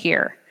anybody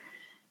here.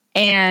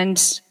 And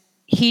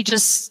he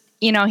just,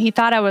 he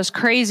thought I was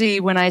crazy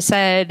when I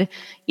said,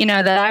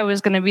 that I was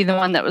going to be the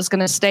one that was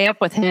going to stay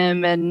up with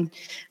him. And,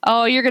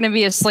 oh, you're going to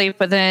be asleep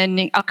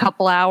within a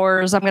couple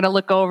hours. I'm going to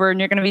look over and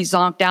you're going to be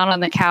zonked down on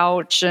the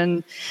couch.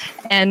 And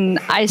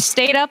I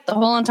stayed up the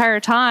whole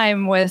entire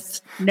time with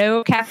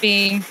no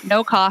caffeine,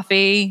 no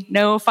coffee,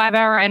 no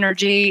 5-hour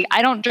energy.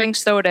 I don't drink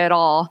soda at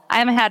all. I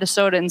haven't had a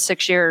soda in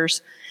 6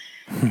 years.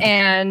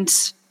 And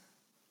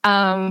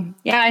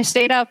I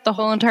stayed up the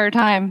whole entire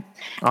time.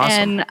 Awesome.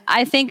 And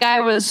I think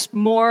I was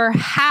more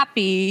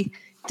happy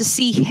to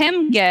see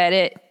him get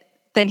it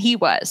than he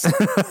was.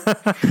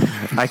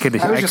 I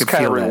was just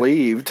kind of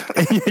relieved.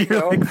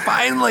 You're like,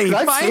 finally,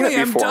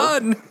 I'm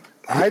done.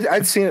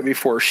 I'd seen it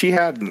before. She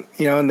hadn't,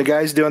 and the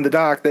guys doing the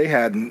doc, they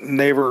hadn't. And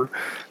they were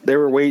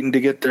waiting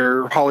to get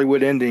their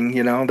Hollywood ending.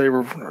 They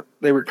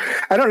were.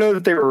 I don't know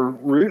that they were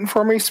rooting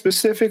for me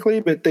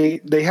specifically, but they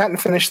hadn't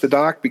finished the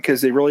doc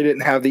because they really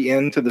didn't have the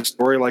end to the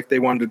story like they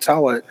wanted to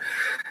tell it.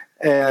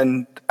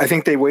 And I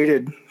think they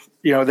waited.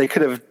 They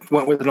could have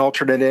went with an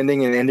alternate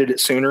ending and ended it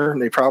sooner. And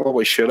they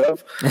probably should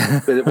have,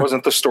 but it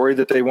wasn't the story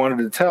that they wanted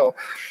to tell.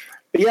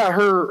 But yeah,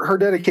 her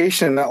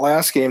dedication in that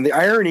last game. The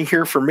irony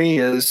here for me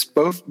is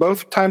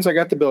both times I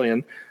got the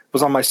billion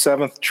was on my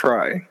 7th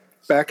try.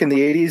 Back in the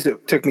 80s,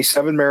 it took me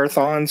 7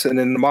 marathons, and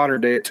in the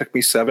modern day, it took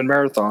me 7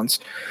 marathons.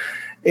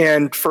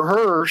 And for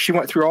her, she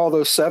went through all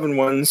those 7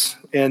 ones,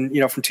 and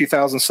from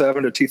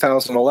 2007 to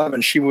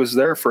 2011, she was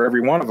there for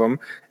every one of them,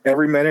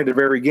 every minute of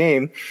every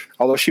game.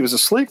 Although she was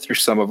asleep through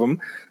some of them,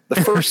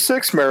 the first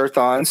 6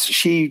 marathons,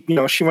 she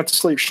went to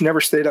sleep. She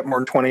never stayed up more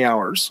than 20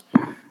 hours.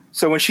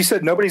 So when she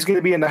said nobody's going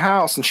to be in the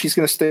house and she's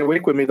going to stay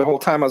awake with me the whole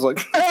time, I was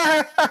like,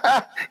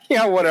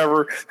 yeah,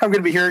 whatever. I'm going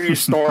to be hearing you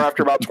snore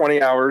after about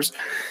 20 hours.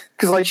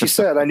 Because like she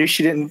said, I knew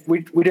she didn't, we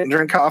didn't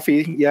drink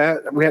coffee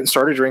yet. We hadn't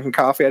started drinking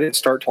coffee. I didn't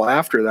start till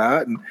after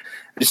that. And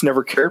I just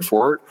never cared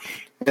for it.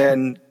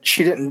 And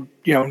she didn't,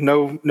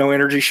 no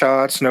energy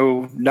shots,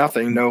 no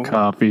nothing, no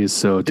coffee is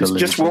so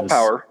delicious. It's just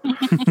willpower.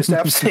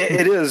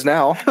 It is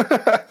now.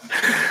 But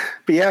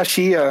yeah,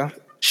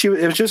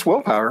 it was just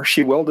willpower.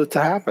 She willed it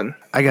to happen.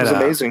 It was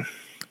amazing.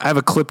 I have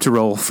a clip to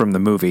roll from the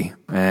movie,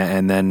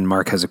 and then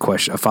Mark has a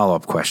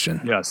follow-up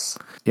question. Yes.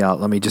 Yeah,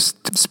 let me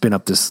just spin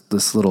up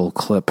this little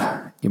clip.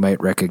 You might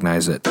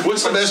recognize it.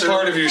 What's the best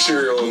part of your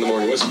cereal in the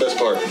morning? What's the best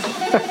part?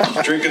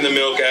 Drinking the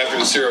milk after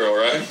the cereal,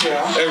 right?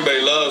 Yeah.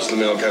 Everybody loves the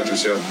milk after the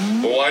cereal.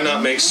 Well, why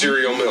not make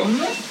cereal milk?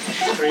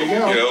 There you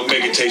go.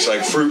 Make it taste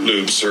like Fruit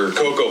Loops or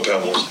Cocoa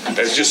Pebbles.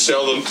 Let's just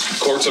sell them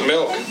quarts of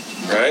milk,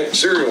 right?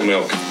 Cereal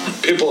milk.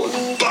 People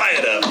buy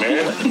it up,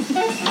 man.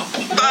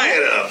 Buy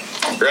it up,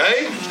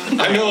 right?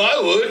 I know I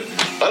would.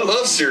 I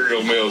love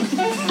cereal milk.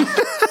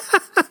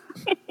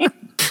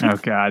 Oh,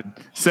 God.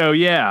 So,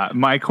 yeah,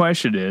 my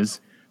question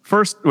is,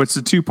 first, what's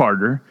a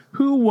two-parter?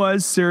 Who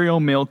was Cereal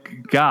Milk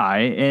Guy,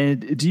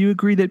 and do you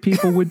agree that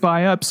people would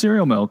buy up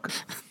cereal milk?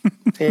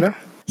 Tina?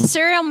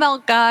 Cereal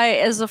Milk Guy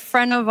is a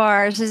friend of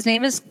ours. His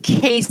name is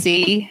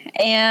Casey,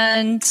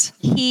 and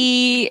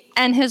he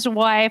and his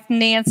wife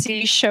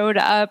Nancy showed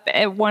up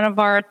at one of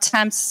our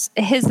attempts.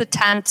 His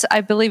attempt,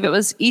 I believe it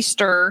was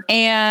Easter,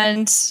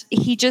 and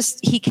he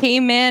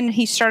came in.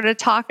 He started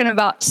talking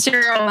about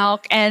cereal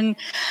milk, and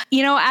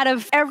out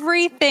of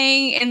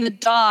everything in the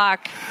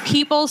dock,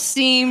 people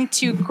seem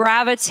to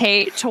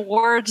gravitate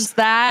towards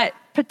that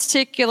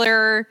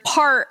particular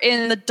part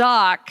in the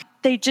dock.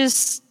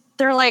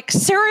 They're like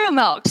cereal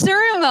milk,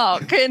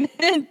 and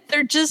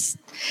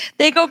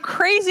they go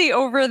crazy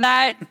over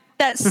that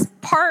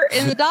part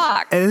in the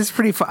dock. And it's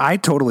pretty fun. I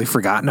totally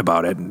forgotten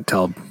about it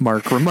until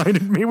Mark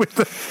reminded me with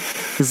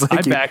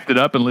I backed it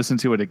up and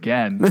listened to it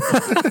again.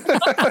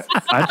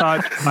 I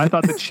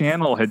thought the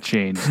channel had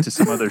changed to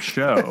some other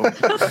show.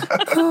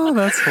 Oh,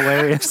 that's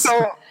hilarious.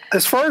 So,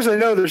 as far as I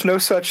know, there's no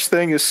such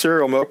thing as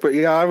cereal milk, but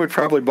yeah, I would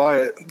probably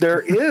buy it.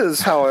 There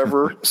is,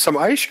 however, some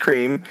ice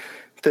cream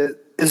that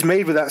is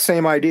made with that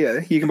same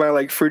idea. You can buy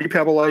like Fruity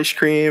Pebble ice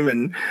cream,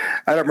 and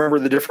I don't remember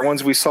the different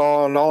ones we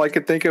saw, and all I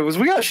could think of was,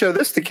 we got to show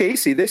this to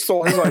Casey. They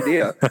stole his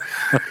idea.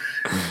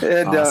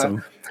 And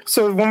awesome.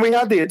 So when we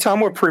had the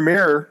Ottumwa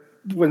premiere,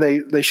 when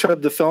they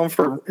showed the film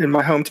in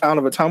my hometown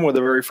of Ottumwa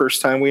the very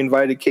first time, we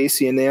invited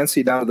Casey and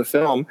Nancy down to the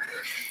film,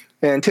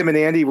 and Tim and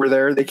Andy were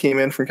there. They came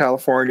in from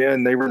California,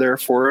 and they were there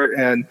for it,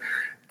 and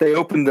they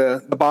opened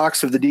the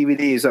box of the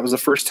DVDs. That was the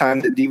first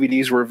time that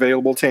DVDs were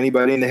available to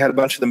anybody, and they had a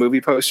bunch of the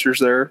movie posters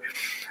there.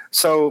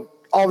 So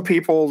all the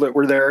people that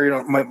were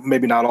there,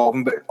 maybe not all of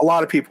them, but a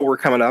lot of people were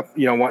coming up,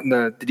 wanting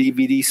the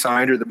DVD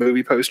signed or the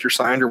movie poster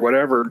signed or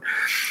whatever.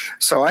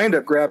 So I ended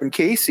up grabbing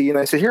Casey, and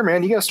I said, "Here,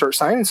 man, you got to start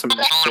signing some of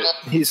that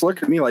shit." He's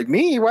looking at me like,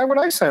 "Me? Why would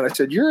I sign?" I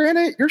said, "You're in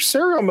it. You're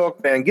cereal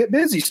milk, man. Get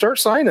busy. Start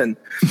signing."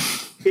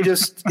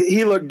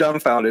 He looked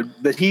dumbfounded,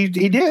 but he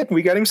did.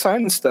 We got him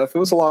signing stuff. It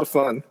was a lot of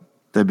fun.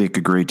 That'd make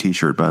a great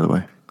T-shirt, by the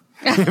way.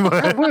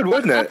 It would,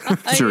 wouldn't it?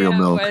 Cereal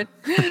milk.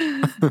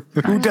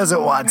 Who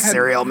doesn't want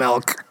cereal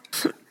milk?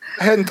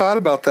 I hadn't thought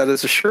about that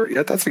as a shirt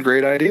yet. That's a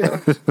great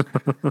idea.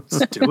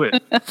 Let's do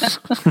it.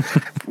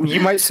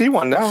 You might see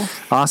one now.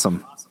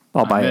 Awesome.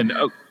 I'll buy it.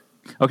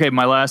 Okay,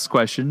 my last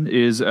question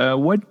is,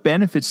 what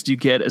benefits do you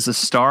get as a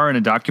star in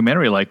a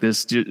documentary like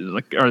this?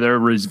 Are there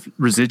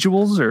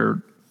residuals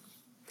or...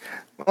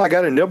 Well, I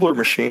got a nibbler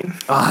machine.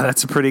 Oh,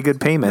 that's a pretty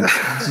good payment.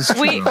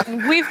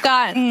 We've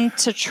gotten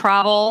to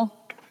travel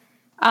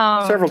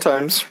several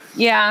times.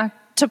 Yeah,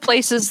 to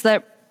places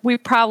that we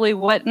probably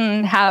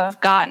wouldn't have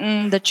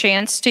gotten the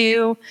chance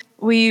to.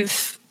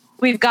 We've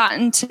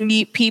gotten to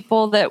meet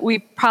people that we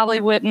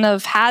probably wouldn't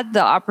have had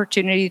the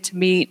opportunity to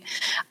meet.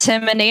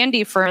 Tim and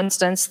Andy, for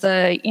instance,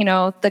 the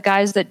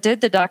guys that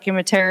did the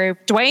documentary.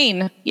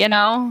 Dwayne,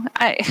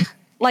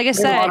 like I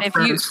said, if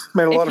you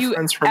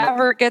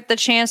ever get the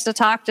chance to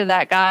talk to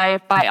that guy,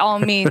 by all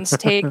means,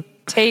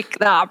 take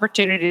the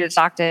opportunity to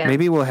talk to him.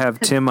 Maybe we'll have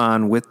Tim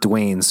on with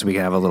Dwayne so we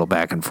can have a little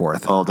back and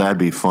forth. Oh, that'd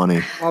be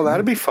funny. Oh,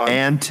 that'd be fun.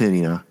 And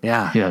Tina.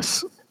 Yeah.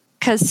 Yes.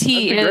 Because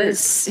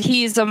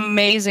he's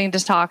amazing to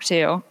talk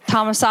to.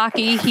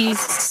 Tomasaki,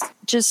 he's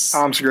just...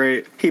 Tom's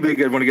great. He'd be a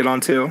good one to get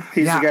on too.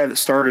 He's the guy that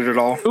started it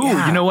all. Ooh,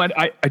 you know what?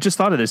 I just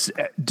thought of this.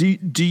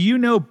 Do you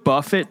know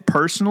Buffett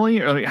personally?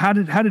 Or how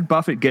did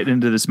Buffett get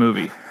into this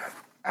movie?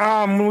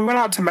 When we went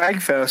out to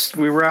MagFest,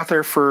 we were out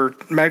there for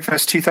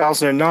MagFest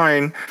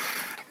 2009,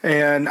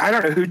 and I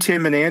don't know who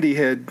Tim and Andy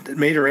had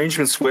made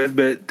arrangements with,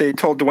 but they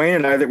told Dwayne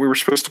and I that we were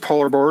supposed to pull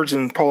our boards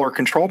and pull our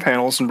control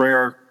panels and bring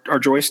our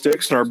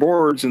joysticks and our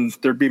boards, and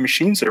there'd be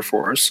machines there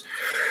for us.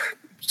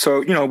 So,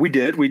 we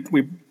did.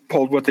 We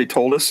pulled what they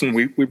told us, and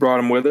we brought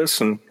them with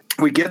us, and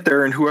we get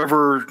there, and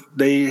whoever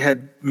they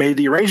had made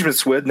the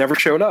arrangements with never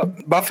showed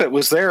up. Buffett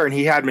was there, and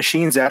he had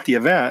machines at the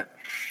event.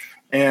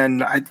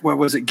 And what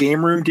was it?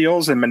 Game room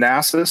deals in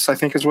Manassas, I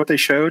think is what they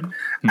showed.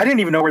 I didn't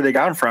even know where they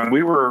got them from.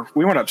 We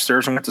went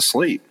upstairs and went to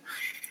sleep.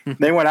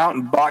 They went out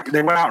and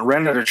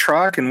rented a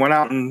truck and went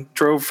out and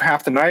drove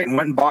half the night and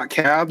went and bought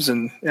cabs.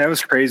 And it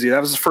was crazy.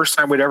 That was the first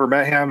time we'd ever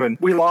met him. And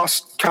we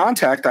lost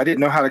contact. I didn't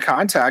know how to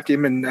contact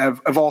him. And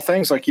of all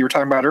things, like you were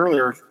talking about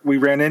earlier, we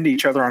ran into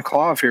each other on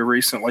Clav here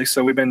recently.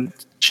 So we've been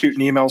shooting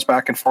emails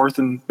back and forth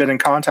and been in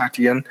contact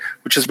again,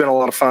 which has been a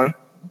lot of fun.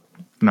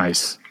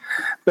 Nice.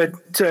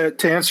 But to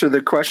answer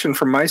the question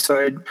from my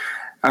side,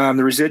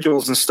 the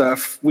residuals and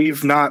stuff,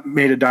 we've not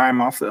made a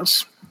dime off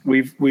this.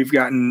 We've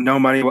gotten no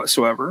money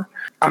whatsoever.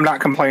 I'm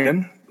not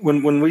complaining.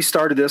 When we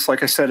started this,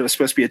 like I said, it was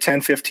supposed to be a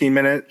 10,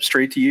 15-minute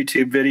straight to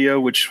YouTube video,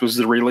 which was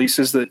the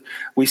releases that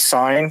we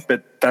signed,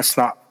 but that's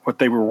not what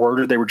they were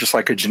worded. They were just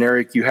like a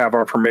generic, you have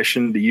our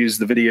permission to use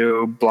the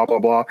video, blah, blah,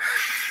 blah.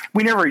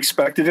 We never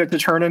expected it to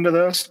turn into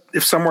this.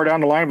 If somewhere down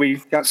the line we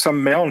got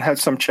some mail and had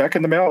some check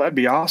in the mail, that'd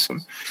be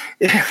awesome.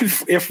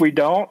 If we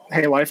don't,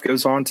 hey, life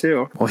goes on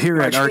too. Well, here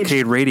at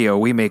Arcade Radio,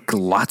 we make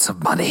lots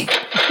of money.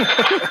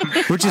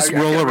 We'll just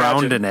roll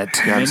around in it.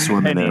 Yeah, I'm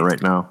swimming in it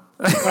right now.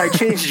 When I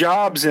changed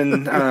jobs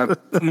and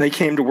they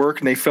came to work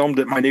and they filmed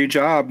at my new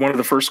job, one of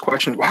the first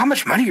questions, well, how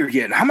much money are you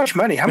getting? How much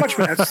money? And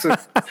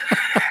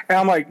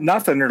I'm like,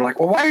 nothing. They're like,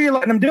 well, why are you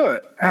letting them do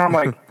it? And I'm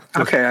like,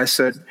 okay. I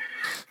said,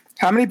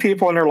 how many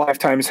people in their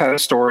lifetimes had a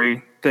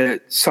story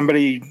that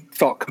somebody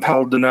felt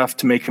compelled enough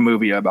to make a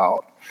movie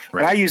about?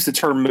 Right. And I use the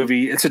term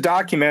movie. It's a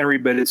documentary,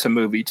 but it's a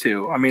movie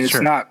too. I mean,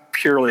 it's not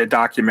purely a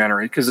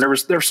documentary because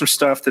there's some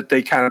stuff that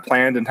they kind of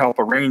planned and helped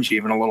arrange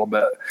even a little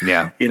bit.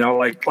 Yeah. You know,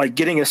 like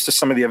getting us to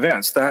some of the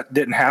events that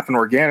didn't happen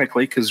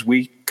organically because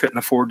we couldn't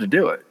afford to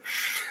do it.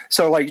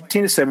 So like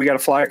Tina said, we got to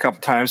fly a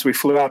couple times. We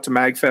flew out to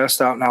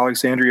MagFest out in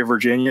Alexandria,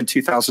 Virginia in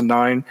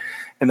 2009.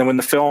 And then when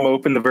the film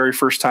opened the very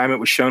first time it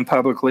was shown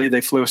publicly,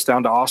 they flew us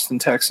down to Austin,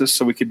 Texas,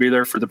 so we could be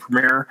there for the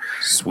premiere.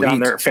 Sweet.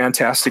 Down there at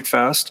Fantastic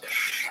Fest.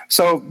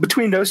 So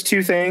between those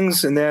two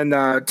things, and then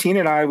Tina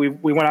and I, we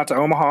went out to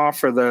Omaha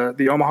for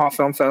the Omaha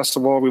Film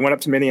Festival. We went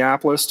up to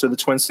Minneapolis to the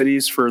Twin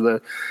Cities for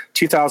the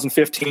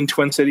 2015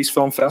 Twin Cities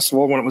Film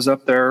Festival when it was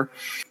up there.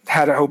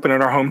 Had it open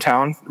in our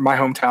hometown, my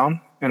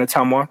hometown in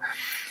Ottumwa.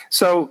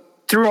 So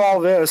through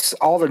all this,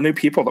 all the new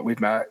people that we've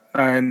met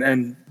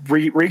and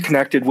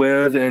reconnected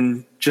with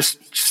and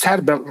just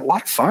had a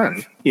lot of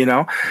fun, you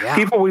know,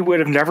 people we would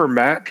have never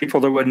met, people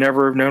that would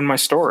never have known my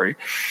story.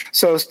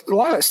 So a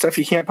lot of that stuff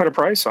you can't put a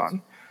price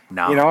on.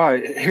 No. You know,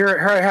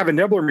 here I have a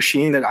nibbler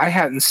machine that I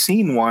hadn't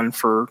seen one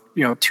for,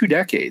 2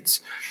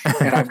 decades.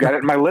 And I've got it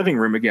in my living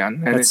room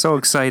again. And That's so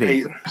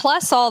exciting.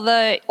 Plus all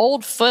the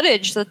old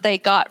footage that they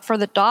got for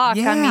the doc.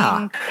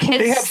 Yeah. I mean,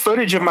 they had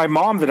footage of my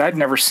mom that I'd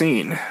never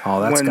seen.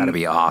 Oh, that's got to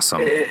be awesome.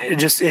 It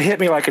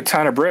hit me like a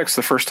ton of bricks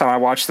the first time I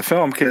watched the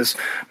film because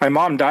my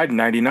mom died in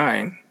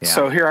 99. Yeah.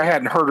 So here I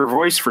hadn't heard her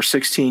voice for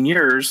 16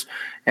 years.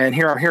 And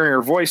here I'm hearing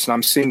her voice and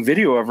I'm seeing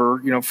video of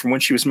her, from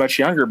when she was much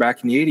younger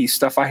back in the 80s,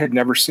 stuff I had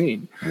never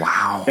seen.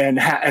 Wow. And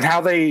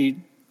how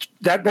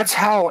that's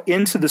how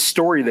into the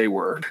story they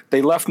were.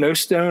 They left no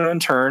stone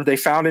unturned. They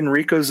found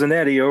Enrico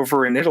Zanetti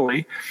over in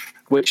Italy,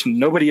 which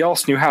nobody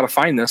else knew how to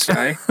find this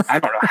guy. I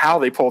don't know how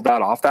they pulled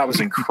that off. That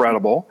was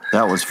incredible.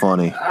 That was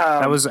funny.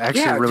 That was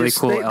actually a really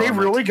cool They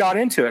really got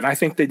into it, and I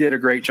think they did a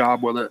great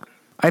job with it.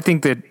 I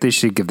think that they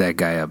should give that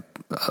guy a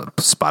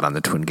spot on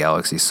the Twin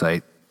Galaxy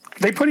site.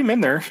 They put him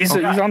in there. He's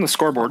on the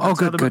scoreboard. Oh,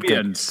 good.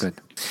 Yeah.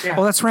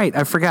 Oh, that's right.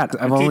 I forgot.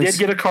 He did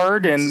get a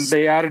card, and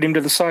they added him to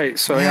the site.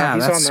 So he's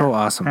that's on there. so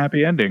awesome.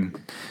 Happy ending.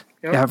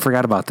 Yep. Yeah, I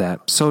forgot about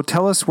that. So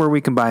tell us where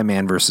we can buy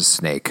Man vs.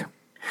 Snake.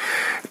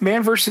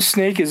 Man vs.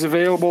 Snake is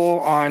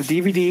available on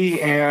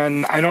DVD,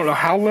 and I don't know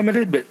how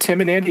limited, but Tim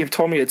and Andy have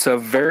told me it's a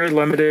very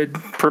limited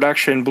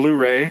production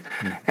Blu-ray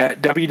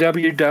at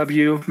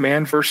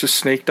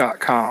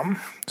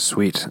www.manversussnake.com.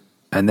 Sweet.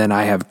 And then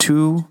I have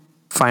 2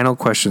 final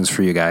questions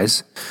for you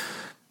guys.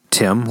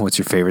 Tim, what's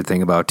your favorite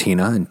thing about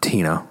Tina? And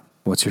Tina,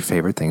 what's your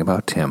favorite thing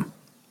about Tim?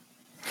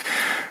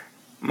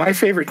 My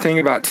favorite thing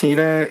about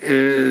Tina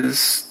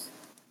is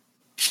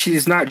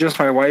she's not just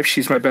my wife,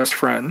 she's my best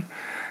friend.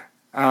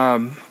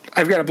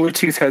 I've got a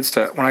Bluetooth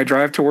headset. When I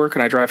drive to work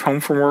and I drive home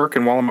from work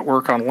and while I'm at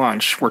work on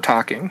lunch, we're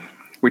talking.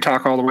 We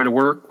talk all the way to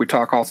work. We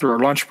talk all through our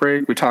lunch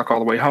break. We talk all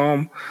the way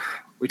home.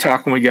 We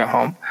talk when we get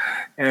home.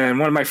 And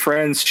one of my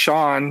friends,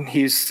 Sean,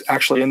 he's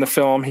actually in the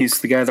film.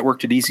 He's the guy that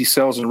worked at Easy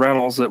Sales and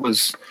Rentals that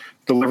was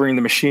delivering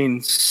the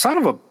machine. Son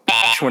of a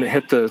bitch when it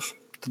hit the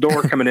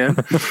door coming in.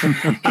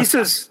 He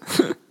says,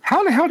 how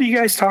in the hell do you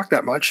guys talk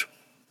that much?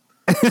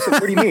 I said,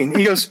 what do you mean?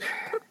 He goes,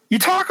 you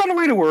talk on the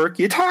way to work,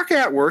 you talk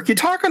at work, you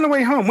talk on the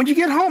way home. When you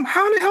get home,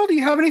 how in the hell do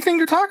you have anything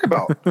to talk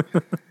about?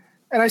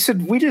 And I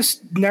said, we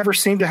just never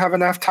seem to have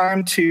enough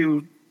time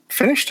to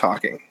finish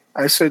talking.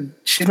 I said,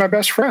 she's my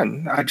best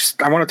friend. I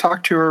want to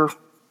talk to her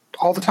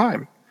all the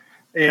time.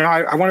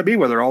 I want to be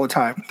with her all the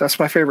time. That's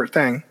my favorite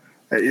thing.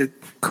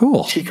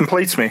 Cool. She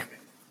completes me.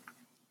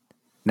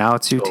 Now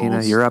it's you,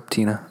 Tina. You're up,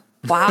 Tina.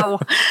 Wow.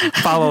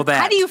 Follow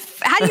that. How do you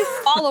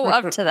follow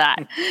up to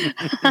that?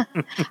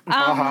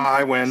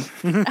 I win.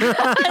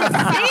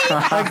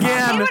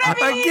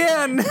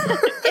 Again.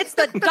 It's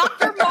the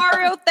Dr.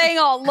 Mario thing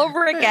all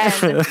over again.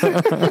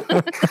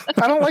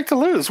 I don't like to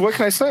lose. What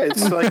can I say?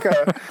 It's like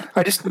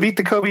I just beat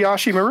the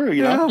Kobayashi Maru,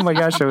 Oh my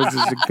gosh, I was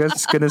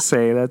just going to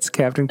say that's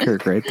Captain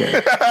Kirk right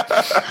there.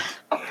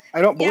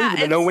 I don't believe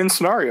in the no-win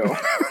scenario.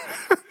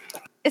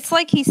 It's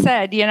like he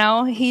said,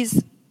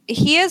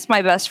 he is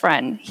my best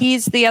friend.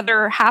 He's the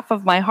other half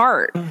of my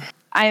heart.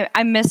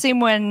 I miss him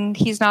when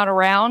he's not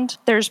around.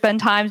 There's been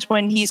times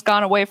when he's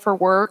gone away for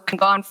work and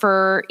gone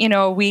for,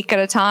 a week at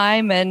a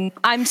time. And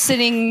I'm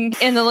sitting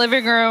in the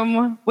living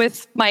room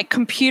with my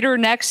computer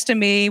next to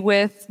me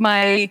with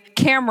my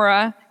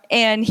camera.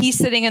 And he's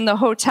sitting in the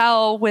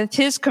hotel with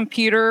his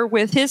computer,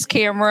 with his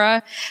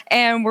camera,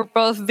 and we're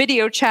both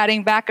video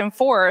chatting back and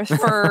forth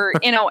for,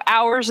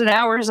 hours and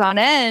hours on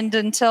end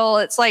until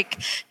it's like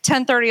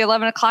 10:30,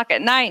 11 o'clock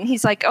at night. And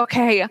he's like,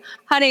 okay,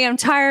 honey, I'm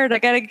tired. I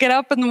got to get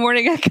up in the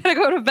morning. I got to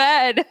go to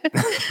bed.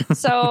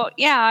 So,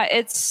 yeah,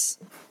 it's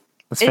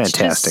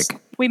fantastic.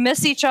 we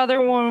miss each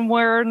other when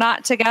we're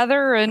not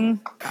together. And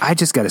I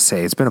just got to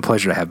say, it's been a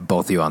pleasure to have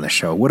both of you on the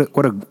show.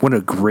 What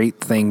a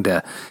great thing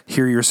to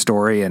hear your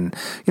story, and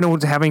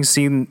having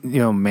seen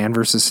Man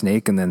vs.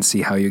 Snake, and then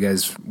see how you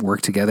guys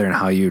work together and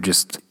how you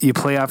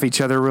play off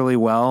each other really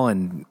well.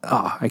 And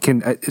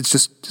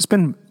it's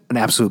been an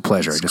absolute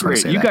pleasure. I just want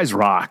to say you guys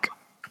rock.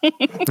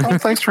 Oh,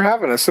 thanks for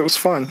having us. It was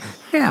fun.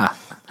 Yeah.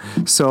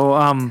 So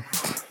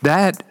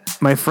that,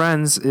 my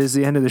friends, is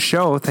the end of the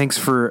show. Thanks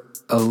for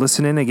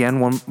listening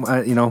again.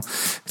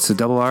 It's the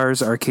Double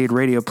R's Arcade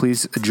Radio.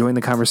 Please join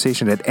the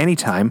conversation at any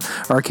time.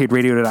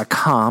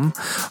 arcaderadio.com.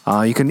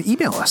 You can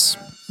email us.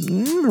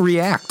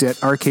 React at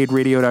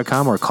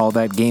arcaderadio.com or call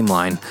that game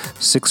line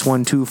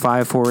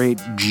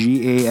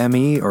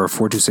 612-548-GAME or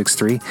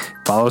 4263.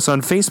 Follow us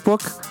on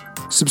Facebook.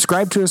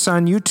 Subscribe to us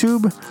on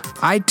YouTube,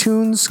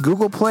 iTunes,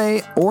 Google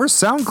Play, or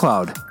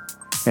SoundCloud.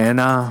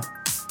 And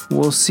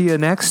we'll see you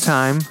next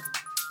time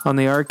on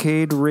the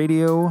Arcade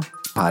Radio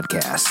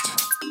Podcast.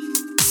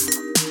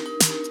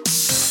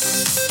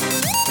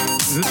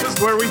 This is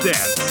where we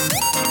dance.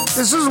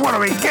 This is where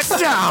we get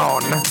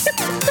down.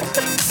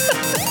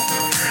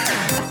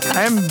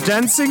 I'm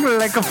dancing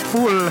like a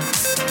fool.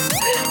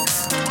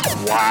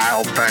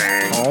 Wild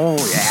thing. Oh,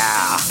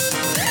 yeah.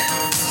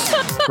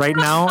 Right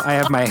now, I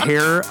have my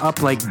hair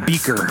up like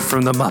Beaker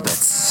from the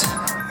Muppets.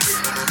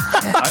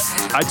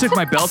 I took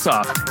my belt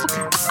off.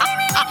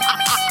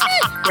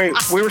 Wait,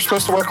 we were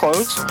supposed to wear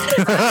clothes?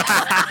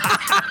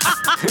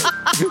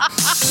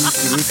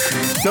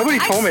 Nobody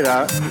told me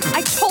that.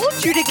 I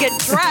told you to get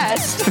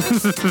dressed.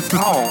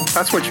 Oh,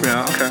 that's what you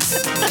meant. Okay.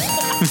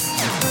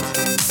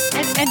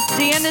 And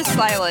Dan is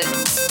silent.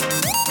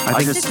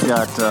 I just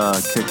got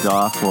kicked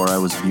off, or I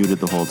was muted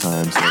the whole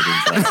time. So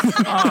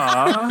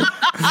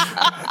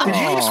Did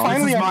you just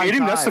finally unmute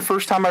him? That's the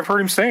first time I've heard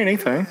him say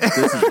anything.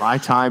 This is my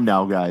time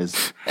now,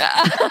 guys.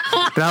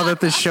 Now that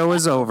the show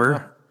is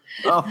over.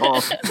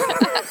 Oh,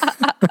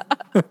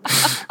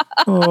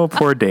 oh,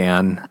 poor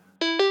Dan.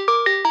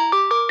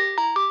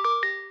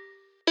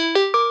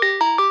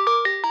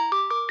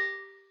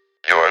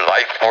 Your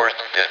life force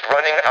is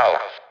running out.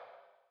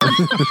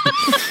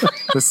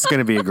 This is going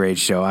to be a great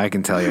show. I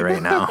can tell you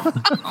right now.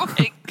 Oh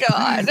my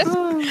God.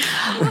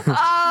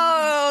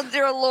 Oh,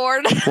 dear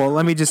Lord. Well,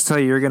 let me just tell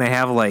you, you're going to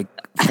have like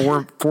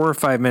four or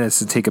 5 minutes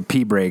to take a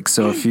pee break.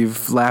 So if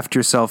you've laughed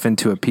yourself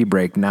into a pee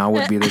break, now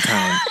would be the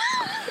time.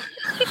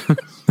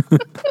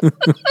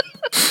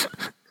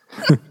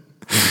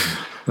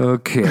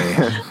 Okay.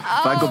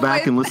 If I go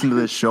back and listen to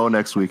this show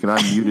next week and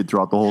I'm muted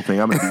throughout the whole thing,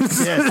 I'm going to be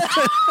pissed.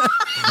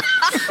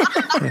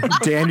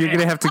 Dan, you're going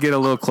to have to get a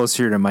little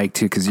closer to Mike,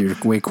 too, because you're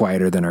way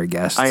quieter than our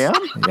guests. I am?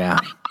 Yeah.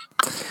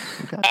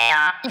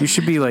 You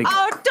should be like...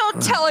 Oh,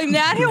 don't tell him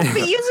that. He'll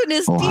be using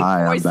his deep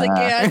voice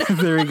again.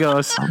 There he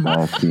goes. I'm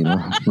back,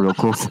 real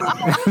close.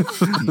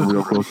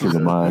 Real close to the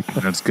mic.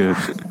 That's good.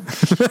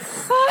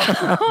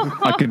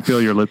 I can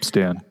feel your lips,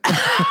 Dan.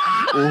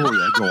 Oh,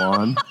 yeah, go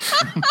on.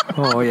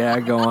 Oh, yeah,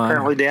 go on.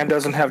 Apparently Dan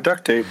doesn't have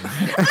duct tape.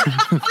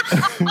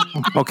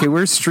 Okay,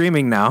 we're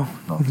streaming now,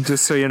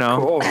 just so you know.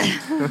 Cool.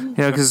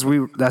 Because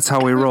that's how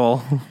we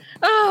roll.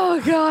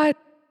 Oh, God.